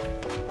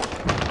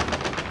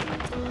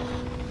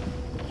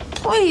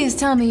 Please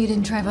tell me you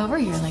didn't drive over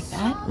here like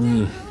that.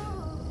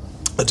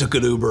 I took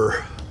an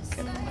Uber.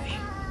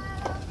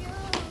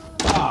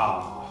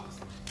 Oh,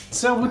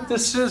 is that what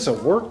this is? A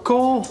work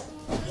call?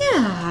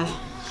 Yeah, I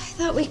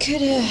thought we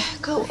could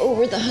go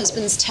over the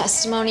husband's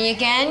testimony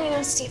again, you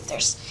know, see if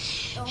there's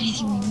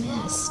anything we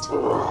missed.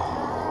 Oh,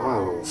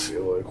 I don't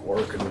feel like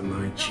working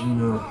tonight,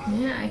 Gina.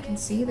 Yeah, I can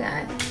see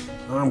that.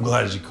 I'm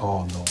glad you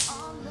called, though.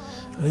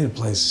 I need a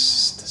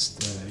place to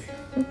stay.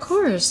 Of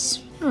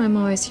course. I'm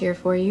always here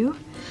for you.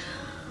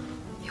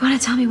 You want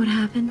to tell me what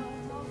happened?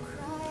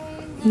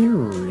 You're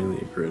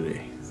really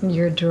pretty.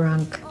 You're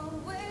drunk.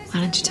 Why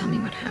don't you tell me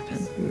what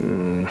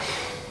happened?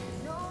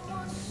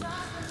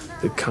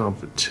 The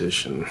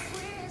competition.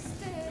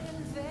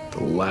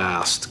 The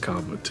last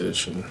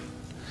competition.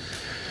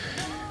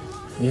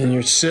 And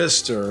your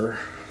sister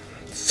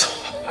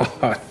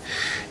thought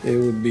it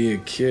would be a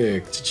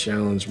kick to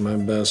challenge my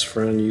best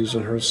friend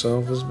using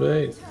herself as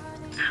bait.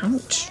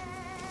 Ouch.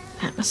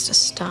 That must have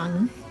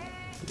stung.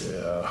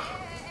 Yeah.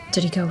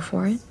 Did he go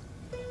for it?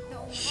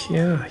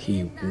 Yeah,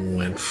 he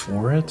went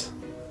for it.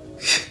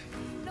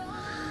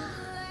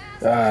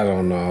 I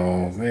don't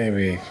know.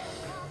 Maybe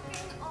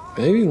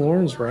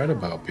Lauren's right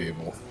about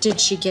people. Did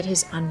she get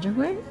his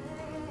underwear?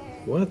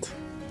 What?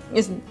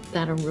 Isn't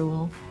that a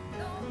rule?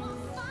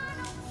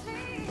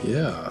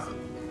 Yeah.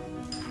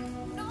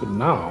 But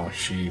no,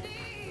 she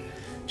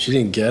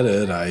didn't get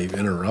it. I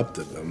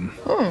interrupted them.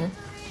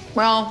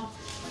 Well,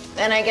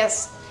 then I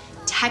guess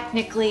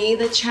technically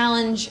the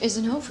challenge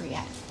isn't over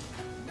yet.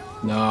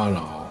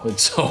 No,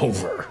 it's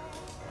over.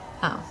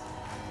 Oh.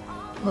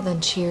 Well,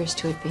 then cheers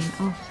to it being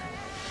over.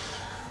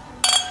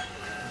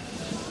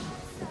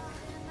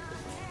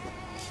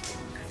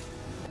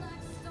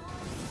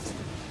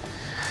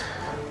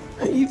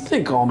 You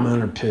think all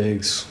men are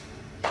pigs?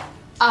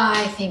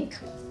 I think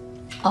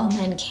all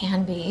men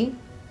can be,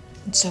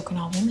 and so can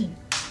all women.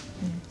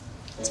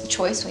 It's a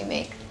choice we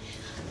make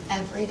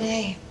every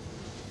day.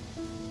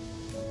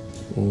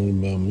 What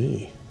about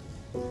me?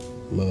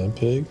 Am I a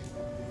pig?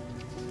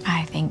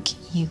 I think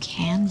you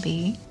can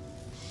be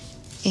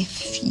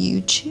if you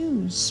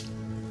choose.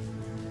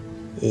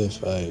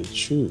 If I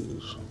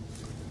choose.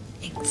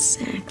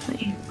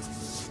 Exactly.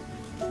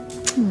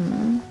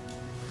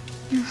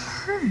 You're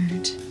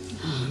hurt.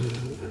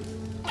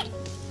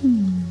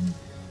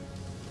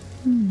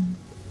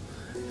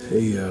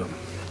 Hey, you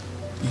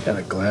got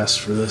a glass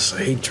for this?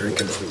 I hate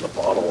drinking from the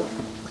bottle.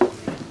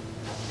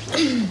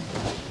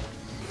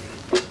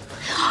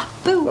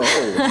 Boo!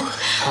 Oh,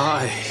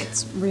 hi.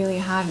 It's really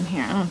hot in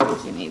here. I don't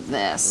think you need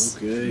this.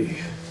 Okay.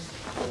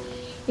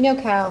 You know,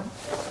 Kyle,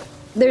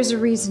 there's a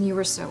reason you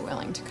were so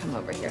willing to come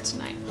over here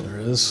tonight. There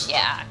is?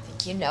 Yeah, I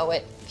think you know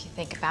it if you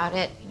think about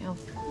it, you know.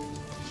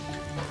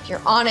 If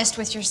you're honest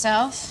with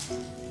yourself.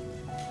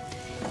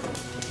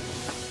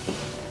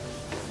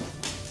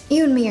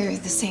 You and me are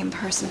the same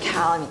person,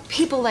 Cal. I mean,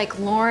 people like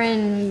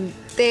Lauren,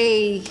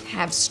 they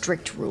have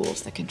strict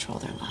rules that control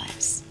their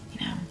lives,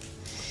 you know?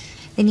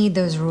 They need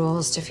those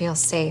rules to feel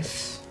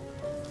safe.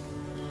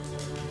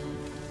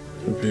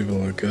 For people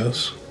like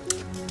us?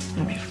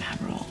 No, we don't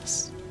have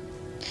rules.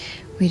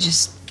 We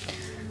just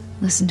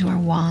listen to our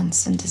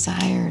wants and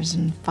desires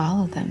and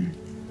follow them.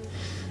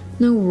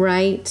 No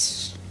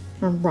right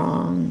or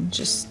wrong,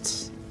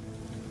 just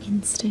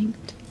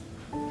instinct.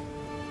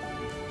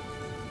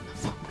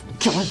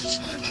 Kill him.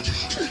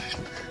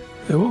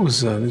 Hey, what was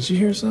that? Did you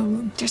hear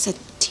something? There's a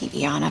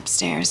TV on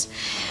upstairs.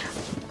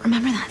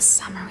 Remember that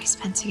summer we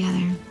spent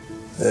together?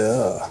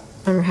 Yeah.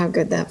 Remember how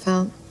good that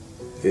felt?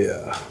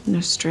 Yeah. No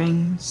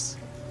strings,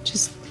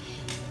 just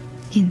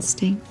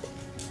instinct.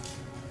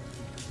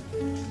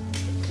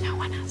 No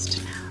one has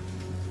to know.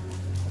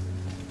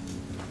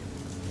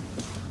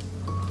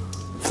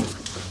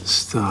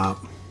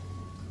 Stop.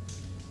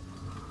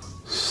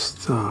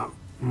 Stop.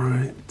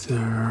 Right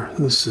there.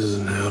 This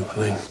isn't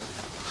happening.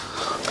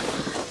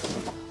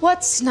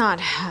 What's not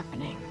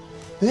happening?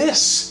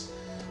 This.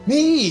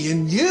 Me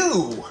and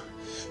you.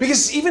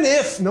 Because even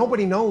if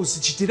nobody knows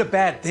that you did a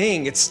bad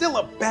thing, it's still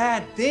a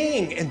bad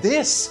thing. And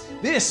this,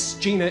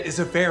 Gina, is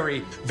a very,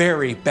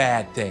 very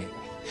bad thing.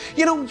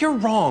 You know, you're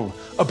wrong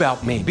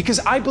about me because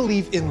I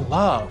believe in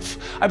love.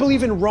 I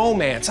believe in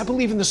romance. I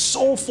believe in the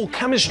soulful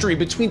chemistry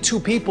between two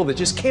people that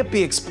just can't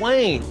be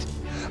explained.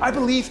 I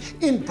believe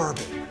in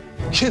bourbon.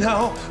 You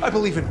know, I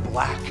believe in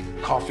black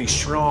coffee,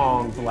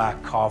 strong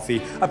black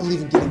coffee. I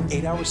believe in getting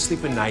 8 hours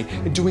sleep a night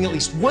and doing at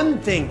least one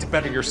thing to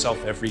better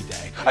yourself every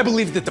day. I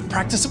believe that the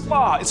practice of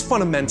law is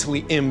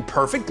fundamentally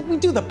imperfect, but we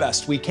do the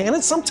best we can,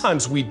 and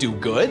sometimes we do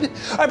good.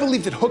 I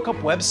believe that hookup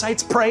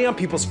websites prey on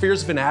people's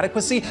fears of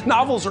inadequacy,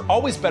 novels are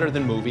always better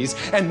than movies,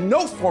 and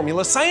no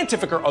formula,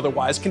 scientific or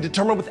otherwise, can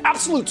determine with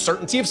absolute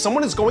certainty if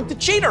someone is going to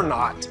cheat or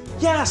not.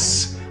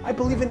 Yes, I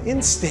believe in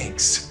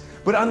instincts.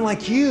 But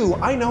unlike you,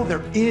 I know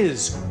there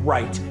is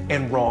right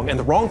and wrong. And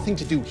the wrong thing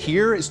to do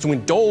here is to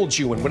indulge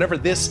you in whatever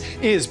this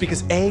is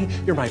because A,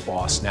 you're my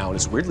boss now, and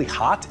as weirdly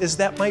hot as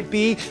that might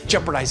be,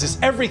 jeopardizes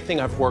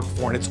everything I've worked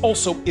for, and it's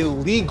also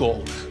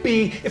illegal.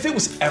 B, if it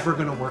was ever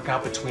gonna work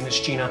out between us,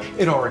 Gina,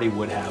 it already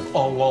would have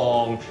a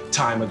long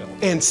time ago.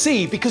 And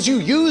C, because you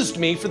used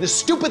me for this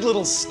stupid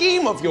little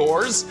scheme of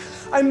yours,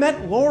 I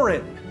met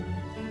Lauren.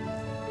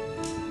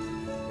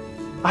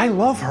 I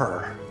love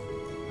her.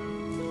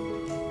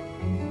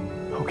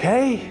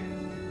 Okay?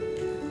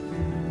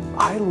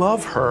 I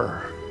love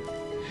her.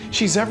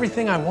 She's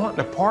everything I want in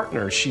a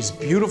partner. She's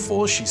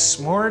beautiful, she's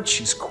smart,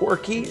 she's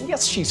quirky, and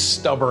yes, she's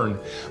stubborn.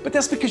 But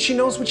that's because she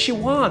knows what she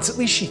wants. At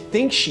least she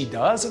thinks she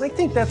does, and I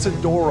think that's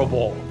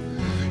adorable.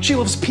 She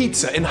loves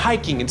pizza and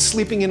hiking and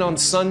sleeping in on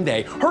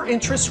Sunday. Her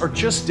interests are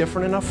just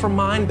different enough from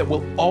mine that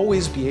we'll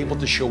always be able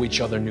to show each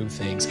other new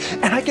things.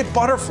 And I get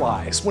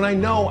butterflies when I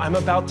know I'm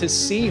about to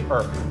see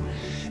her.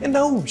 And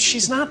no,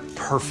 she's not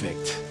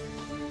perfect.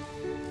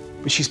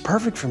 But she's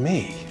perfect for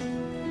me.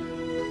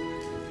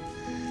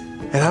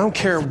 And I don't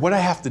care what I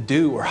have to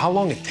do or how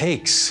long it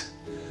takes.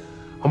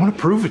 I'm gonna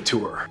prove it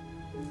to her.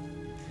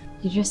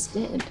 You just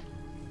did.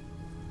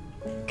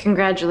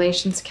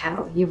 Congratulations,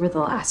 Cal. You were the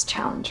last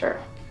challenger.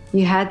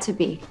 You had to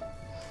be,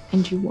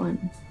 and you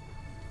won.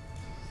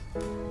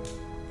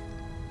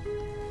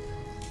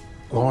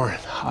 Lauren,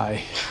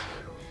 hi.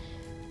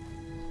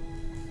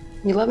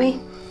 You love me?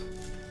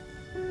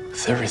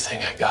 With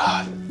everything I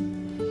got.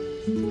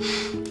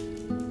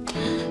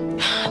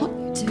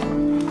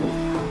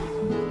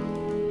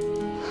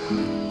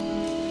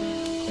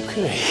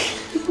 Okay.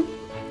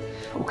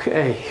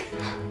 Okay.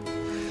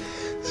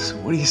 So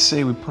what do you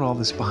say we put all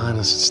this behind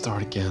us and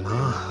start again,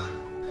 huh?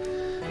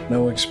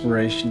 No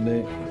expiration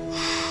date.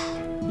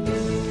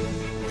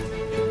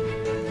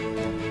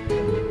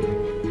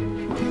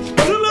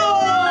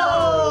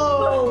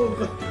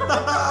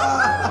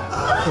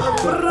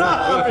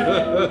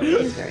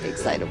 He's very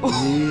excitable.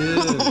 He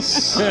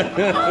is.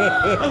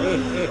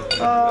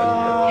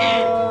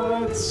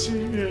 Let's see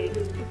it.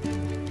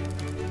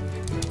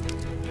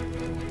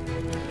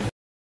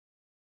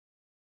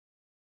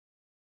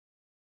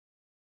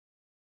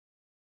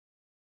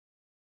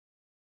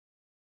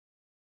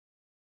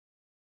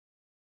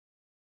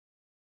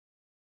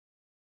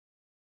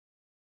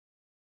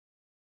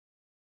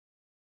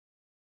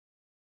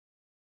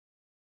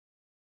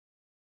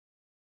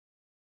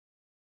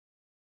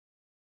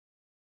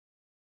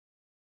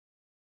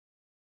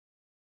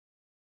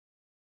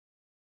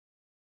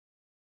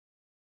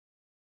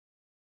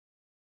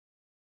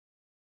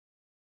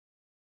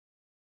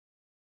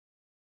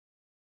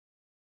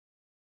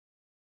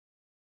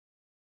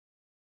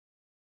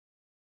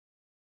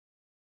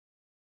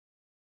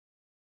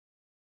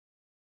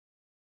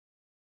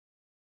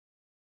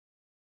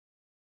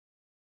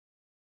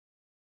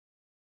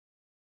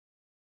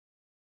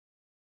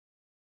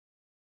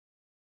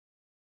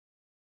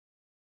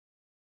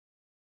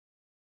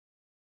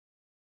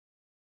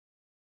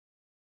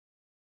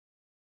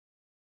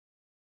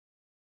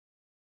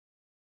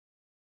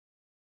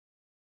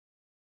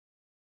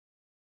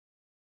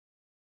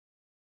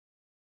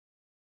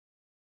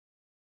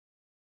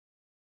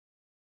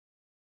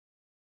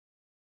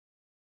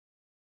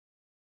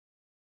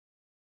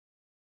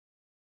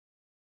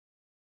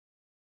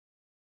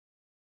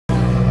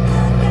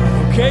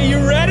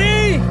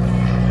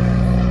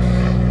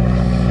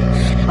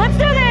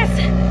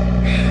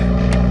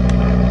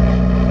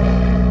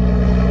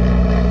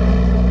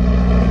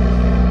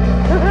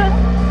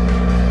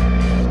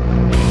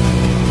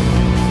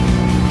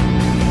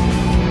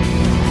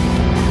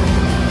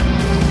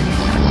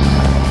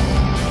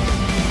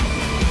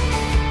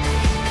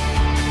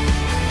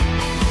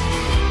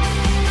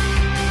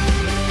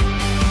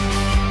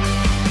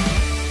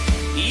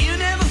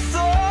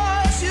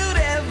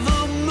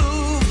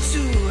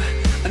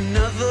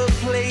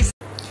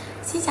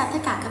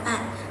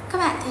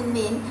 thân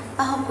mến,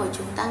 bài học của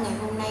chúng ta ngày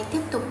hôm nay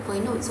tiếp tục với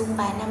nội dung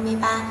bài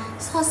 53,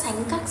 so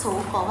sánh các số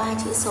có 3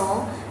 chữ số.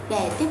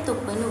 Để tiếp tục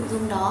với nội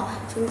dung đó,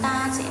 chúng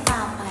ta sẽ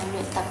vào bài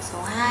luyện tập số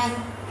 2.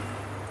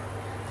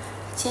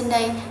 Trên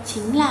đây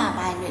chính là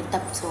bài luyện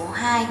tập số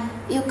 2,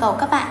 yêu cầu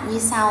các bạn như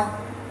sau.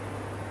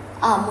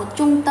 Ở một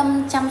trung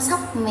tâm chăm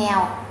sóc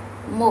mèo,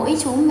 mỗi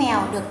chú mèo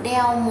được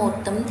đeo một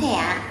tấm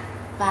thẻ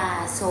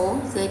và số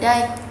dưới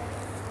đây.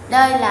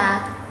 Đây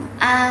là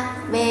A,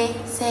 B,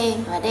 C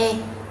và D.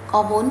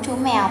 Có 4 chú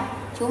mèo.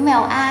 Chú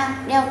mèo A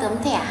đeo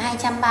tấm thẻ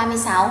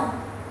 236.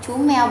 Chú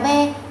mèo B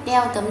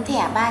đeo tấm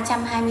thẻ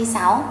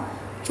 326.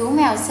 Chú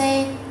mèo C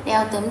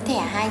đeo tấm thẻ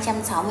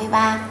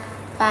 263.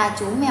 Và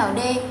chú mèo D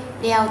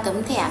đeo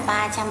tấm thẻ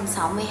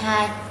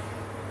 362.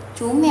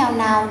 Chú mèo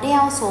nào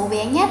đeo số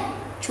bé nhất?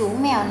 Chú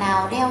mèo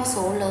nào đeo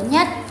số lớn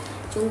nhất?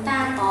 Chúng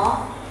ta có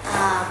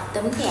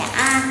tấm thẻ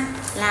A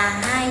là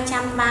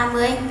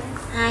 230,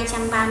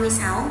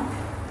 236.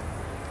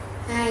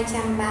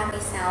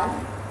 236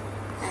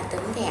 là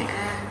tấm thẻ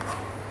A.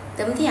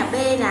 Tấm thẻ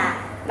B là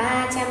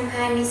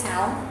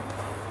 326.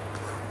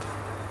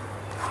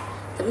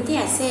 Tấm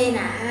thẻ C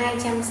là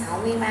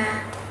 263.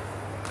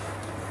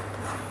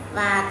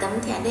 Và tấm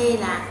thẻ D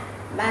là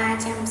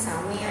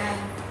 362.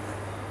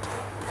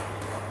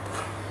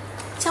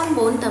 Trong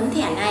 4 tấm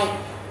thẻ này,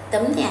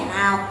 tấm thẻ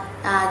nào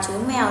chú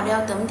mèo đeo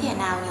tấm thẻ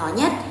nào nhỏ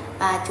nhất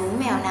và chú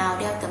mèo nào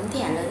đeo tấm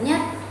thẻ lớn nhất?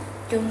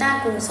 Chúng ta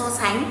cùng so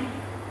sánh.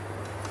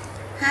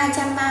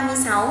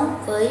 236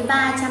 với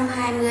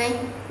 320,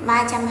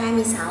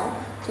 326.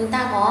 Chúng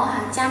ta có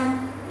hàng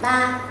trăm,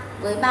 3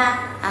 với 3,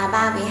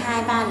 3 với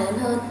 2, 3 lớn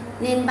hơn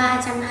nên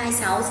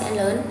 326 sẽ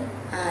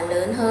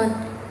lớn hơn.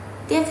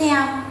 Tiếp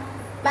theo,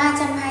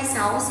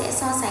 326 sẽ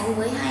so sánh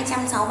với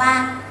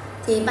 263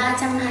 thì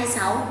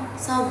 326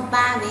 so với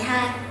 3 với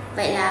 2,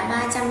 vậy là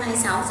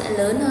 326 sẽ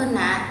lớn hơn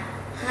là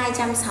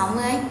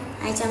 260,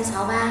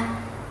 263.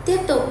 Tiếp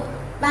tục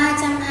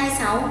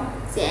 326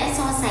 sẽ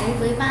so sánh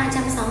với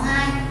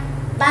 362.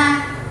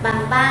 3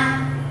 bằng 3,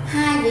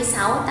 2 với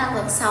 6 ta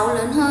có 6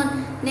 lớn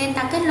hơn nên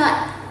ta kết luận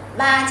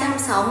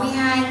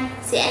 362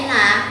 sẽ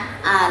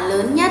là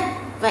lớn nhất.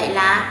 Vậy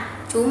là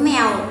chú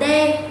mèo D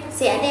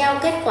sẽ đeo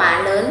kết quả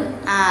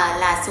lớn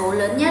là số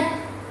lớn nhất.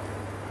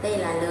 Đây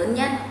là lớn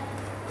nhất.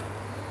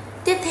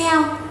 Tiếp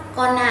theo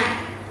còn lại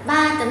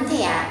 3 tấm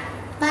thẻ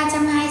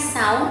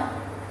 326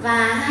 và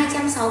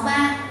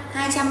 263,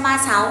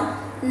 236.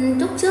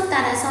 Lúc trước ta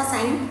đã so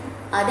sánh.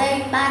 Ở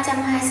đây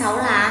 326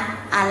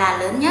 là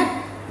lớn nhất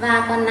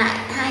và còn lại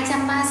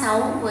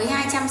 236 với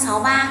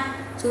 263.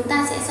 Chúng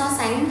ta sẽ so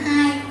sánh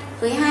 2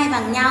 với 2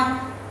 bằng nhau.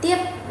 Tiếp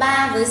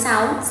 3 với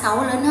 6,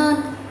 6 lớn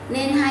hơn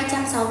nên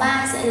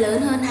 263 sẽ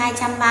lớn hơn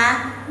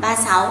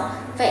 236.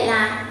 Vậy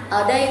là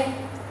ở đây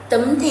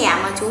tấm thẻ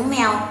mà chú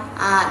mèo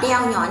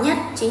đeo nhỏ nhất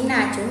chính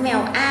là chú mèo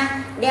A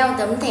đeo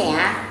tấm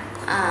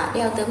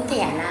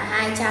thẻ là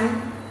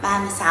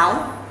 236.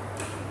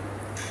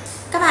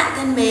 Các bạn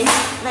thân mến,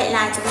 vậy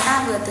là chúng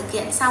ta vừa thực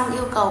hiện xong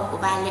yêu cầu của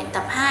bài luyện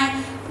tập 2.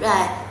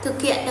 Để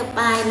thực hiện được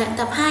bài luyện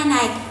tập 2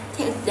 này,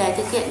 để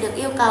thực hiện được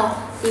yêu cầu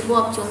thì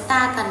buộc chúng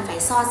ta cần phải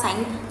so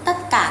sánh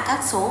tất cả các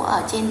số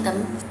ở trên tấm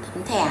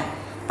thẻ.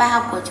 Bài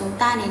học của chúng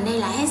ta đến đây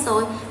là hết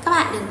rồi. Các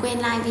bạn đừng quên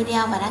like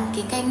video và đăng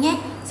ký kênh nhé.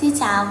 Xin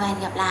chào và hẹn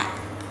gặp lại.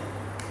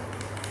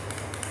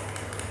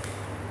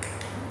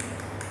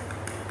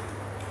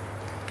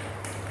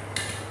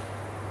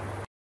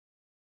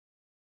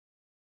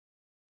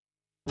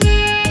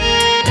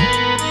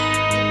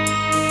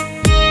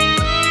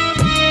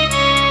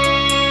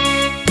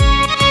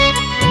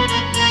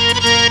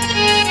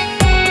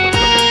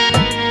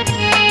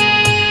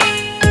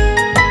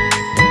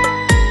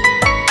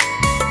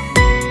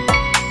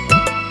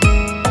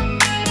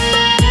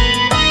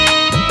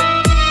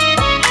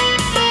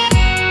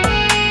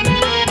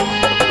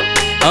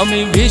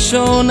 আমি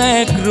ভীষণ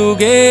এক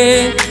রোগে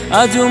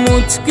আজও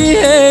মুচকি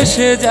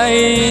হেসে যাই,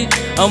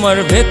 আমার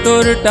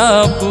ভেতরটা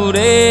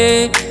পুরে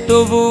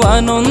তবু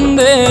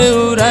আনন্দে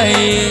উড়াই।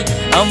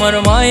 আমার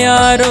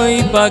মায়ার ওই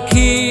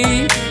পাখি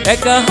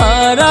একা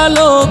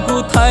হারালো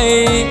কোথায়,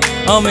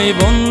 আমি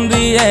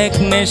বন্দি এক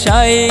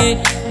নেশায়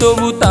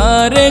তবু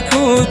তারে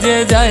খুঁজে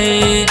যাই।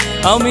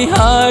 আমি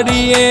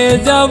হারিয়ে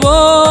যাব,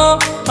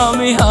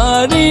 আমি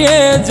হারিয়ে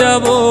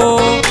যাব,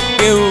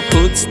 কেউ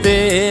খুঁজতে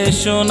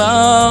এসো না,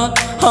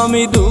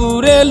 আমি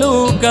দূরে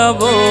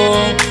লুকাবো।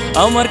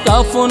 আমার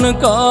কাফন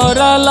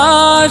করা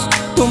লাশ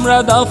তোমরা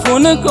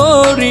দাফন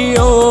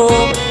করিও,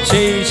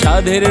 সেই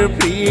সাধের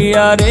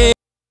প্রিয়ারে।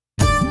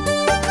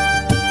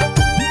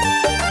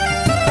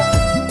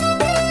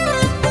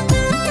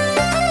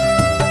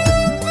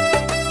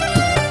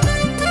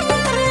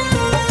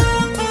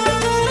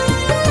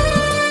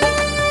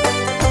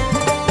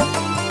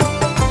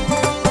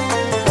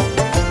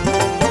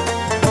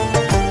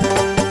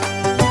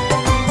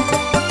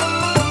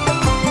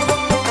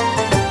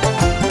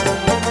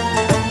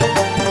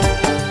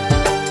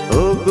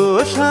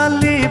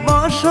 শালি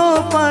বসো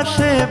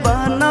পাশে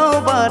বানাও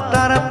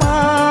বাটার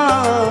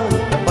পান,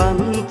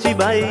 পাঞ্চি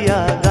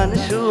বাইয়া গান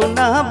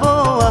শোনাবো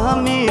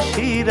আমি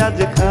সিরাজ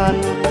খান।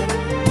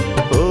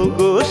 ও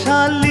গো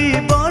শালি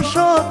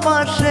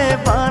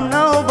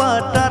বানাও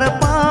বাটার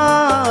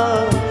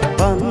পান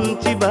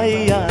পাঞ্চি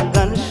ভাইয়া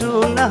গান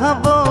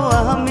শোনাবো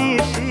আমি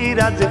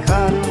সিরাজ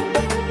খান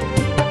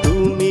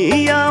তুমি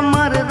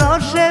আমার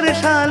রসের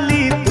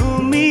শালি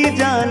তুমি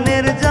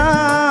জানের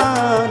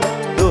জান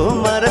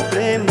তোমার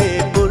প্রেমে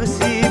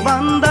পড়ছি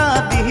বান্দা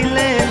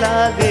দিলে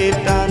লাগে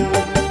টান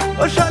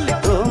ও শালি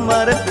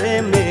তোমার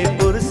প্রেমে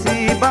পড়ছি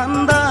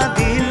বান্দা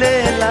দিলে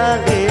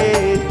লাগে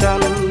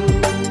টান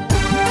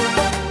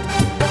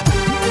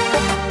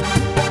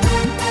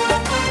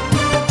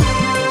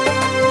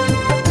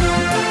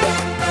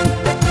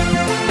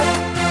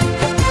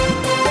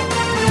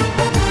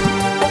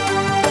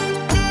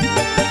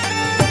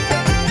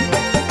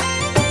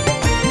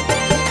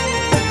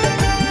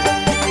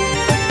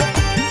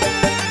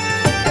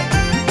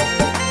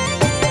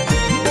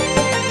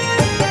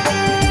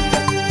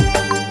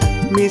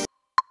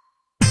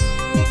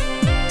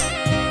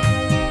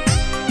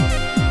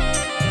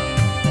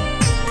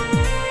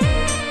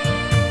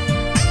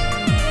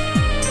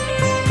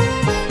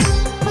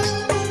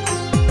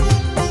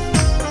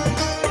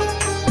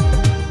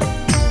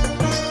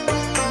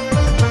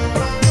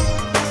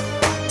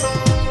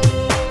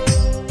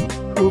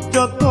খুব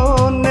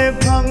যতনে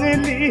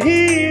ভাঙলি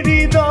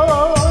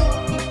হৃদয়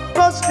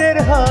কষ্টের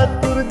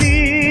হাতুর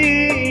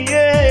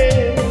দিয়ে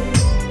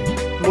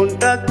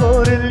মনটা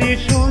করলি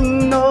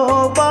শূন্য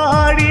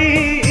বাড়ি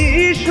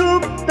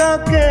সুখটা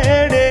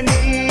কেড়ে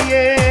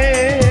নিয়ে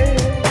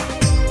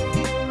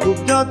খুব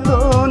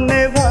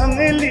যতনে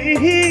ভাঙলি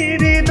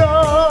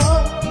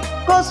হৃদয়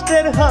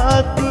কষ্টের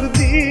হাতুর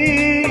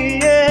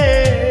দিয়ে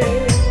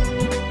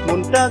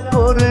মনটা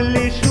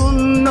করলি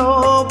শূন্য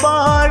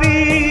বাড়ি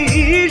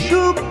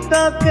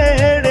সুখটা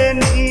কেড়ে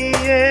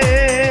নিয়ে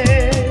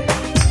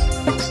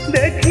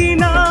দেখি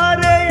না